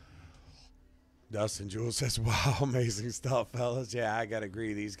 Dustin Jewell says, wow, amazing stuff, fellas. Yeah, I got to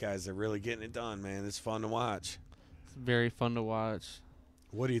agree. These guys are really getting it done, man. It's fun to watch. It's very fun to watch.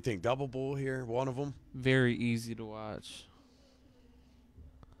 What do you think? Double bull here, one of them? Very easy to watch.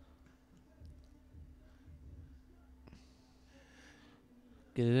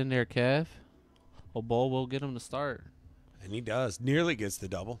 Get it in there, Kev. Oh, Bull will get him to start. And he does. Nearly gets the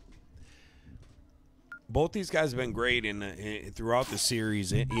double. Both these guys have been great throughout the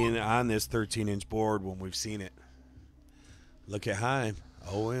series on this 13-inch board when we've seen it. Look at Heim.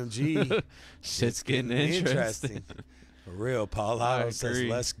 OMG. Shit's getting interesting. For real. Paul Lotto says,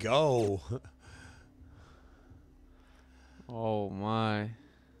 let's go. Oh, my.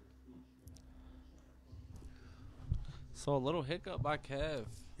 So a little hiccup by Kev.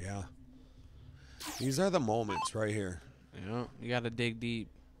 Yeah. These are the moments right here. Yeah, you got to dig deep.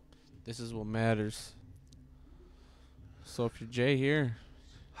 This is what matters. So if you're Jay here.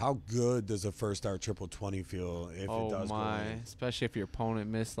 How good does a first dart triple 20 feel if it does go in? Especially if your opponent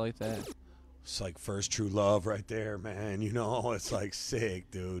missed like that. It's like first true love right there, man. You know, it's like sick,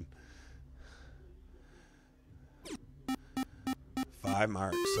 dude. 5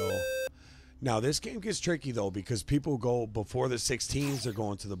 marks. So Now, this game gets tricky, though, because people go before the 16s, they're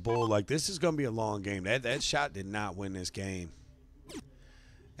going to the bull. Like, this is going to be a long game. That shot did not win this game.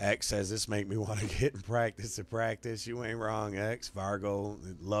 X says, this make me want to get in practice to practice. You ain't wrong, X. Vargo,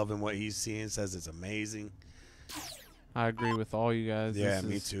 loving what he's seeing, says it's amazing. I agree with all you guys. Yeah,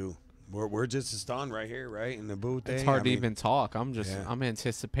 me too. We're just stunned right here, right, in the booth. It's hard to even talk. I'm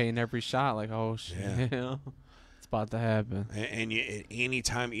anticipating every shot like, oh, shit. Yeah. It's about to happen. And at any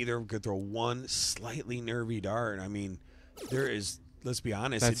time, either of them could throw one slightly nervy dart. I mean, there is, let's be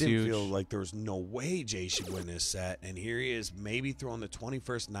honest, That's it didn't huge. feel like there was no way Jay should win this set. And here he is, maybe throwing the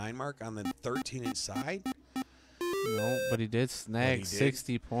 21st 9 mark on the 13-inch side. No, but he did snag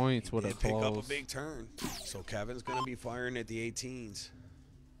 60 points with a pick close. up a big turn. So Kevin's going to be firing at the 18s.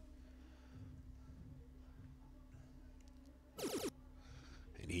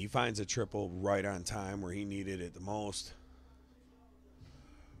 And he finds a triple right on time where he needed it the most.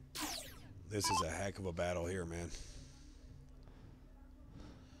 This is a heck of a battle here, man.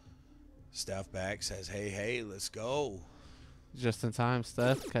 Steph back says, hey, let's go. Just in time,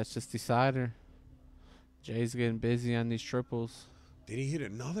 Steph. Catch this decider. Jay's getting busy on these triples. Did he hit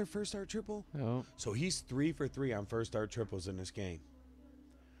another first start triple? Yep. So he's 3 for 3 on first start triples in this game.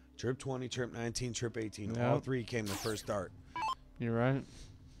 Trip 20, trip 19, trip 18. Yep. All 3 came the first start. You're right.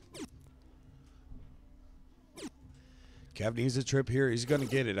 Kev needs a trip here. He's going to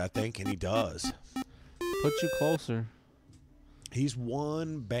get it, I think, and he does. Put you closer. He's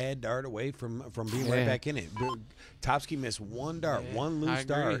one bad dart away from being right back in it. Topsky missed one dart, one loose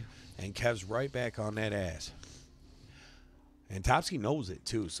dart, and Kev's right back on that ass. And Topsky knows it,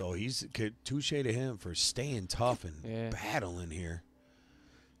 too, so he's touche to him for staying tough and battling here.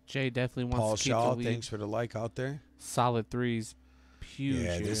 Jay definitely wants Paul to keep Shaw, the lead. thanks for the like out there. Solid threes. Huge.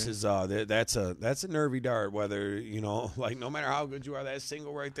 Yeah, this is that's a nervy dart. Whether like no matter how good you are, that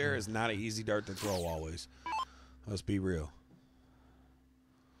single right there is not an easy dart to throw always. Let's be real.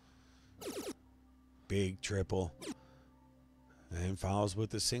 Big triple, and fouls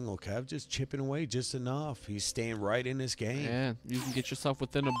with the single. Kev just chipping away just enough. He's staying right in this game. Yeah, you can get yourself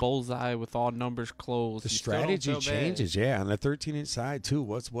within a bullseye with all numbers closed. The strategy changes, on the 13-inch side too.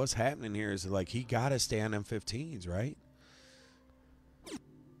 What's happening here is like he got to stay on them 15s, right?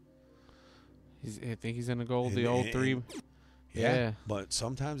 I think he's gonna go the old 3. Yeah, but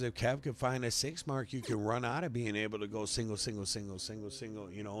sometimes if Kev could find a 6 mark, you can run out of being able to go single.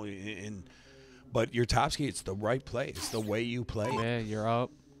 But your Topsky, it's the right play. It's the way you play. Yeah, you're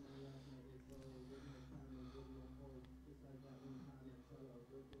up.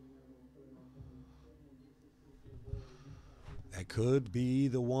 That could be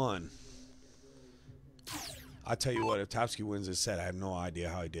the one. I'll tell you what, if Topsky wins this set, I have no idea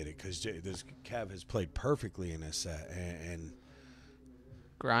how he did it because this Kev has played perfectly in this set. And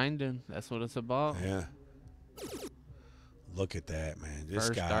grinding, that's what it's about. Yeah. Look at that, man. This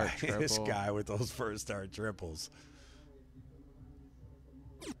guy with those first start triples.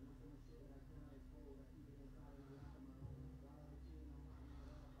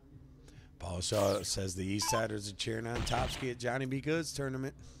 Paul Shaw says the East Siders are cheering on Topsky at Johnny B. Good's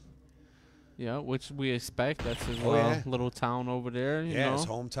tournament. Yeah, which we expect. That's his little town over there. You know? His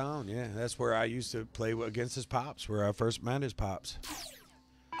hometown. Yeah, that's where I used to play against his pops, where I first met his pops.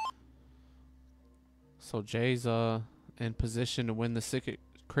 So Jay's in position to win the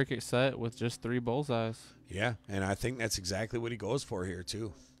cricket set with just 3 bullseyes. Yeah, and I think that's exactly what he goes for here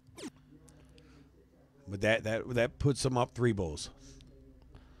too. But that puts him up 3 bowls.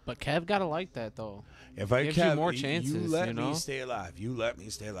 But Kev gotta like that though. If I gives Kev, you more chances, you let me stay alive. You let me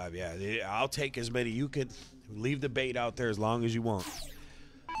stay alive. Yeah, I'll take as many. You could leave the bait out there as long as you want.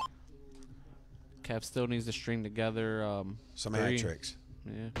 Kev still needs to string together some hat tricks.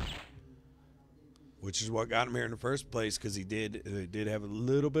 Yeah. Which is what got him here in the first place, because he did have a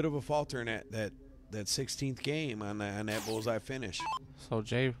little bit of a falter in that 16th game on that bullseye finish. So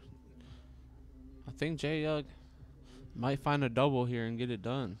Jay, I think Jay might find a double here and get it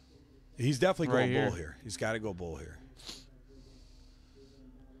done. He's definitely going bull here. He's got to go bull here.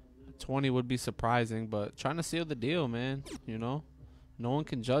 20 would be surprising, but trying to seal the deal, man. No one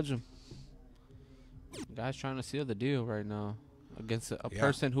can judge him. The guy's trying to seal the deal right now against a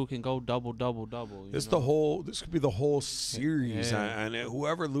person who can go double. This could be the whole series, and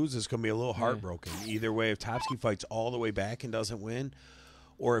whoever loses can be a little heartbroken. Either way, if Topsky fights all the way back and doesn't win,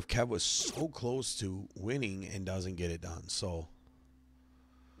 or if Kev was so close to winning and doesn't get it done. So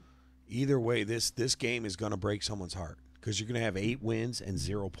either way, this game is going to break someone's heart, because you're going to have 8 wins and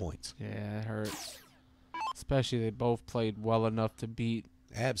 0 points. Yeah, it hurts. Especially they both played well enough to beat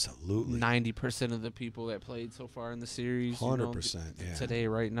absolutely 90% of the people that played so far in the series. 100%. Today,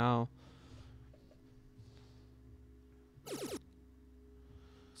 right now.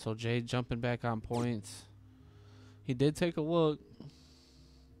 So Jay jumping back on points. He did take a look.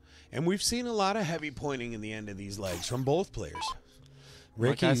 And we've seen a lot of heavy pointing in the end of these legs from both players.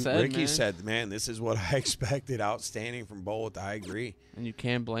 Like I said, Ricky man. said, man, this is what I expected. Outstanding from both. I agree. And you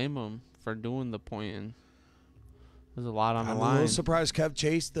can't blame him for doing the pointing. There's a lot on the I'm line. a little surprised Kev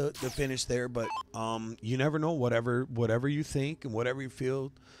chased the finish there, but you never know. Whatever you think and whatever you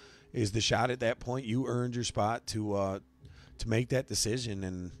feel is the shot at that point. You earned your spot to make that decision,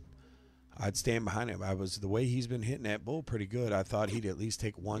 and I'd stand behind him. The way he's been hitting that bull pretty good. I thought he'd at least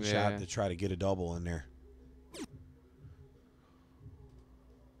take one shot to try to get a double in there.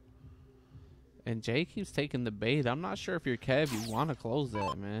 And Jay keeps taking the bait. I'm not sure if you're Kev, you want to close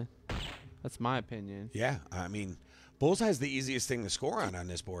that, man. That's my opinion. Yeah, I mean, Bulls has the easiest thing to score on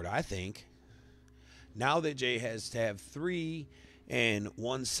this board, I think. Now that Jay has to have 3 and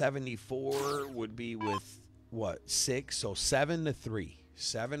 174 would be with, what, 6? So 7-3.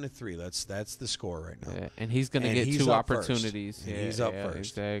 7-3. That's the score right now. Yeah, and he's going to get 2 opportunities. Yeah, he's up first.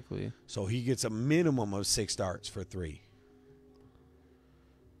 Exactly. So he gets a minimum of 6 darts for 3.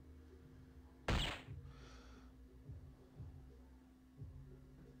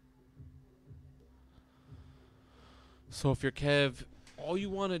 So if you're Kev, all you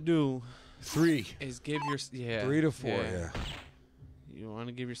want to do 3 is give your 3 to 4. Yeah. You want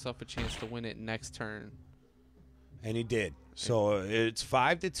to give yourself a chance to win it next turn. And he did. So it's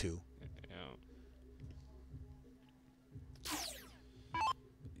 5-2.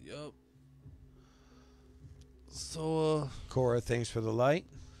 Yup. So Cora, thanks for the light.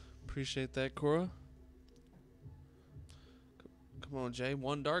 appreciate that, Cora. Come on, Jay.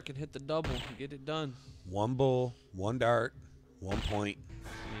 1 dart can hit the double. Get it done. 1 bull, 1 dart, 1 point.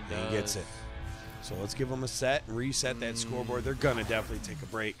 And he gets it. So let's give them a set and reset that scoreboard. They're going to definitely take a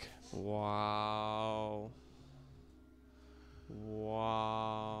break. Wow. Wow.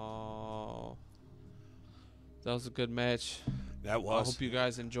 That was a good match. That was. I hope you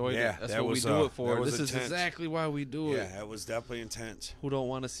guys enjoyed Yeah, it. That's that what was, we do it for. that was This is intense. exactly why we do it. Yeah, that was definitely intense. Who don't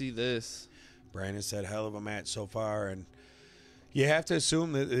want to see this? Brandon said hell of a match so far, and you have to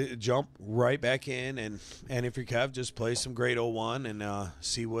assume that it jump right back in, and if you're Kev, just play some great 01 and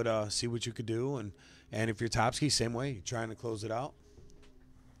see what you could do, and if you're Topsky, same way, trying to close it out.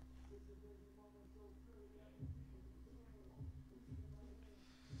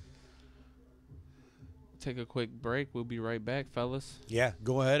 Take a quick break. We'll be right back, fellas. Yeah,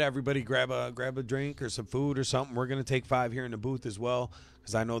 go ahead, everybody. Grab a drink or some food or something. We're gonna take 5 here in the booth as well,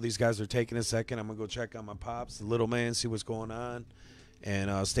 because I know these guys are taking a second. I'm gonna go check on my pops, the little man, see what's going on,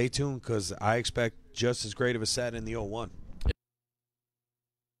 and stay tuned because I expect just as great of a set in the 01.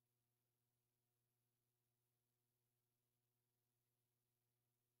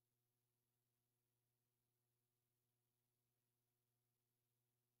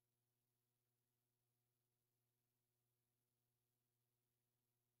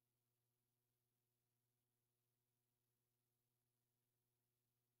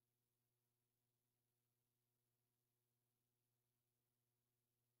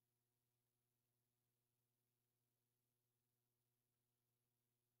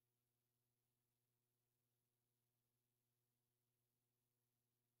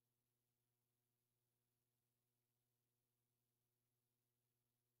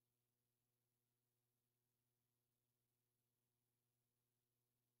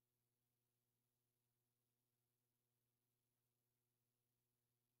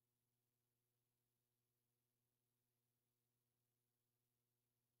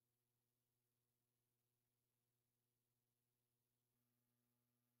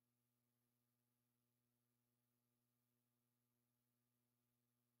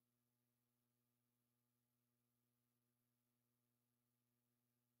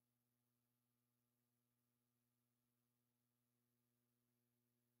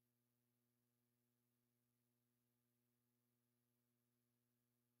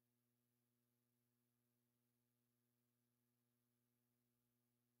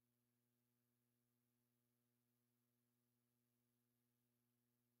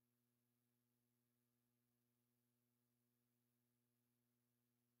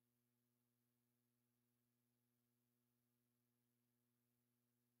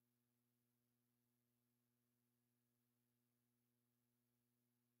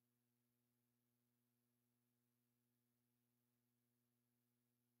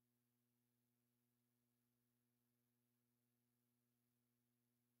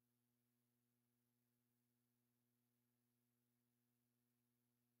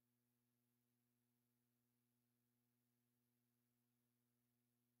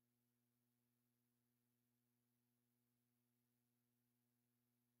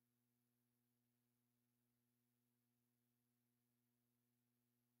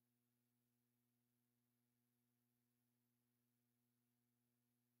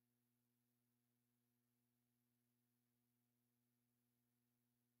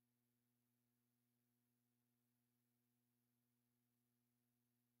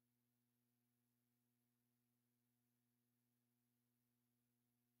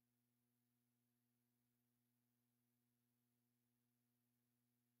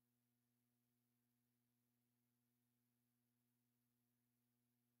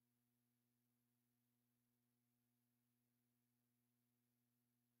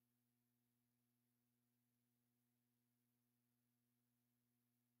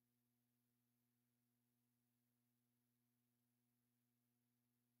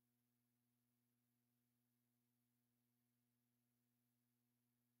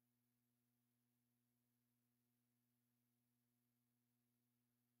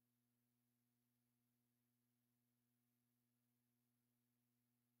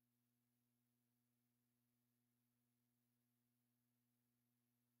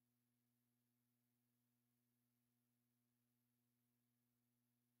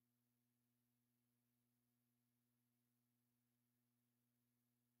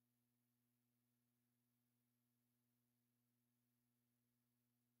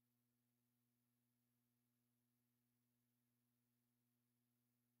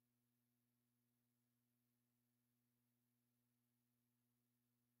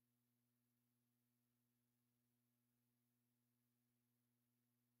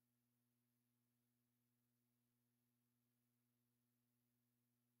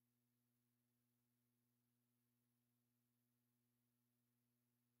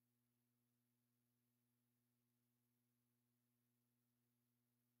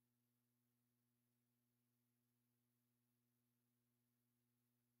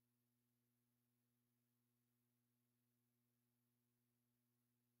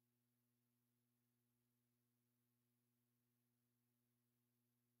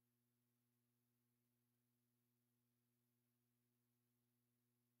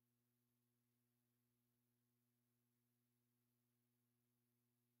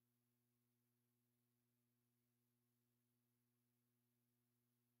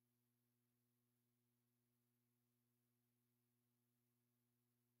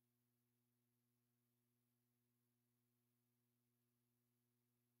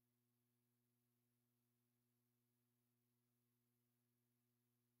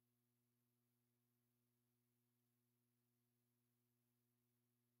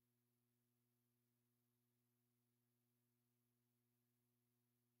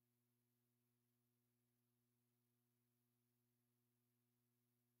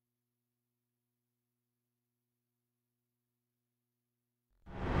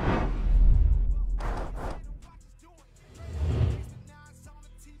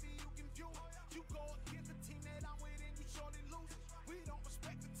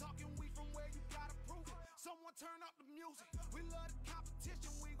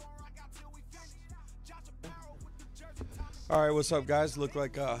 All right, what's up, guys? Looked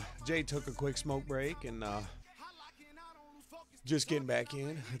like Jay took a quick smoke break and just getting back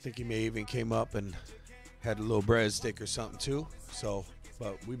in. I think he may even came up and had a little breadstick or something too. So,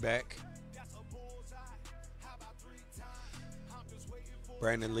 but we back.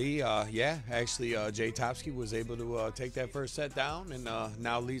 Brandon Lee, actually Jay Topsky was able to take that first set down and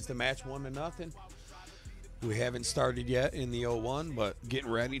now leads the match 1-0. We haven't started yet in the 0-1, but getting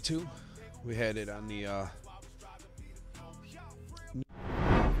ready to. We had it on the I'll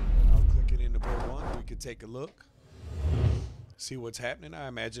click it into board 1. We could take a look, see what's happening. I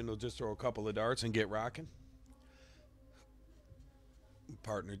imagine they'll just throw a couple of darts and get rocking.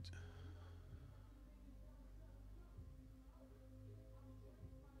 Partnered.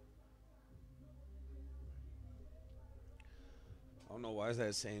 I don't know why is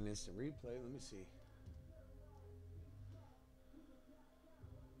that saying instant replay. Let me see.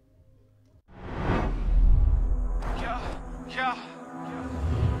 Yeah.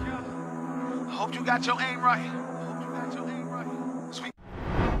 Hope you got your aim right. Sweet.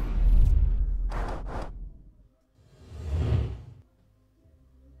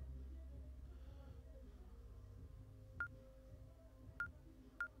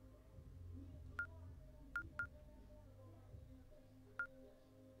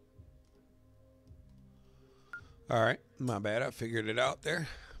 All right, my bad. I figured it out there.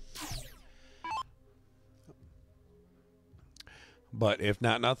 But if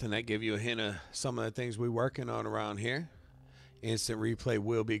not nothing, that give you a hint of some of the things we're working on around here. Instant replay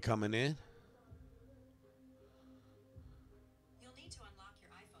will be coming in. You'll need to unlock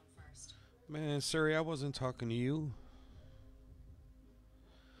your iPhone first. Man, sorry, I wasn't talking to you.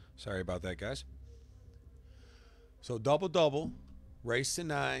 Sorry about that, guys. So double, race to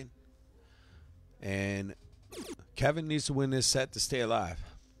 9. And Kevin needs to win this set to stay alive.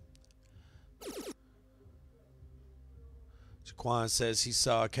 Jaquan says he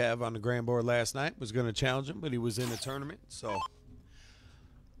saw Kev on the grand board last night, was going to challenge him, but he was in the tournament, so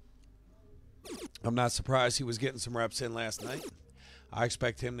I'm not surprised he was getting some reps in last night. I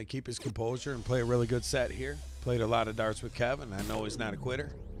expect him to keep his composure and play a really good set here. Played a lot of darts with Kevin. I know he's not a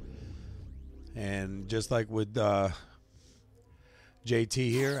quitter. And just like with JT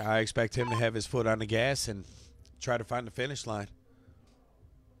here, I expect him to have his foot on the gas and try to find the finish line.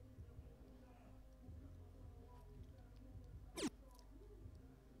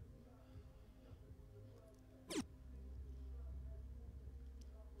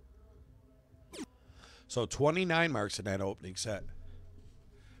 So 29 marks in that opening set.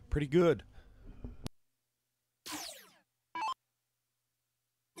 Pretty good.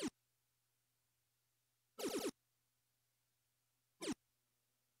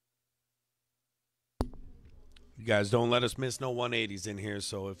 You guys don't let us miss no 180s in here.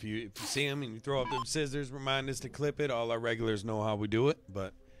 So if you see them and you throw up them scissors, remind us to clip it. All our regulars know how we do it.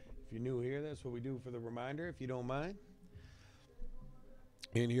 But if you're new here, that's what we do for the reminder, if you don't mind.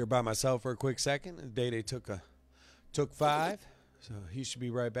 In here by myself for a quick second. The day they took 5, so he should be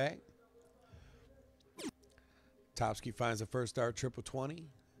right back. Topsky finds the first dart, triple 20.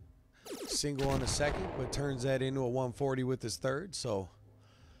 Single on the second, but turns that into a 140 with his third. So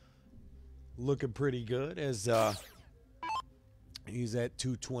looking pretty good as he's at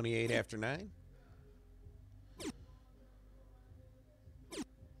 228 after 9.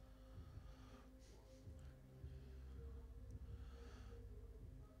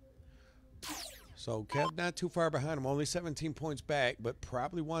 So Kev not too far behind him, only 17 points back, but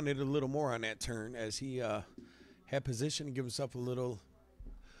probably wanted a little more on that turn as he had position to give himself a little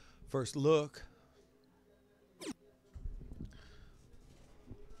first look.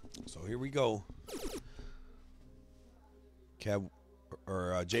 So here we go. Kev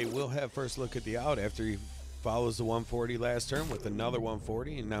or Jay will have first look at the out after he follows the 140 last turn with another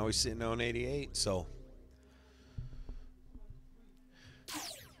 140, and now he's sitting on 88. So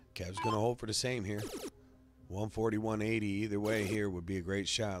Kev's going to hold for the same here. 140, 180, either way here would be a great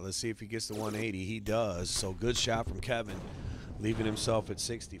shot. Let's see if he gets the 180. He does. So good shot from Kevin, leaving himself at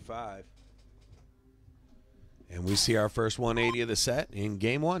 65. And we see our first 180 of the set in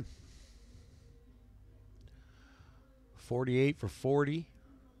game 1. 48 for 40.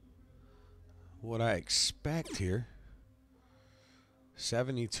 What I expect here.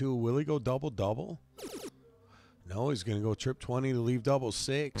 72. Will he go double-double? No, he's going to go trip 20 to leave double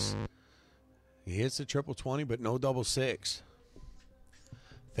 6. He hits the triple 20, but no double 6.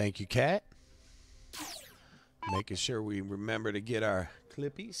 Thank you, Cat. Making sure we remember to get our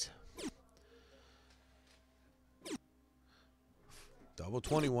clippies. Double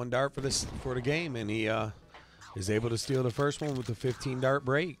 20, one dart for the game, and he is able to steal the first one with a 15-dart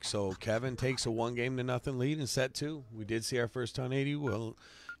break. So Kevin takes a 1-0 lead in set 2. We did see our first 1080. Well,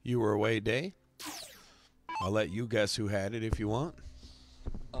 you were away, Day. I'll let you guess who had it if you want.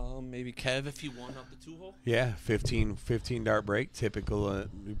 Maybe Kev if you won up the 2-hole. Yeah, 15 dart break. Typical.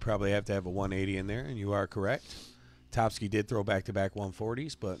 You probably have to have a 180 in there, and you are correct. Topsky did throw back-to-back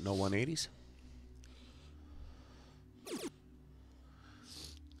 140s, but no 180s.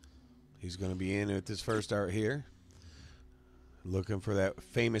 He's going to be in at this first dart here. Looking for that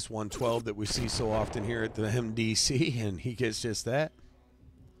famous 112 that we see so often here at the MDC, and he gets just that.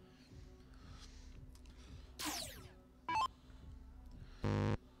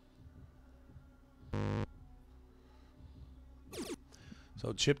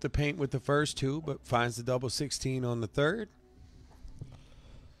 So chip the paint with the first 2, but finds the double 16 on the third.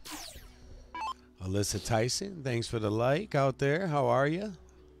 Alyssa Tyson, thanks for the like out there. How are you?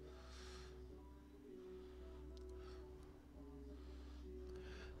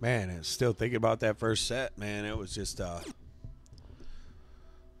 Man, I'm still thinking about that first set, man. It was just, it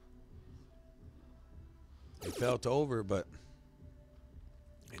felt over, but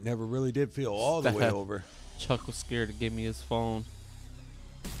it never really did feel all the way over. Chuck was scared to give me his phone.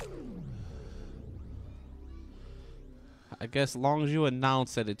 I guess as long as you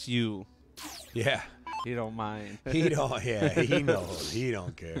announce that it's you, Yeah. he don't mind. He don't, yeah, he knows. He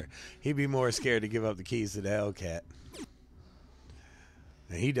don't care. He'd be more scared to give up the keys to the Hellcat.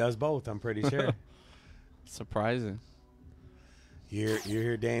 And he does both, I'm pretty sure. Surprising. You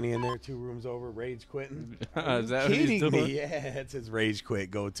hear Danny in there 2 rooms over, rage quitting? Is that what he's doing? Me? Yeah, it's his rage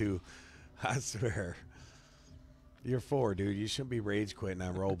quit go-to. I swear. You're 4, dude. You shouldn't be rage quitting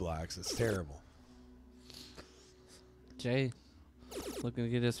on Roblox. It's terrible. Jay, looking to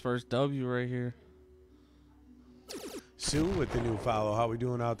get his first W right here. Sue with the new follow. How we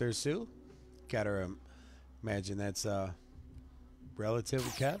doing out there, Sue? Got her, imagine that's relative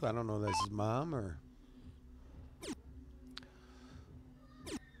of Kev. I don't know if that's his mom or...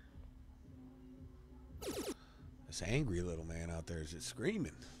 This angry little man out there is just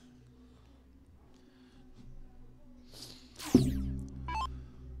screaming.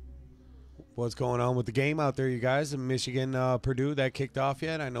 What's going on with the game out there, you guys? In Michigan, Purdue, that kicked off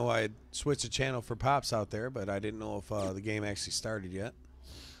yet? I know I had switched the channel for Pops out there, but I didn't know if the game actually started yet.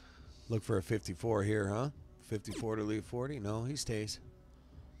 Look for a 54 here, huh? 54 to leave 40? No, he stays.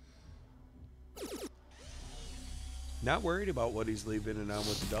 Not worried about what he's leaving and on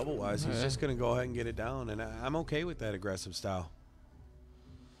with the double-wise. He's just going to go ahead and get it down, and I'm okay with that aggressive style.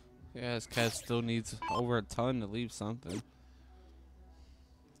 Yeah, his cat still needs over a ton to leave something.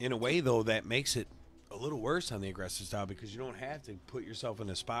 In a way, though, that makes it a little worse on the aggressive style because you don't have to put yourself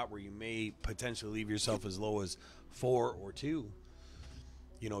in a spot where you may potentially leave yourself as low as 4 or 2.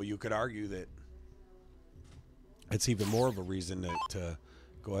 You know, you could argue that it's even more of a reason to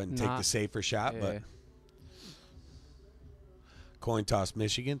go ahead and take the safer shot. Yeah. But coin toss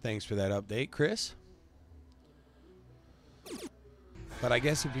Michigan, thanks for that update, Chris. But I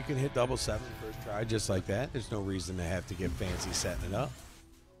guess if you can hit double 7 first try just like that, there's no reason to have to get fancy setting it up.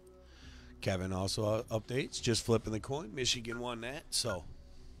 Kevin also updates, just flipping the coin. Michigan won that, so.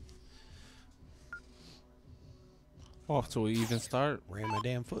 Off to an even start. Ran my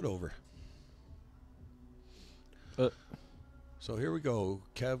damn foot over. So here we go.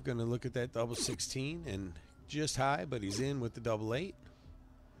 Kev going to look at that double 16 and just high, but he's in with the double 8.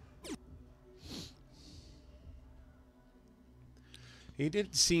 He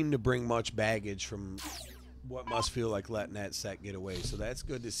didn't seem to bring much baggage from what must feel like letting that set get away. So that's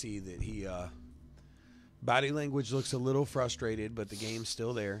good to see that he body language looks a little frustrated, but the game's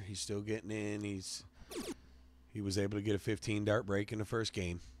still there. He's still getting in. He was able to get a 15 dart break in the first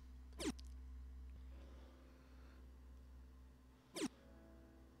game.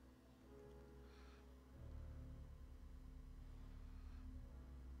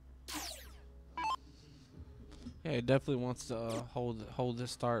 Yeah, he definitely wants to hold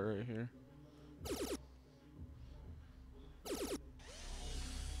this start right here.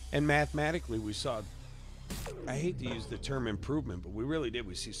 And mathematically, we saw, I hate to use the term improvement, but we really did.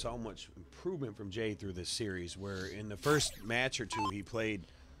 We see so much improvement from Jay through this series, where in the first match or two he played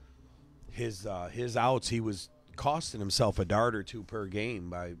his outs, he was costing himself a dart or 2 per game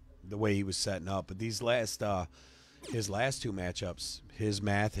by the way he was setting up. But these his last 2 matchups, his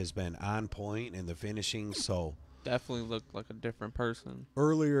math has been on point and the finishing. So Definitely looked like a different person.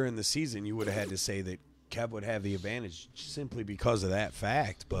 earlier in the season, you would have had to say that Kev would have the advantage simply because of that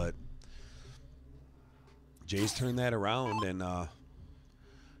fact, but Jay's turned that around, and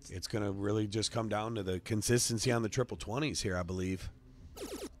it's going to really just come down to the consistency on the triple 20s here, I believe.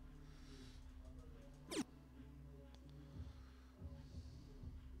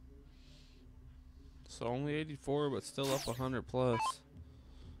 So only 84, but still up 100 plus.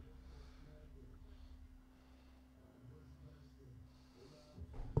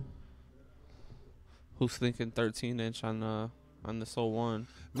 Who's thinking 13-inch on this 01?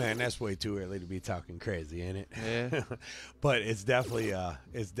 Man, that's way too early to be talking crazy, ain't it? Yeah. But it's definitely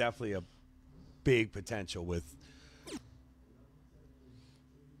a big potential with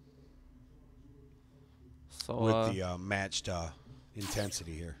the matched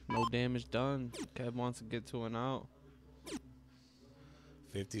intensity here. No damage done. Kev wants to get to an out.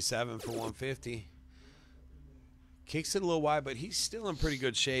 57 for 150. Kicks it a little wide, but he's still in pretty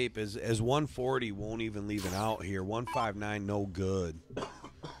good shape. As 140 won't even leave an out here. 159, no good.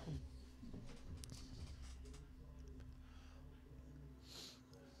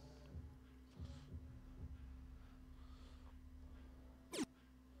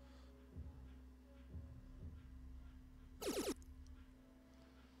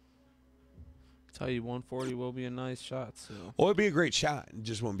 Tell you 140 will be a nice shot. So. Oh, it'd be a great shot. It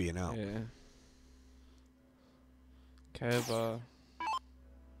just won't be an out. Yeah. Kev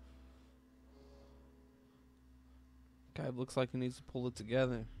looks like he needs to pull it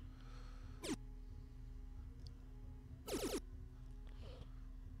together. It's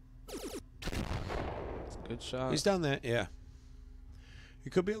a good shot. He's done that, yeah.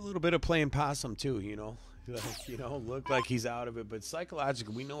 It could be a little bit of playing possum too, you know. Like, you know, look like he's out of it, but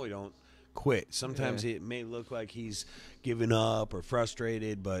psychologically, we know he don't quit. Sometimes it may look like he's giving up or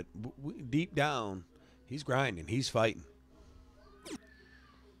frustrated, but deep down, he's grinding. He's fighting.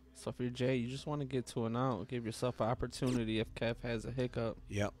 So if you're Jay, you just want to get to an out. Give yourself an opportunity if Kev has a hiccup.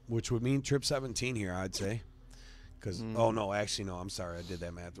 Yep, which would mean trip 17 here, I'd say. Because, oh, no, actually, no, I'm sorry. I did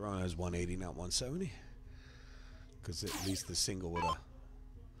that math wrong. It was 180, not 170. Because at least the single would have.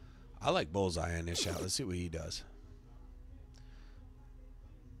 I like Bullseye on this shot. Let's see what he does.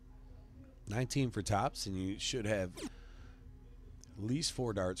 19 for tops, and you should have at least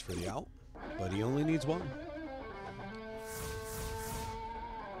 4 darts for the out. But he only needs 1.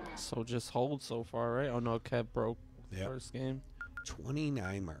 So just hold so far, right? Oh, no, Kev broke first game.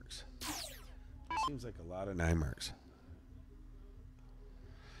 29 marks. Seems like a lot of 9 marks.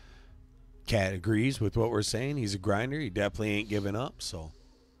 Cat agrees with what we're saying. He's a grinder. He definitely ain't giving up, so.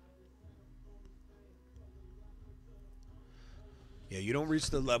 Yeah, you don't reach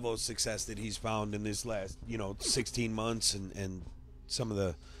the level of success that he's found in this last, 16 months and some of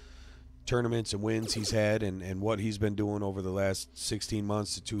the tournaments and wins he's had and what he's been doing over the last 16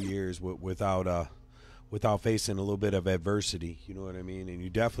 months to 2 years without facing a little bit of adversity, you know what I mean? And you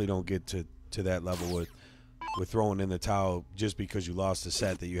definitely don't get to that level with throwing in the towel just because you lost a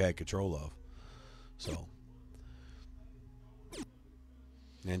set that you had control of. So,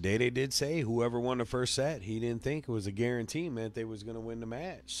 and Dede did say whoever won the first set, he didn't think it was a guarantee meant they was going to win the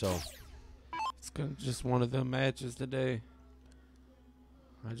match. So it's just one of them matches today.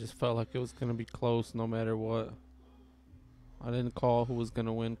 I just felt like it was going to be close no matter what. I didn't call who was going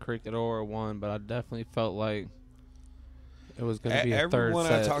to win cricket or one, but I definitely felt like it was going to be a third set. Everyone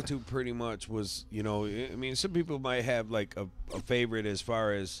I talked to pretty much was, I mean, some people might have like a favorite as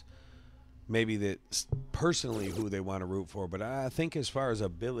far as maybe that personally who they want to root for, but I think as far as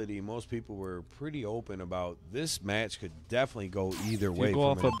ability, most people were pretty open about this match could definitely go either way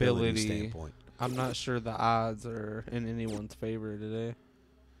from an ability standpoint. I'm not sure the odds are in anyone's favor today.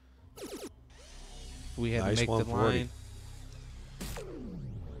 If we had to make the line.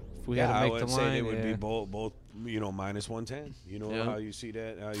 If we had to make the line, I would say they would be both minus 110. You know how you see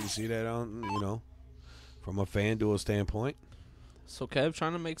that? How you see that on, from a FanDuel standpoint. So Kev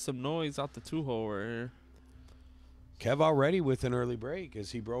trying to make some noise out the 2-hole right here. Kev already with an early break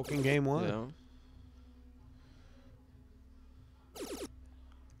as he broke in game 1. Yeah.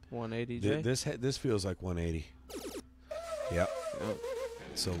 180, Jay? This feels like 180. Yep.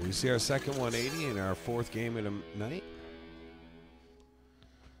 So we see our second 180 in our 4th game of the night.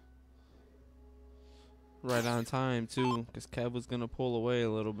 Right on time, too, because Kev was going to pull away a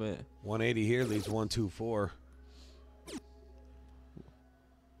little bit. 180 here leaves 124.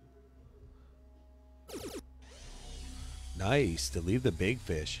 Nice to leave the big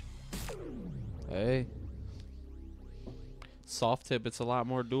fish. Hey. Soft tip, it's a lot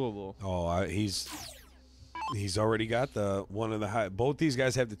more doable. Oh, he's already got one of the high. Both these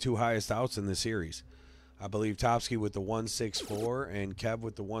guys have the 2 highest outs in the series. I believe Topsky with the 164 and Kev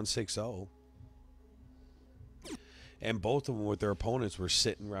with the 160. And both of them with their opponents were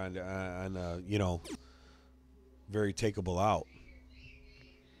sitting around on very takeable out.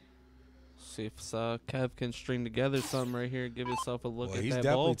 See if Kev can string together something right here. Give himself a look at that ball. He's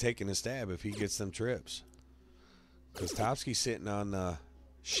definitely taking a stab if he gets them trips. Because Topsky's sitting on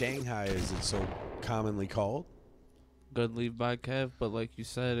Shanghai, as it's so commonly called. Good lead by Kev, but like you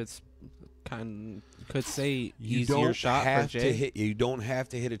said, it's kind of, you could say You easier don't shot have for to Jay. hit. You don't have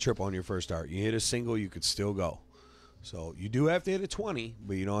to hit a triple on your first start. You hit a single, you could still go. So you do have to hit a 20,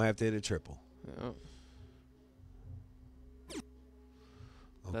 but you don't have to hit a triple. Yeah.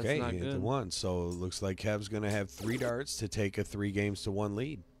 That's Okay, not you hit the good. 1. So it looks like Kev's going to have 3 darts to take a 3-games-to-1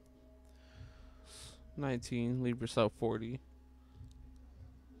 lead. 19, leave yourself 40.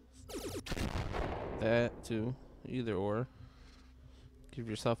 That too, either or. Give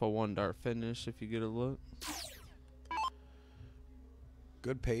yourself a 1-dart finish if you get a look.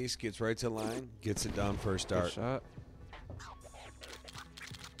 Good pace, gets right to line, gets it down first Good dart. shot.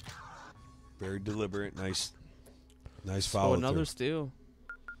 Very deliberate, nice So follow another through. steal.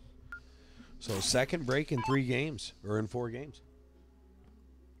 So second break in 3 games, or in 4 games.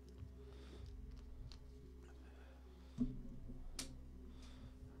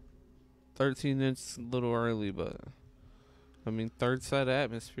 It's a little early, but I mean, third set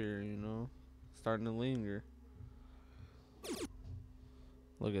atmosphere, you know, starting to linger.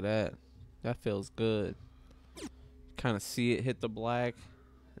 Look at that. That feels good. Kind of see it hit the black,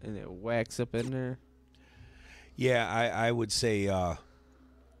 and it whacks up in there. Yeah, I would say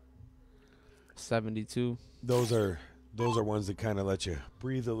 72. those are ones that kind of let you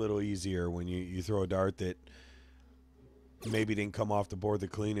breathe a little easier when you throw a dart that maybe didn't come off the board the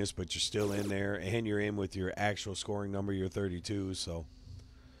cleanest, but you're still in there, and you're in with your actual scoring number, your 32. So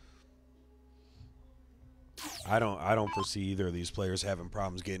I don't foresee either of these players having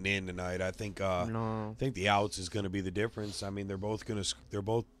problems getting in tonight. I think No. the outs is going to be the difference. I mean, they're both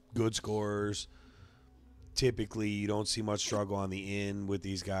good scorers. Typically, you don't see much struggle on the in with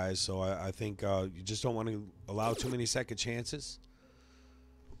these guys, so I think you just don't want to allow too many second chances.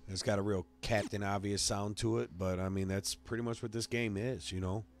 It's got a real Captain Obvious sound to it, but, I mean, that's pretty much what this game is, you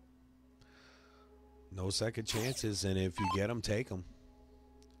know. No second chances, and if you get them, take them.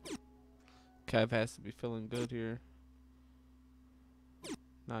 Kev has to be feeling good here.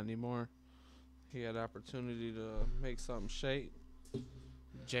 Not anymore. He had opportunity to make something shake.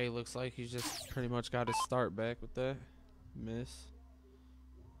 Jay looks like he's just pretty much got his start back with that miss.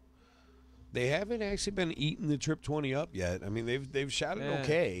 They haven't actually been eating the trip 20 up yet. I mean, they've shot it Yeah.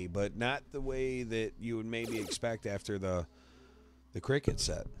 okay, but not the way that you would maybe expect after the cricket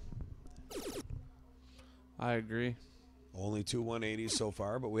set. I agree. Only 2 180s so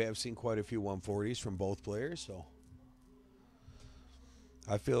far, but we have seen quite a few 140s from both players. So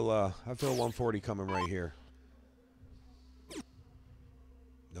I feel 140 coming right here.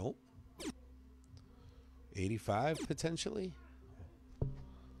 Nope. 85 potentially.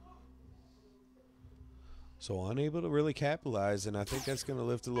 So unable to really capitalize, and I think that's going to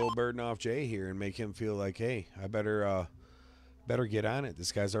lift a little burden off Jay here and make him feel like, hey, I better get on it.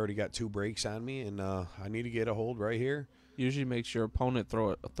 This guy's already got 2 breaks on me, and I need to get a hold right here. Usually makes your opponent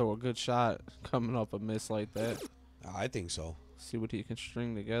throw a good shot coming off a miss like that. I think so. See what he can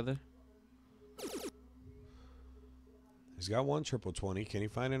string together. He's got 1 triple 20. Can he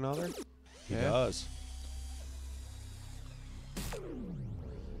find another? He Yeah. does.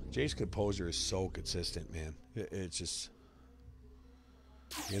 Jay's composure is so consistent, man. It's just,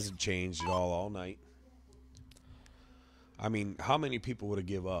 he hasn't changed at all night. I mean, how many people would have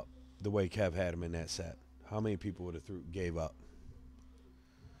give up the way Kev had him in that set? How many people would have gave up?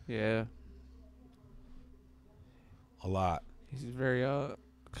 Yeah. A lot. He's very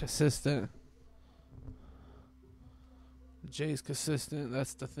consistent. Jay's consistent.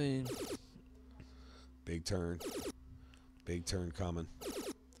 That's the thing. Big turn. Big turn coming.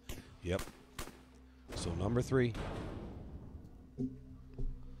 Yep. So number 3.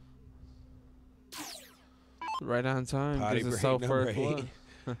 Right on time. Potty Gives break himself number first 8.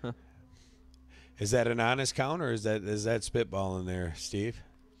 blood. Is that an honest count, or is that spitball in there, Steve?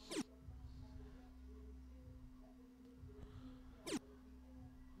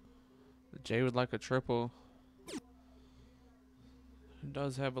 Jay would like a triple. He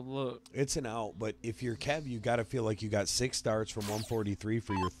does have a look. It's an out, but if you're Kev, you got to feel like you got 6 starts from 143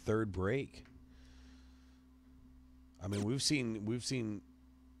 for your 3rd break. I mean, we've seen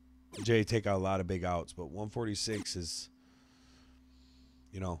Jay take out a lot of big outs, but 146 is,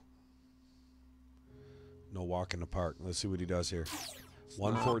 no walk in the park. Let's see what he does here.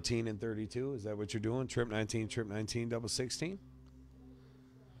 114 and 32. Is that what you're doing? Trip 19, double 16.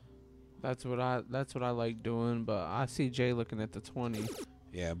 That's what I like doing, but I see Jay looking at the 20.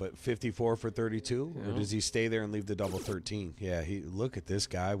 Yeah, but 54 for 32, or Yeah. does he stay there and leave the double 13? Yeah, look at this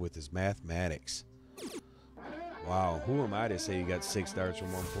guy with his mathematics. Wow, who am I to say you got 6 darts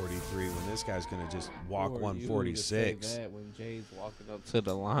from 143 when this guy's going to just walk Who are you to 146? say that when Jay's walking up to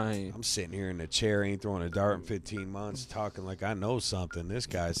the line. I'm sitting here in the chair, ain't throwing a dart in 15 months, talking like I know something. This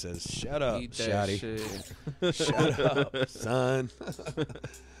guy says, shut up, Eat that Shotty. shit. Shut up, son.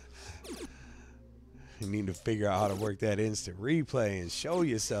 You need to figure out how to work that instant replay and show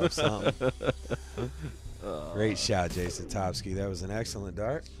yourself something. Great shot, Jason Topsky. That was an excellent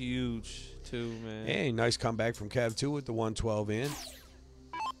dart. Huge, too, man. Hey, nice comeback from Kev, too, with the 112 in.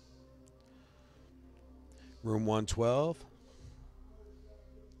 Room 112.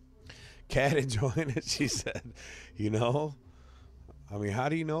 Kat enjoying it. She said, you know, I mean, how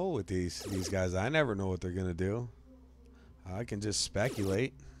do you know with these guys? I never know what they're going to do. I can just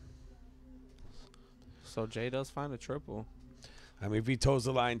speculate. So Jay does find a triple. I mean, if he toes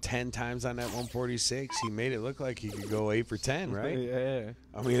the line 10 times on that 146, he made it look like he could go 8 for 10, right? Yeah.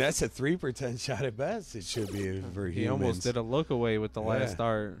 I mean, that's a 3 for 10 shot at best. It should be for humans. He almost did a look away with the last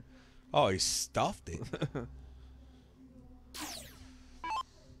dart. Oh, he stuffed it.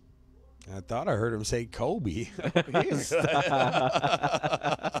 I thought I heard him say Kobe.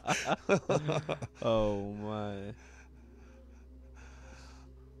 Oh, my.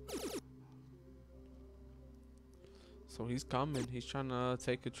 So he's coming. He's trying to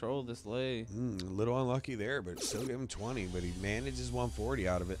take control of this leg. A little unlucky there, but still give him 20. But he manages 140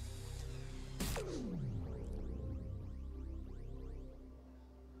 out of it.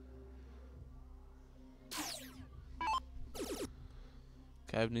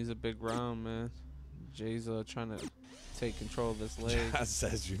 Kev needs a big round, man. Jay's trying to take control of this leg. Josh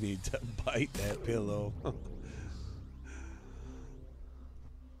says you need to bite that pillow.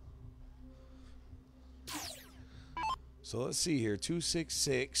 So let's see here,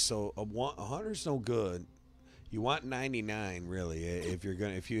 266. So a 100's no good. You want 99 really. If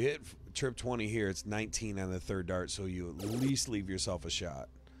you hit trip 20 here, it's 19 on the third dart. So you at least leave yourself a shot.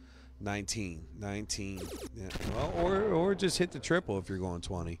 19. Yeah. Well, or just hit the triple if you're going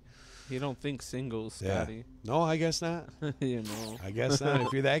 20. You don't think singles, Yeah. Scotty. No, I guess not. You know. I guess not.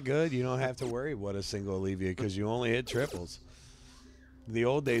 If you're that good, you don't have to worry what a single will leave you because you only hit triples. In the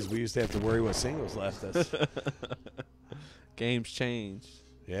old days, we used to have to worry what singles left us. Games changed.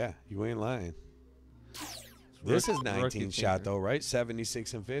 Yeah, you ain't lying. This is 19 shot though, right?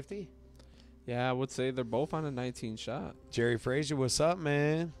 76 and 50. Yeah, I would say they're both on a 19 shot. Jerry Frazier, what's up,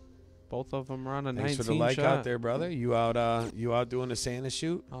 man? Both of them are on a 19 Thanks shot. for the like out there, brother. You out doing the Santa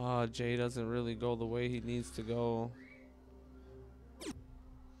shoot? Jay doesn't really go the way he needs to go.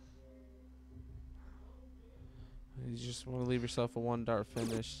 You just want to leave yourself a 1 dart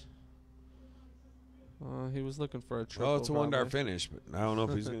finish. He was looking for a triple. Oh, it's a 1 dart probably. finish, but I don't know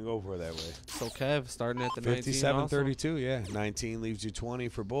if he's gonna go for it that way. So Kev starting at the 19 57-32, yeah. 19 leaves you 20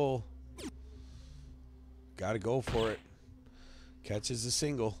 for Bull. Got to go for it. Catches a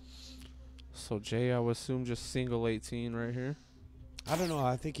single. So Jay, I would assume just single 18 right here. I don't know.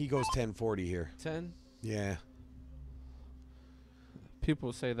 I think he goes 10-40 here. 10. Yeah.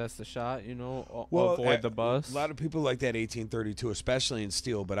 People say that's the shot, you know, Well, avoid the bus. A lot of people like that 18-32, especially in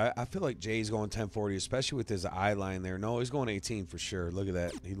steel. But I feel like Jay's going 10-40, especially with his eye line there. No, he's going 18 for sure. Look at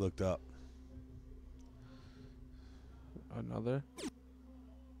that. He looked up. Another.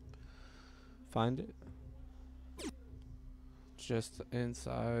 Find it. Just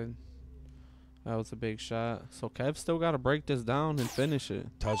inside. That was a big shot. So Kev still got to break this down and finish it.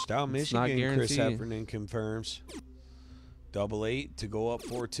 Touchdown, It's not Michigan. Chris guaranteed. Heffernan confirms. 8-8 to go up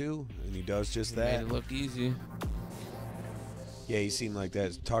 4-2, and he does just He that. made it look easy. Yeah, he seemed like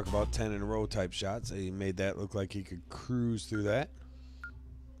that. Talk about 10 in a row type shots. He made that look like he could cruise through that.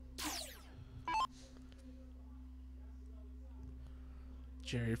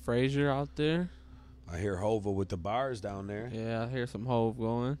 Jerry Frazier out there. I hear Hova with the bars down there. Yeah, I hear some Hove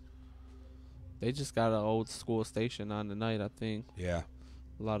going. They just got an old school station on tonight, I think. Yeah.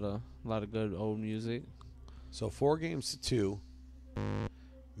 A lot of good old music. So 4-2.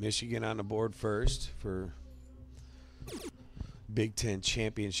 Michigan on the board first for Big Ten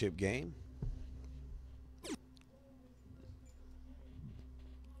championship game.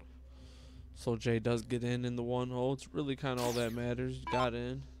 So Jay does get in the 1 hole. It's really kind of all that matters. Got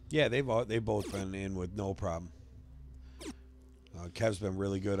in. Yeah, they've both been in with no problem. Kev's been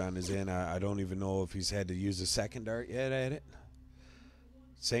really good on his in. I don't even know if he's had to use a second dart yet at it.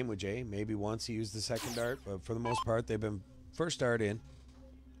 Same with Jay. Maybe once he used the second dart, but for the most part, they've been first dart in.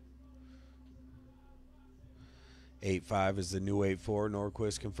 8-5 is the new 8-4.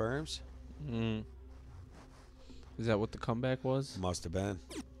 Norquist confirms. Is that what the comeback was? Must have been.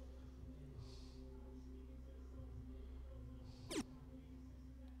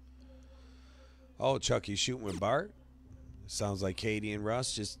 Oh, Chucky's shooting with Bart. Sounds like Katie and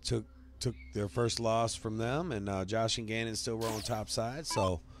Russ just took their first loss from them, and Josh and Gannon still rolling top side.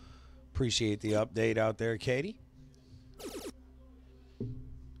 So appreciate the update out there, Katie.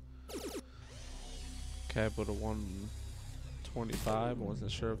 Cap with a 125.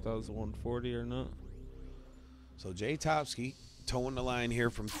 Wasn't sure if that was a 140 or not. So Jay Topsky towing the line here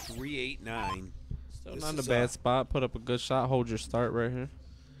from 389. Still not in a bad spot. Put up a good shot. Hold your start right here.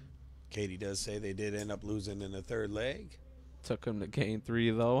 Katie does say they did end up losing in the third leg. Took him to game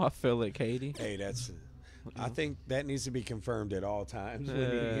 3, though. I feel it, Katie. Hey, that's. I think that needs to be confirmed at all times. You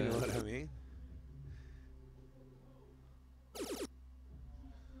know what I mean?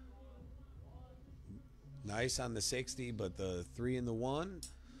 Nice on the 60, but the 3 and the 1,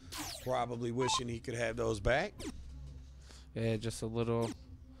 probably wishing he could have those back. Yeah, just a little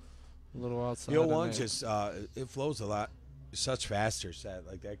outside. The 01 just it flows a lot. Such faster set,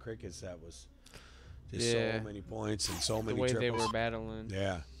 like that cricket set was just so many points and so many the way triples. they were battling.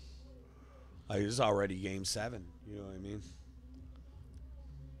 Yeah, like this is already game 7. You know what I mean?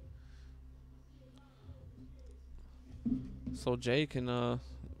 So Jay can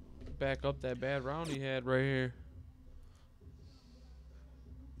back up that bad round he had right here.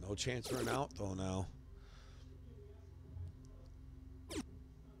 No chance for an out though now.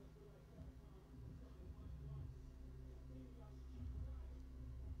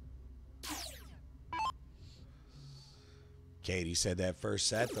 Katie said that first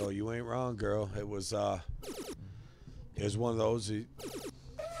set though, you ain't wrong, girl. It was one of those. It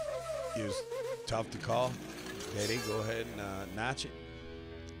was tough to call. Katie, go ahead and notch it.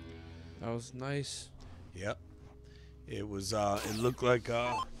 That was nice. Yep. It was. It looked like.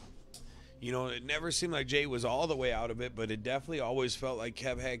 You know, it never seemed like Jay was all the way out of it, but it definitely always felt like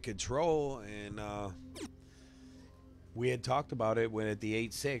Kev had control. And we had talked about it when at the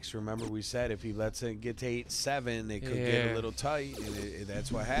 8-6. Remember, we said if he lets it get to 8-7, it could get a little tight, and that's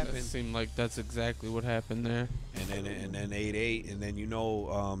what happened. It seemed like that's exactly what happened there. And then 8-8, and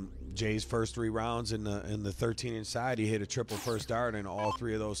then Jay's first 3 rounds in the 13-inch side, he hit a triple first dart in all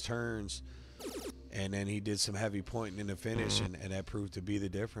 3 of those turns, and then he did some heavy pointing in the finish, and that proved to be the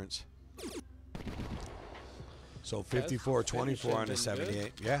difference. So 54-24 on the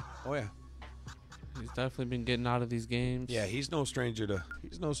 78. Good. Yeah. Oh yeah. He's definitely been getting out of these games. Yeah, he's no stranger to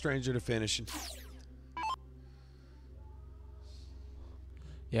finishing.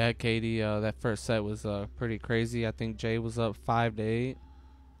 Yeah, Katie, that first set was pretty crazy. I think Jay was up 5-8.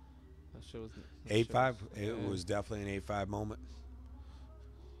 That shit was 8-5. It was definitely an 8-5 moment.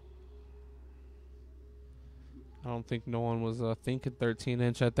 I don't think no one was thinking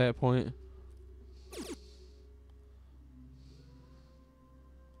 13-inch at that point.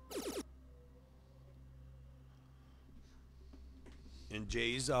 And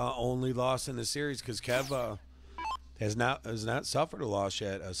Jay's only loss in the series because Kev has not suffered a loss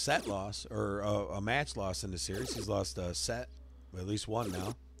yet, a set loss or a match loss in the series. He's lost a set, at least one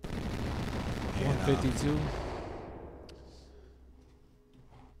now. 152.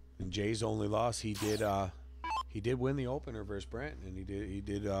 And Jay's only loss, he did win the opener versus Brent, and he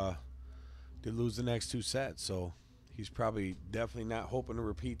did lose the next 2 sets. So he's probably definitely not hoping to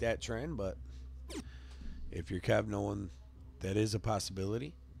repeat that trend. But if you're Kev, knowing that is a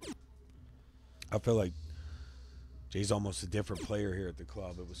possibility, I feel like Jay's almost a different player here at the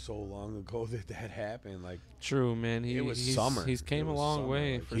club. It was so long ago that happened. Like, true, man. It was summer. He's came a long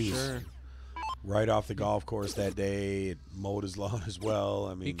way, like, for sure. Right off the golf course that day, it mowed his lawn as well.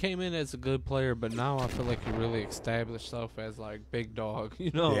 I mean, he came in as a good player, but now I feel like he really established himself as like big dog. You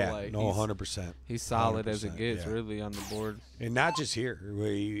know, yeah, like 100%. He's solid as it gets, really on the board. And not just here.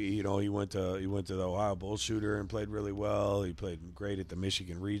 He went to the Ohio Bull Shooter and played really well. He played great at the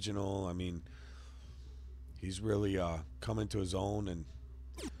Michigan Regional. I mean, he's really come into his own and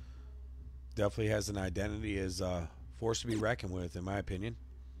definitely has an identity as a force to be reckoned with, in my opinion.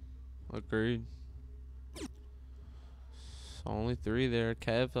 Agreed. So only 3 there.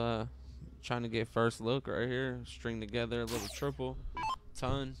 Kev trying to get first look right here. String together a little triple.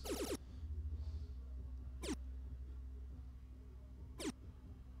 Ton.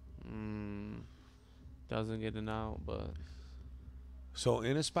 Doesn't get an out, but. So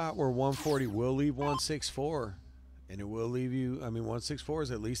in a spot where 140 will leave 164, and it will leave you, 164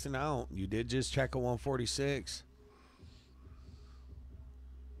 is at least an out. You did just check a 146.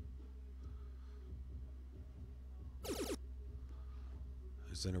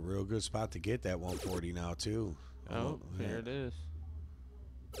 It's in a real good spot to get that 140 now, too. Oh, here it is.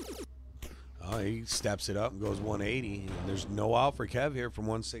 Oh, he steps it up and goes 180. And there's no out for Kev here from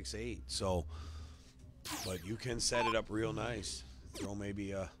 168. So, but you can set it up real nice. Throw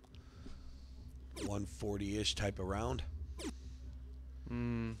maybe a 140-ish type of round.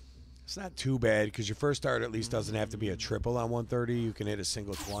 Mm. It's not too bad because your first start at least doesn't have to be a triple on 130. You can hit a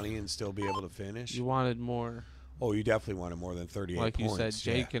single 20 and still be able to finish. You wanted more. Oh, you definitely wanted more than 38 Like points. you said,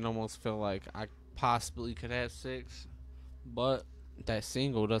 Jay yeah. can almost feel like I possibly could have 6, but that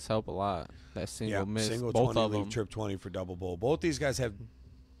single does help a lot. That single miss, single both 20, of them. leave trip 20 for double bowl. Both these guys have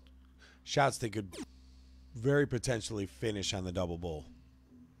shots they could very potentially finish on the double bowl.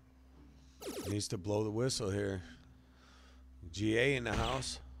 Needs to blow the whistle here. GA in the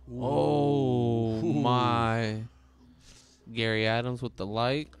house. Oh, Ooh. my. Gary Adams with the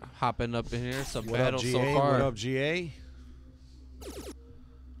light. Hopping up in here. Some What battle up, GA? so far. What up, GA?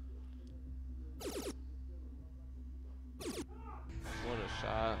 What a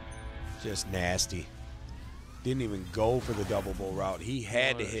shot. Just nasty. Didn't even go for the double bowl route. He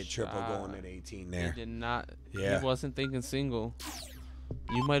had What to a hit triple shot. going at 18 He there. did not. Yeah. He wasn't thinking single.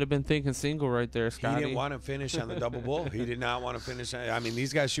 You might have been thinking single right there, He Scotty. didn't want to finish on the double bowl. He did not want to finish. I mean,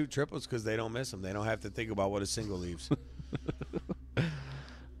 these guys shoot triples because they don't miss them. They don't have to think about what a single leaves.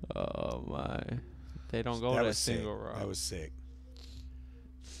 Oh, my. They don't go That that was sick. single route. That was sick.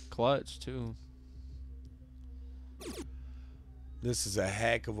 Clutch, too. This is a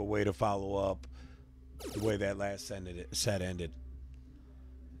heck of a way to follow up the way that last set ended.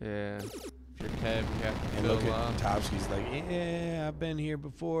 Yeah. If you're Kev, you have to And feel look at up. Topsky's like, yeah, I've been here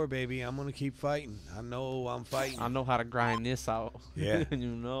before, baby. I'm going to keep fighting. I know I'm fighting. I know how to grind this out. Yeah. You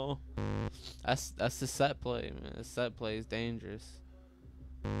know? That's the set play, man. The set play is dangerous.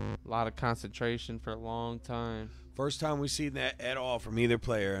 A lot of concentration for a long time. First time we've seen that at all from either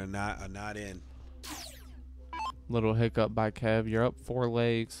player and not in. Little hiccup by Kev. You're up 4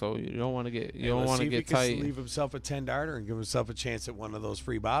 legs, so you don't want to get Let's see if he can tight. leave himself a 10-darter and give himself a chance at one of those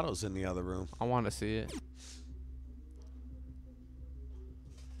free bottles in the other room. I want to see it.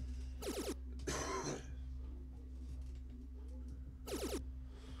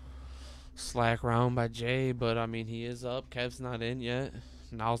 Slack round by Jay, but I mean he is up. Kev's not in yet.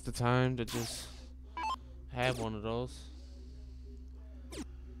 Now's the time to just have one of those.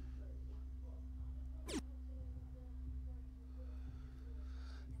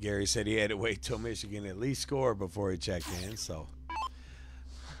 Gary said he had to wait till Michigan at least score before he checked in, so.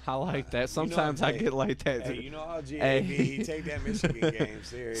 I like that. Sometimes I hey, get like that. Hey, you know how GAB, Hey. he take that Michigan game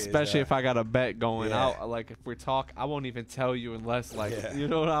serious. Especially if I got a bet going yeah. out. Like if we're talking, I won't even tell you unless like Yeah. you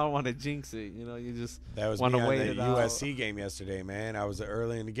know I don't want to jinx it. You know, you just That was want me to on wait the it out. USC game yesterday, man. I was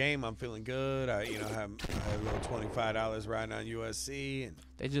early in the game. I'm feeling good. I had a little $25 riding on USC, and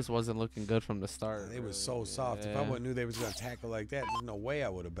They just wasn't looking good from the start. they was so soft. If I Yeah. wouldn't knew they was gonna tackle like that, there's no way I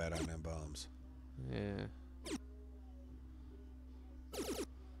would have bet on them bums. Yeah.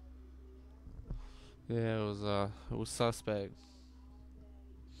 Yeah, it was suspect.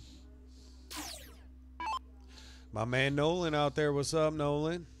 My man Nolan out there. What's up,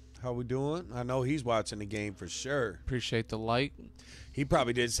 Nolan? How we doing? I know he's watching the game for sure. Appreciate the like. He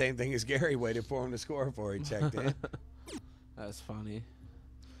probably did the same thing as Gary, waited for him to score before he checked in. That's funny.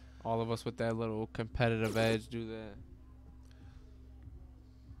 All of us with that little competitive edge do that.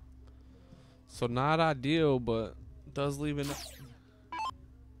 So not ideal, but does leave enough.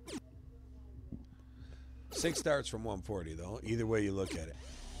 6 starts from 140, though. Either way you look at it.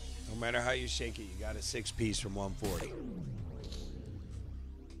 No matter how you shake it, you got a 6-piece from 140.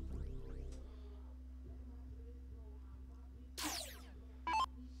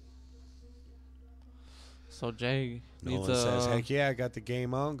 So Jay needs Nolan says, heck yeah, I got the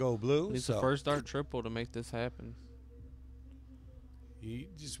game on. Go blue. needs So a first start triple to make this happen. you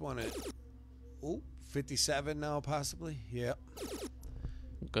just want to... Ooh, 57 now, possibly? Yep.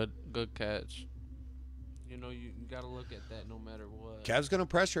 Good catch. You know, you got to look at that no matter what. Cav's going to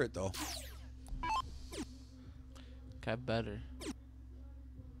pressure it, though. Kev better.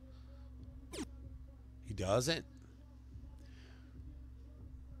 He doesn't.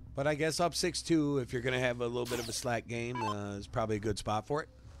 But I guess up 6-2, if you're going to have a little bit of a slack game, is probably a good spot for it.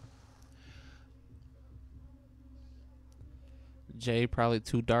 Jay probably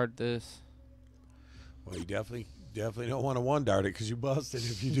 2-dart this. Well, you definitely don't want to 1-dart it because you busted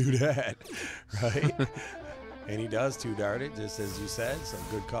if you do that, right? And he does 2-dart it, just as you said, so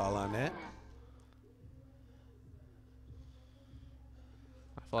good call on that.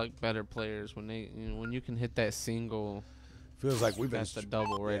 I feel like better players when when you can hit that single, Feels like we've been that's the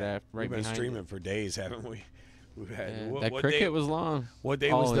double right after, right we've been behind streaming it. for days, haven't we? We've had Yeah, what, that what cricket day, was long. what day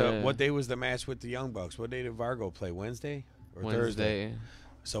Oh, was the yeah. what day was the match with the Young Bucks? What day did Vargo play? Wednesday or Thursday? Wednesday.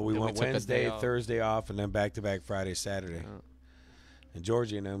 So we Then we went took a day Wednesday, off. Thursday off, and then back-to-back Friday, Saturday. Yeah. And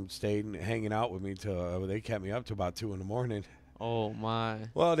Georgie and them stayed hanging out with me till they kept me up to about 2 in the morning. Oh, my.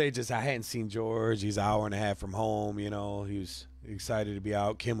 Well, I hadn't seen George. He's an hour and a half from home, you know. He was excited to be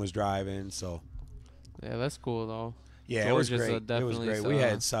out. Kim was driving, so. Yeah, that's cool, though. Yeah, George it was is great. It was definitely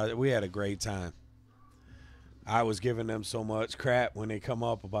great. We had a great time. I was giving them so much crap when they come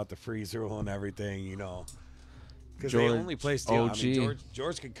up about the freeze rule and everything, you know. Because they only play steel. I mean,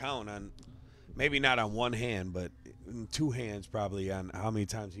 George can count on, maybe not on one hand, but in two hands probably on how many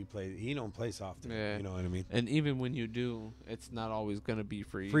times he plays. He don't play soft. Yeah. You know what I mean? And even when you do, it's not always going to be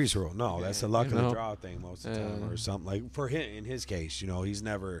freeze. Freeze rule. No, Yeah, that's a luck of the know? draw thing most of the time or something. Like for him, in his case, you know, he's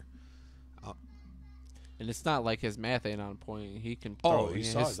never. And it's not like his math ain't on point. He can Oh, throw he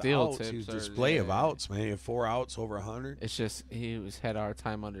his saw his steal outs. tips. His are- display of yeah. outs, man. He had 4 outs over 100. It's just had our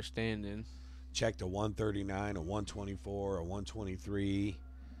time understanding. Checked a 139, a 124, a 123.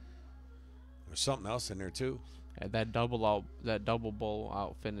 There's something else in there too. Yeah, that double bowl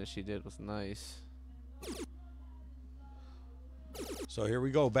out finish he did was nice. So here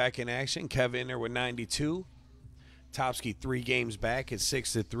we go, back in action. Kev in there with 92. Topsky 3 games back at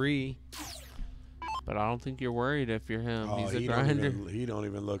 6-3. But I don't think you're worried if you're him. Oh, He's a he grinder. he don't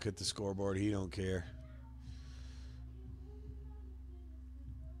even look at the scoreboard. He don't care.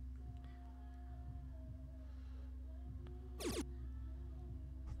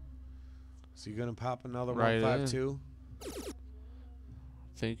 Is he gonna pop another Right 152?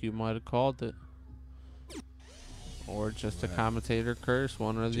 Think you might have called it. Or just a commentator curse,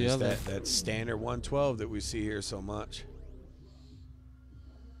 one or the Just other. that standard 112 that we see here so much.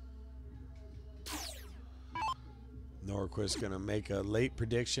 Norquist going to make a late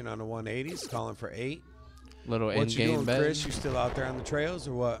prediction on the 180s, calling for 8. Little What end you game doing, bet. Chris? You still out there on the trails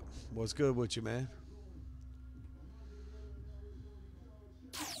or what? What's good with you, man?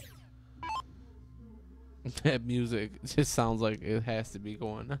 That music just sounds like it has to be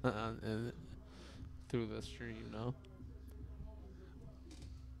going on through the stream, you know?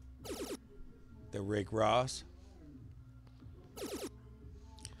 The Rick Ross.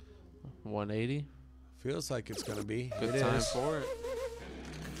 180. Feels like it's going to be. Good It time is. for it.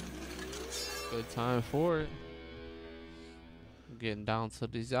 Good time for it. Getting down to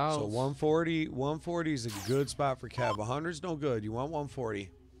these outs. So 140 is a good spot for Kev. 100's no good. You want 140.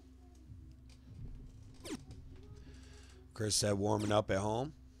 Chris said warming up at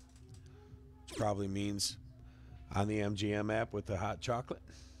home, which probably means on the MGM app with the hot chocolate.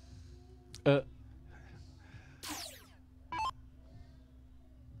 I'm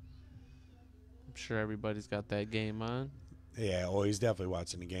sure everybody's got that game on. Yeah, oh, he's definitely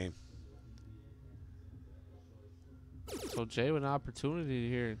watching the game. So Jay with an opportunity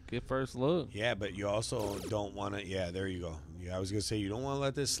here, get first look. Yeah, but you also don't want to. Yeah, there you go. Yeah, I was gonna say you don't want to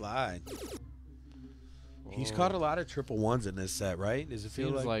let this slide. He's Whoa. caught a lot of triple ones in this set, right? Does it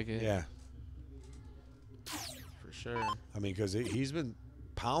feel Seems like it. Yeah, For sure. I mean, because he's been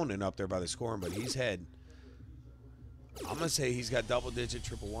pounding up there by the scoring, but he's had. I'm gonna say he's got double-digit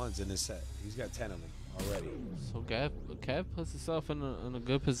triple ones in this set. He's got 10 of them already. So Kev puts himself in a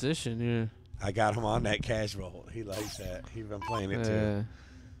good position here. I got him on that cash roll. He likes that. He's been playing it too. Yeah.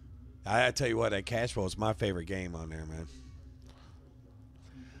 I tell you what, that cash roll is my favorite game on there, man.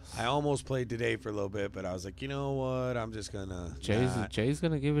 I almost played today for a little bit, but I was like, you know what? I'm just gonna. Jay's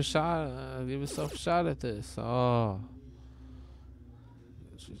gonna give a shot, give himself a shot at this. Oh,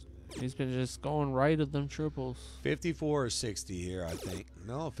 he's been just going right at them triples. 54 or 60 here, I think.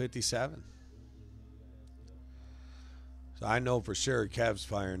 No, 57. So I know for sure Kev's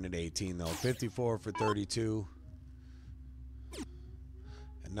firing at 18 though. 54 for 32.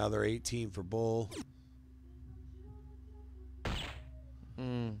 Another 18 for Bull.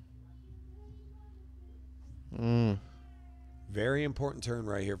 Very important turn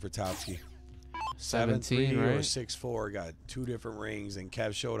right here for Topsky. 17, 7-3 or right? 6-4. Got 2 different rings, and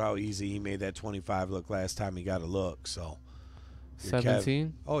Kev showed how easy he made that 25 look last time he got a look. So, your Kev-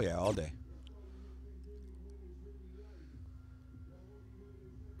 17. oh yeah, all day.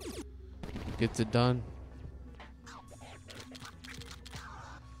 Gets it done.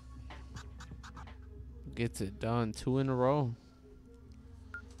 Gets it done. 2 in a row.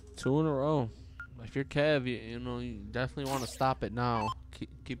 2 in a row. If you're Kev, you know you definitely want to stop it now.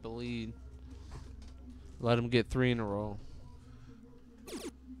 Keep a lead. Let him get 3 in a row.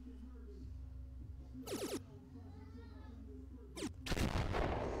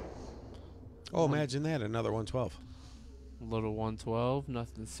 Oh, imagine that, another 112. Little 112,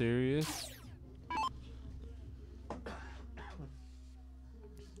 nothing serious.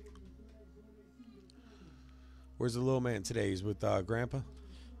 Where's the little man today? He's with Grandpa.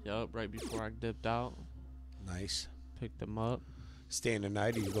 Yup, right before I dipped out. Nice. Picked him up. Staying the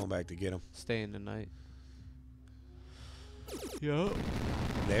night, or you going back to get him? Staying the night. Yup.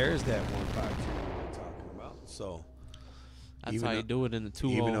 There's that 152 we were talking about. So That's even how you though- do it in the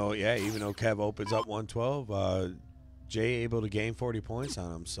 2-0. even though Kev opens up 112, Jay able to gain 40 points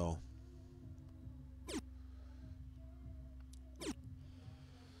on him. So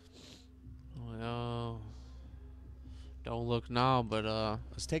Well, don't look now, but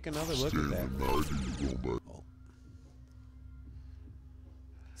let's take another look at that. Oh.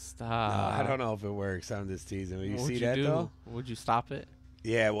 stop. No, I don't know if it works. I'm just teasing. You What'd see you that do? though? Would you stop it?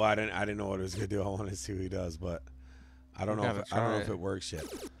 Yeah. Well, I didn't know what it was gonna do. I want to see what he does, but I don't We know. gotta I don't know try if it. it works yet.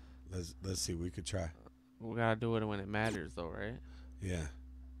 Let's see. We could try. We gotta do it when it matters, though, right? Yeah.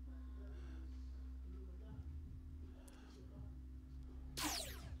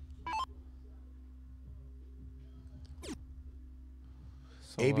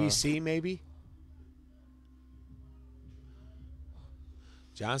 So, ABC maybe.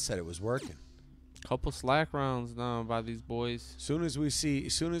 John said it was working. couple slack rounds now by these boys. Soon as we see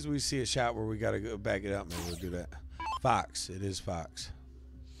a shot where we gotta go back it up, maybe we'll do that. Fox, it is Fox.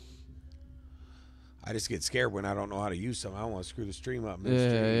 I just get scared when I don't know how to use something. I don't want to screw the stream up.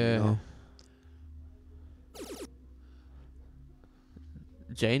 Yeah. You know?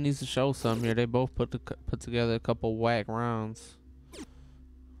 Jay needs to show some here. They both put together a couple whack rounds.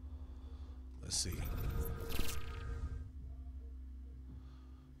 Let's see.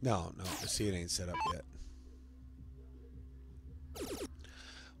 No. See, it ain't set up yet.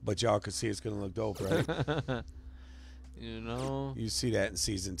 But y'all can see it's gonna look dope, right? You know. You see that in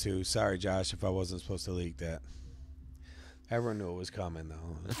season 2. Sorry, Josh, if I wasn't supposed to leak that. Everyone knew it was coming,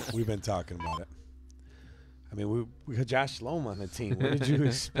 though. We've been talking about it. I mean, we got Josh Sloan on the team. What did you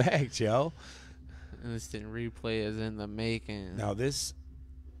expect, yo? Instant replay is in the making. Now this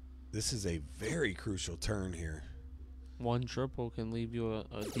is a very crucial turn here. 1 triple can leave you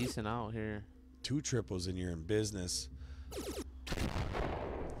a decent out here. 2 triples and you're in business.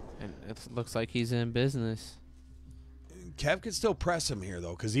 And it looks like he's in business. Kev can still press him here,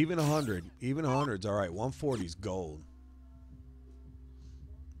 though, because even 100's all right. 140's gold.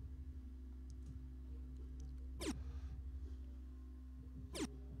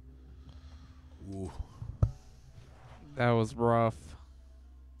 Ooh. That was rough.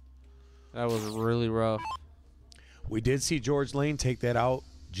 That was really rough. We did see George Lane take that out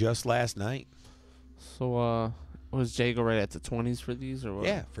just last night. So, was Jay go right at the 20s for these or what?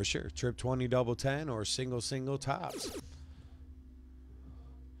 Yeah, for sure. Trip 20, double 10, or single tops.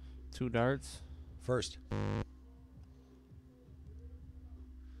 2 darts. First.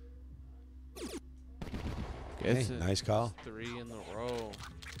 Gets Hey, it. nice call. 3 in a row.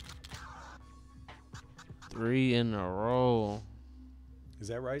 3 in a row. Is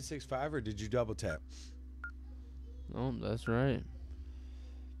that right, 6-5, or did you double tap? Oh, that's right.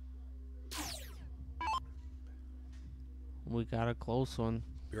 We got a close one.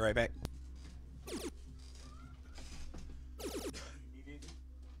 Be right back.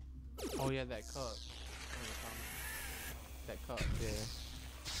 Oh, yeah, that cup. That cup, yeah.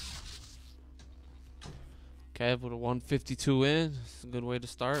 Kev with a 152 in. It's a good way to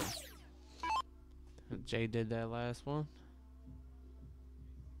start. Jay did that last one.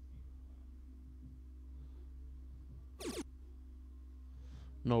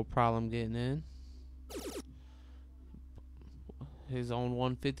 No problem getting in. His own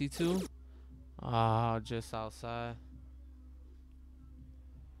 152. Ah, just outside.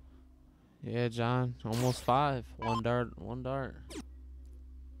 Yeah, John. Almost 5. 1 dart. 1 dart.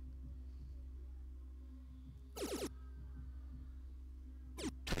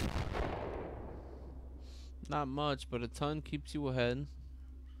 Not much, but a ton keeps you ahead.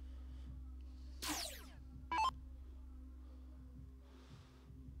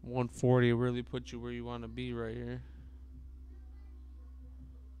 $140 really puts you where you want to be right here.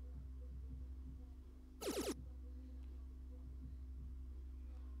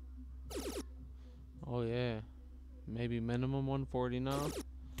 Oh yeah, maybe minimum 140 now.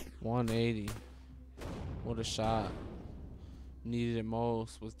 180. What a shot. Needed it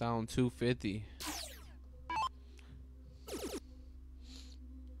most. Was down 250.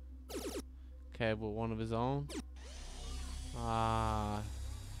 Kev with one of his own. Ah,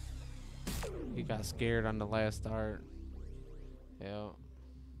 he got scared on the last start. Yeah.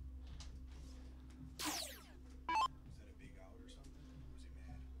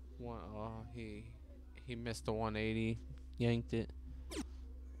 One, he missed the 180, yanked it.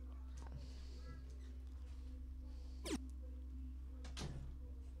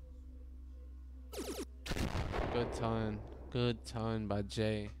 Good ton by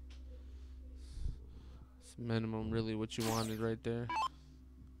Jay. It's minimum really what you wanted right there.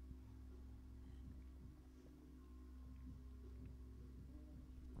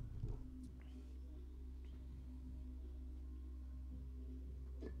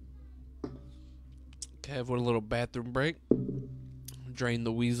 Kev with a little bathroom break. Drain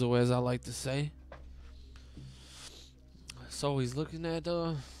the weasel, as I like to say. So he's looking at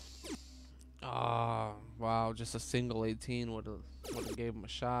wow, just a single 18 would have gave him a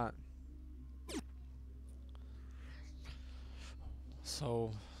shot.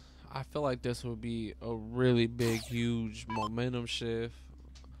 So I feel like this would be a really big, huge momentum shift,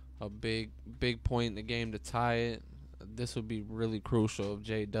 a big point in the game to tie it. This would be really crucial if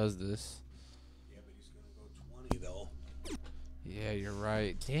Jay does this. Yeah, but he's gonna go 20 though. Yeah, you're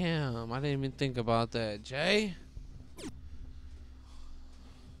right. Damn, I didn't even think about that. Jay?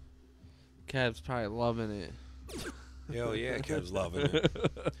 Kev's probably loving it. Hell yeah, Kev's loving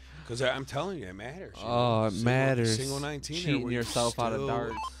it. Because I'm telling you, it matters. You Oh, know? it matters. Single 19 there Cheating where you yourself out of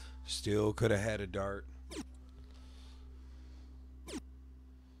darts. Still could have had a dart.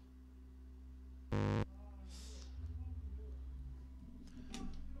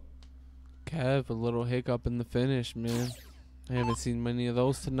 Kev, a little hiccup in the finish, man. I haven't seen many of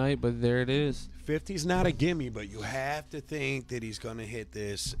those tonight, but there it is. 50's not a gimme, but you have to think that he's going to hit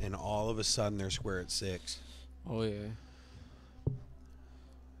this, and all of a sudden they're square at 6. Oh, yeah.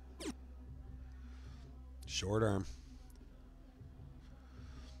 Short arm.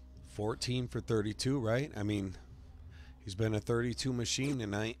 14 for 32, right? I mean, he's been a 32 machine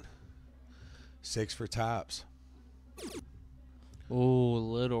tonight. 6 for tops. Oh,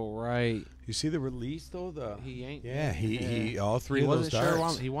 little right. You see the release though? He ain't. Yeah, he all three He of those wasn't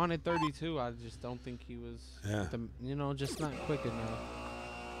darts. sure. He wanted 32. I just don't think he was. Yeah. Just not quick enough.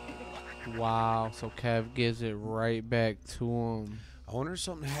 Wow. So Kev gives it right back to him. I wonder if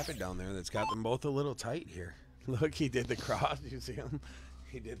something happened down there that's got them both a little tight here. Look, he did the cross. You see him?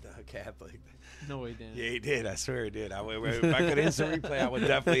 He did the cap like that. No, he didn't. Yeah, he did. I swear he did. If I could instant replay, I would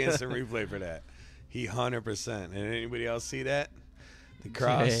definitely instant replay for that. He 100%. And anybody else see that? The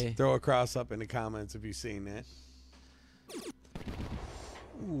cross. Hey. Throw a cross up in the comments if you've seen that.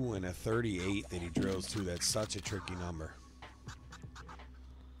 Ooh, and a 38 that he drills through. That's such a tricky number.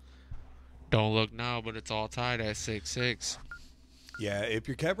 Don't look now, but it's all tied at 6-6. Yeah, if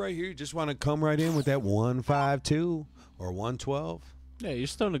you're kept right here, you just want to come right in with that 152 or 112. Yeah, you're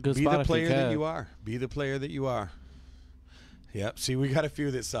still in a good Be spot. the player if you that you are. Be the player that you are. Yep. See, we got a few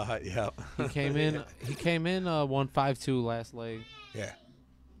that saw it. Yep. He came in. He came in 152 last leg. Yeah.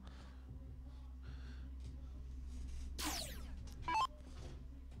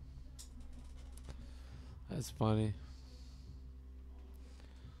 That's funny.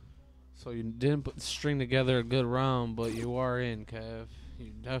 So you didn't string together a good round, but you are in, Kev.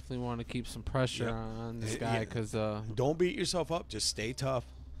 You definitely want to keep some pressure Yep. on this Yeah. guy because Don't beat yourself up. Just stay tough.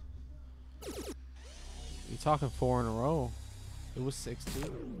 you're talking 4 in a row. It was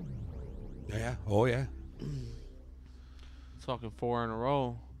 6-2. Yeah. Oh, yeah. Talking 4 in a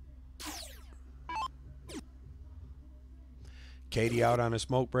row. Katie out on a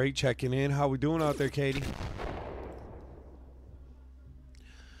smoke break, checking in. How we doing out there, Katie?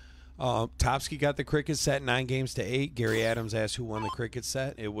 Topsky got the cricket set 9-8. Gary Adams asked who won the cricket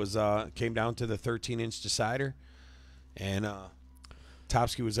set. It was came down to the 13-inch decider, and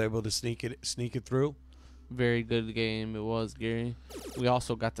Topsky was able to sneak it through. Very good game it was, Gary. We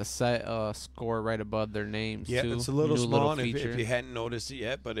also got the set score right above their names, Yeah, too. it's a little New small, and feature. if you hadn't noticed it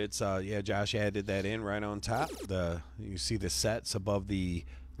yet, but it's Josh added that in right on top. You see the sets above the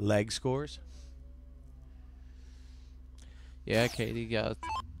leg scores. Yeah, Katie got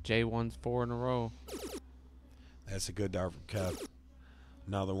J1's 4 in a row. That's a good dart from Kev.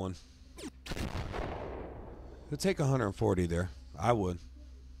 Another one. He'll take 140 there. I would.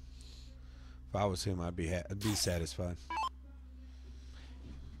 If I was him, I'd be satisfied.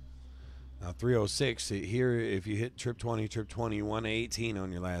 Now 306 here. If you hit trip 20, 118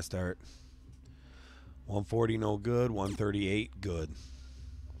 on your last dart. 140 no good. 138 good.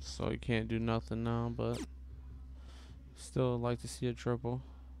 So you can't do nothing now, but still like to see a triple.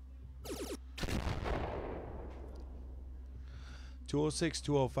 206,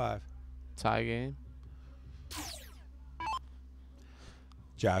 205. Tie game.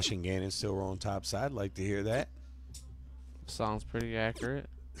 Josh and Gannon still rolling top side. Like to hear that. Sounds pretty accurate.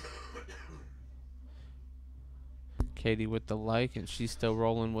 Katie with the like, and she's still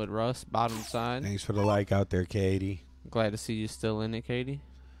rolling with Russ, bottom side. Thanks for the like out there, Katie. Glad to see you still in it, Katie.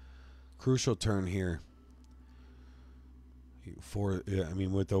 Crucial turn here.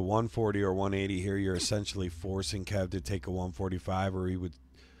 With the 140 or 180 here, you're essentially forcing Kev to take a 145, or he would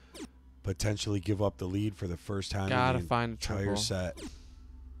potentially give up the lead for the first time Gotta in the find a entire triple. set.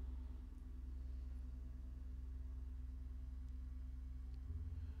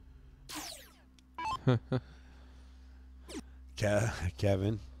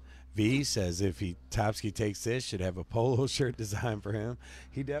 Kevin, V says if Topsky takes this, should have a polo shirt designed for him.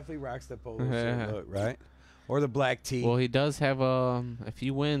 He definitely rocks the polo shirt look, right? Or the black tee. Well, he does have if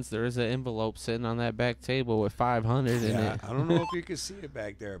he wins, there is an envelope sitting on that back table with 500 in it. I don't know if you can see it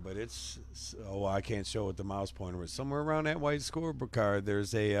back there, but it's I can't show it the mouse pointer. But somewhere around that white scoreboard card,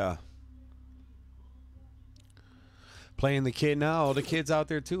 there's a playing the kid now. All the kids out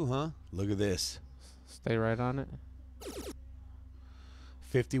there too, huh? Look at this. Stay right on it.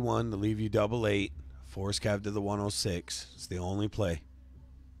 51 to leave you double 8. Force Cav to the 106. It's the only play.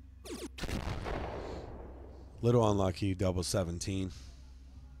 Little unlucky, double 17.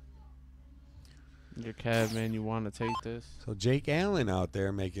 Your Cav, man, you want to take this? So Jake Allen out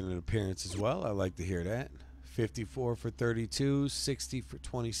there making an appearance as well. I like to hear that. 54 for 32, 60 for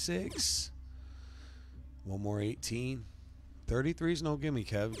 26. One more 18. 33's no gimme,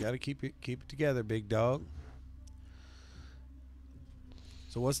 Kev. Got to keep it together, big dog.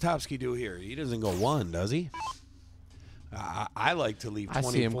 So what's Topsky do here? He doesn't go 1, does he? I like to leave 24.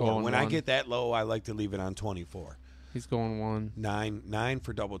 I see him going when 1. I get that low, I like to leave it on 24. He's going 1. 9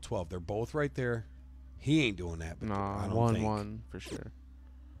 for double 12. They're both right there. He ain't doing that. But No, I don't 1 think. 1 for sure.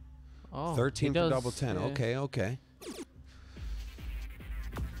 Oh, 13 for double 10. Yeah. Okay.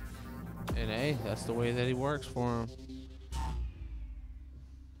 And hey, that's the way that he works for him.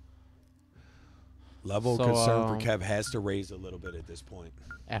 Level of So, concern for Kev has to raise a little bit at this point.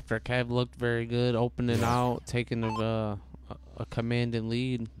 After Kev looked very good, opening out, taking a commanding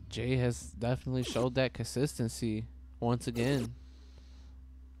lead, Jay has definitely showed that consistency once again.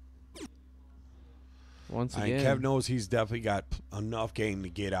 Kev knows he's definitely got enough game to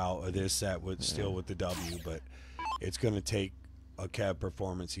get out of this set still with the W, but it's going to take a Kev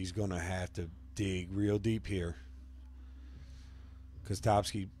performance. He's going to have to dig real deep here because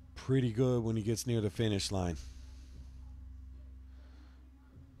Topsky pretty good when he gets near the finish line.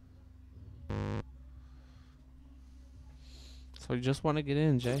 So you just want to get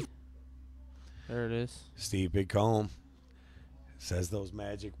in, Jay. There it is. Steve Bigcombe says those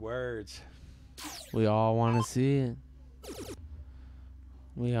magic words. We all want to see it.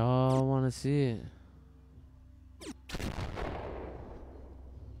 We all want to see it.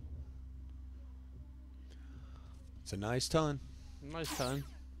 It's a nice ton. Nice ton.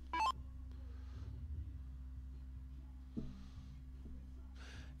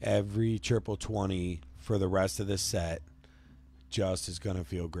 Every triple 20 for the rest of the set just is going to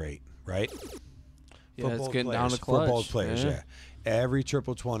feel great, right? Yeah, for it's both getting players, down to clutch. For both players, Yeah. yeah. Every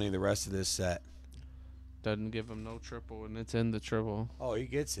triple 20 the rest of this set. Doesn't give him no triple, and it's in the triple. Oh, he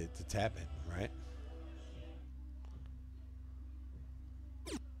gets it to tap it, right?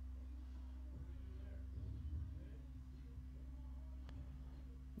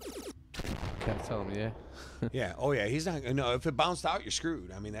 Can't tell him, yeah. Yeah. Oh, yeah. He's not. No, if it bounced out, you're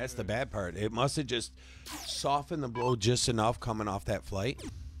screwed. I mean, that's the bad part. It must have just softened the blow just enough coming off that flight.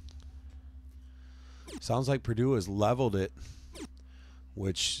 Sounds like Purdue has leveled it,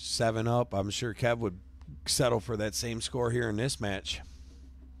 which 7-up. I'm sure Kev would settle for that same score here in this match.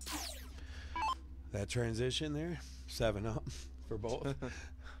 That transition there, 7-up for both.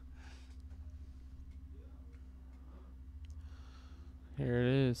 Here it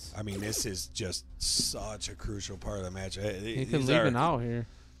is. I mean, this is just such a crucial part of the match. He could leave it out here.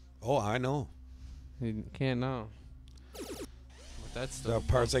 Oh, I know. He can't now. But that's The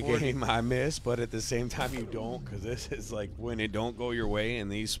parts of the game I miss, but at the same time you don't, because this is like when it don't go your way in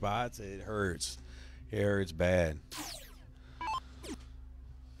these spots, it hurts. It hurts bad.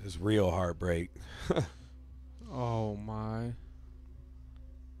 It's real heartbreak. Oh, my.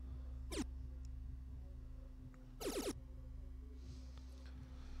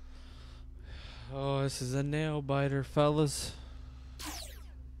 Oh, this is a nail biter, fellas.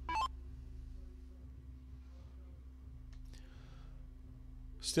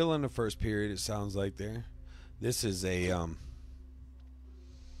 Still in the first period, it sounds like there. This is a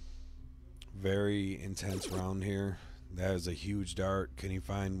very intense round here. That is a huge dart. Can he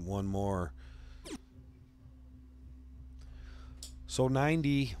find one more? So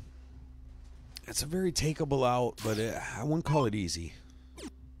 90. It's a very takeable out, but I wouldn't call it easy.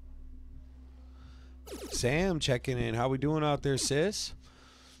 Sam checking in. How we doing out there, sis?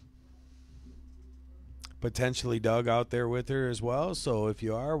 Potentially Doug out there with her as well. So if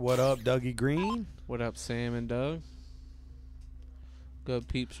you are, what up, Dougie Green? What up, Sam and Doug? Good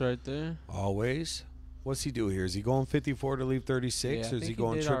peeps right there. Always. What's he do here? Is he going 54 to leave 36, Yeah, or I is he think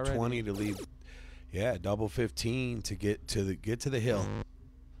going did trip already. 20 to leave? Yeah, double 15 to get to the hill.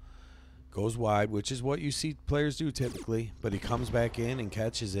 Goes wide, which is what you see players do typically, but he comes back in and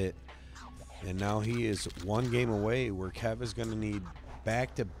catches it. And now he is one game away where Kev is going to need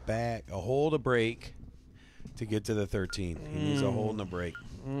back-to-back, a hole to break to get to the 13. He needs a hole and a break.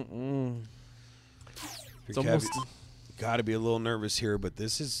 It's almost Got to be a little nervous here, but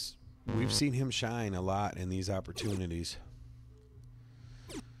this is we've seen him shine a lot in these opportunities,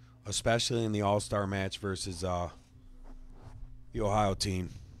 especially in the All-Star match versus the Ohio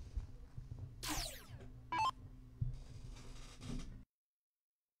team.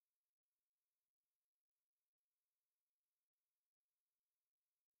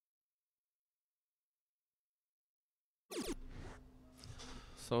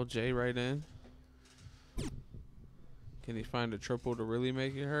 so Jay right in. Can he find a triple to really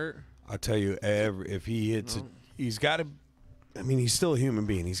make it hurt? I'll tell you, if he hits it, he's got to. I mean, he's still a human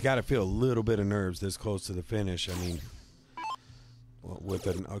being. He's got to feel a little bit of nerves this close to the finish. I mean, with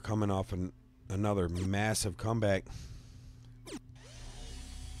coming off another massive comeback.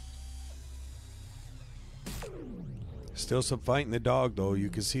 Still some fight in the dog, though. You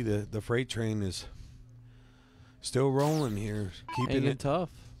can see the freight train is still rolling here. Keeping Hanging it tough.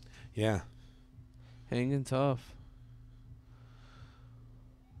 Yeah. Hanging tough.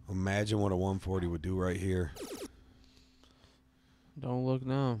 Imagine what a 140 would do right here. Don't look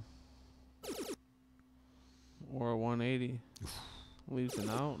now. Or a 180. Leaves it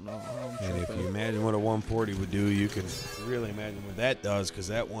out. No, And if you imagine what a 140 would do, you can really imagine what that does, because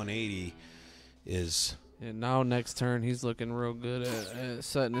that 180 is... And now next turn, he's looking real good at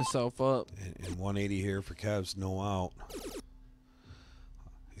setting himself up. And 180 here for Kev's no out.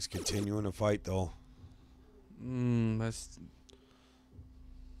 He's continuing to fight, though. It's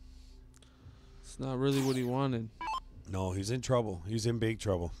not really what he wanted. No, he's in trouble. He's in big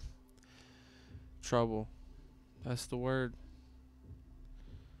trouble. Trouble. That's the word.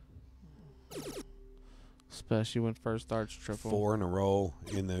 Especially when first starts triple. 4 in a row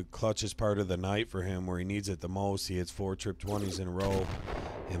in the clutchest part of the night for him, where he needs it the most. He hits 4 trip 20s in a row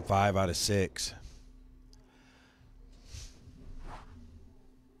and 5 out of 6.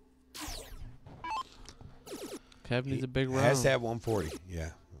 Kev needs a big round. Has to have 140, yeah.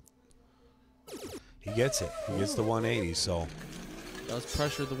 He gets it. He gets the 180, so. Does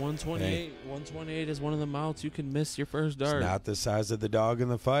pressure the 128. Hey. 128 is one of the mounts you can miss your first dart. It's not the size of the dog in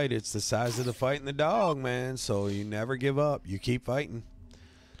the fight. It's the size of the fight in the dog, man. So you never give up. You keep fighting.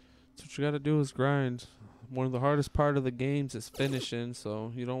 That's what you got to do is grind. One of the hardest part of the games is finishing,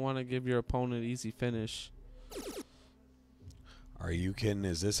 so you don't want to give your opponent easy finish. Are you kidding?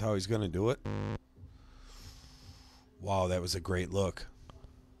 Is this how he's going to do it? Wow, that was a great look.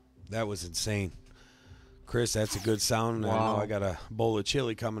 That was insane. Chris, that's a good sound. Wow. I know I got a bowl of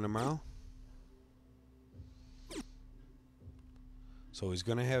chili coming tomorrow. So he's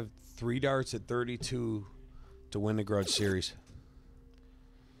going to have 3 darts at 32 to win the Grudge Series.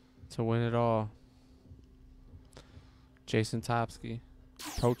 To win it all. Jason Topsky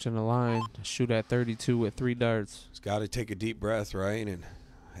approaching the line. Shoot at 32 with 3 darts. He's got to take a deep breath, right? And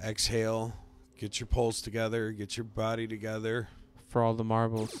exhale. Get your pulse together. Get your body together. For all the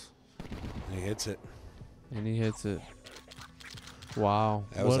marbles. And he hits it. And he hits it. Wow.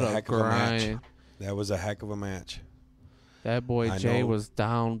 That was what a heck of a grind. match. That was a heck of a match. That boy I Jay know. was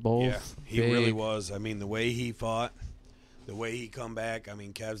down both. Yeah, he big. really was. I mean, the way he fought, the way he come back, I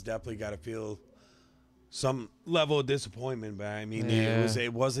mean, Kev's definitely got to feel some level of disappointment, but I mean, Yeah.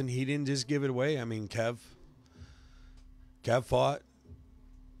 it wasn't, he didn't just give it away. I mean, Kev fought.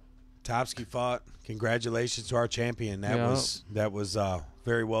 Topsky fought. Congratulations to our champion. That was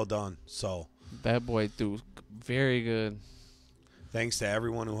very well done. So That boy threw very good. thanks to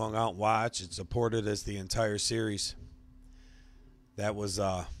everyone who hung out and watched and supported us the entire series. That was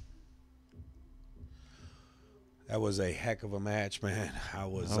a heck of a match, man. That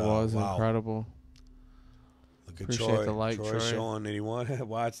was wow. incredible. Look at Appreciate Troy. the like, Troy Troy. showing that he wanted to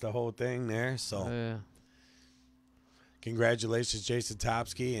watch the whole thing there. So Yeah. congratulations, Jason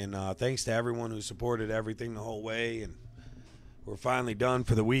Topsky, and thanks to everyone who supported everything the whole way. And we're finally done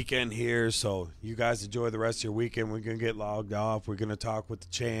for the weekend here, so you guys enjoy the rest of your weekend. We're going to get logged off. We're going to talk with the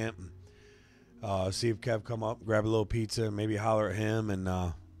champ and see if Kev come up, grab a little pizza, and maybe holler at him.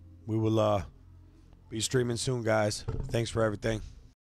 And we will be streaming soon, guys. Thanks for everything.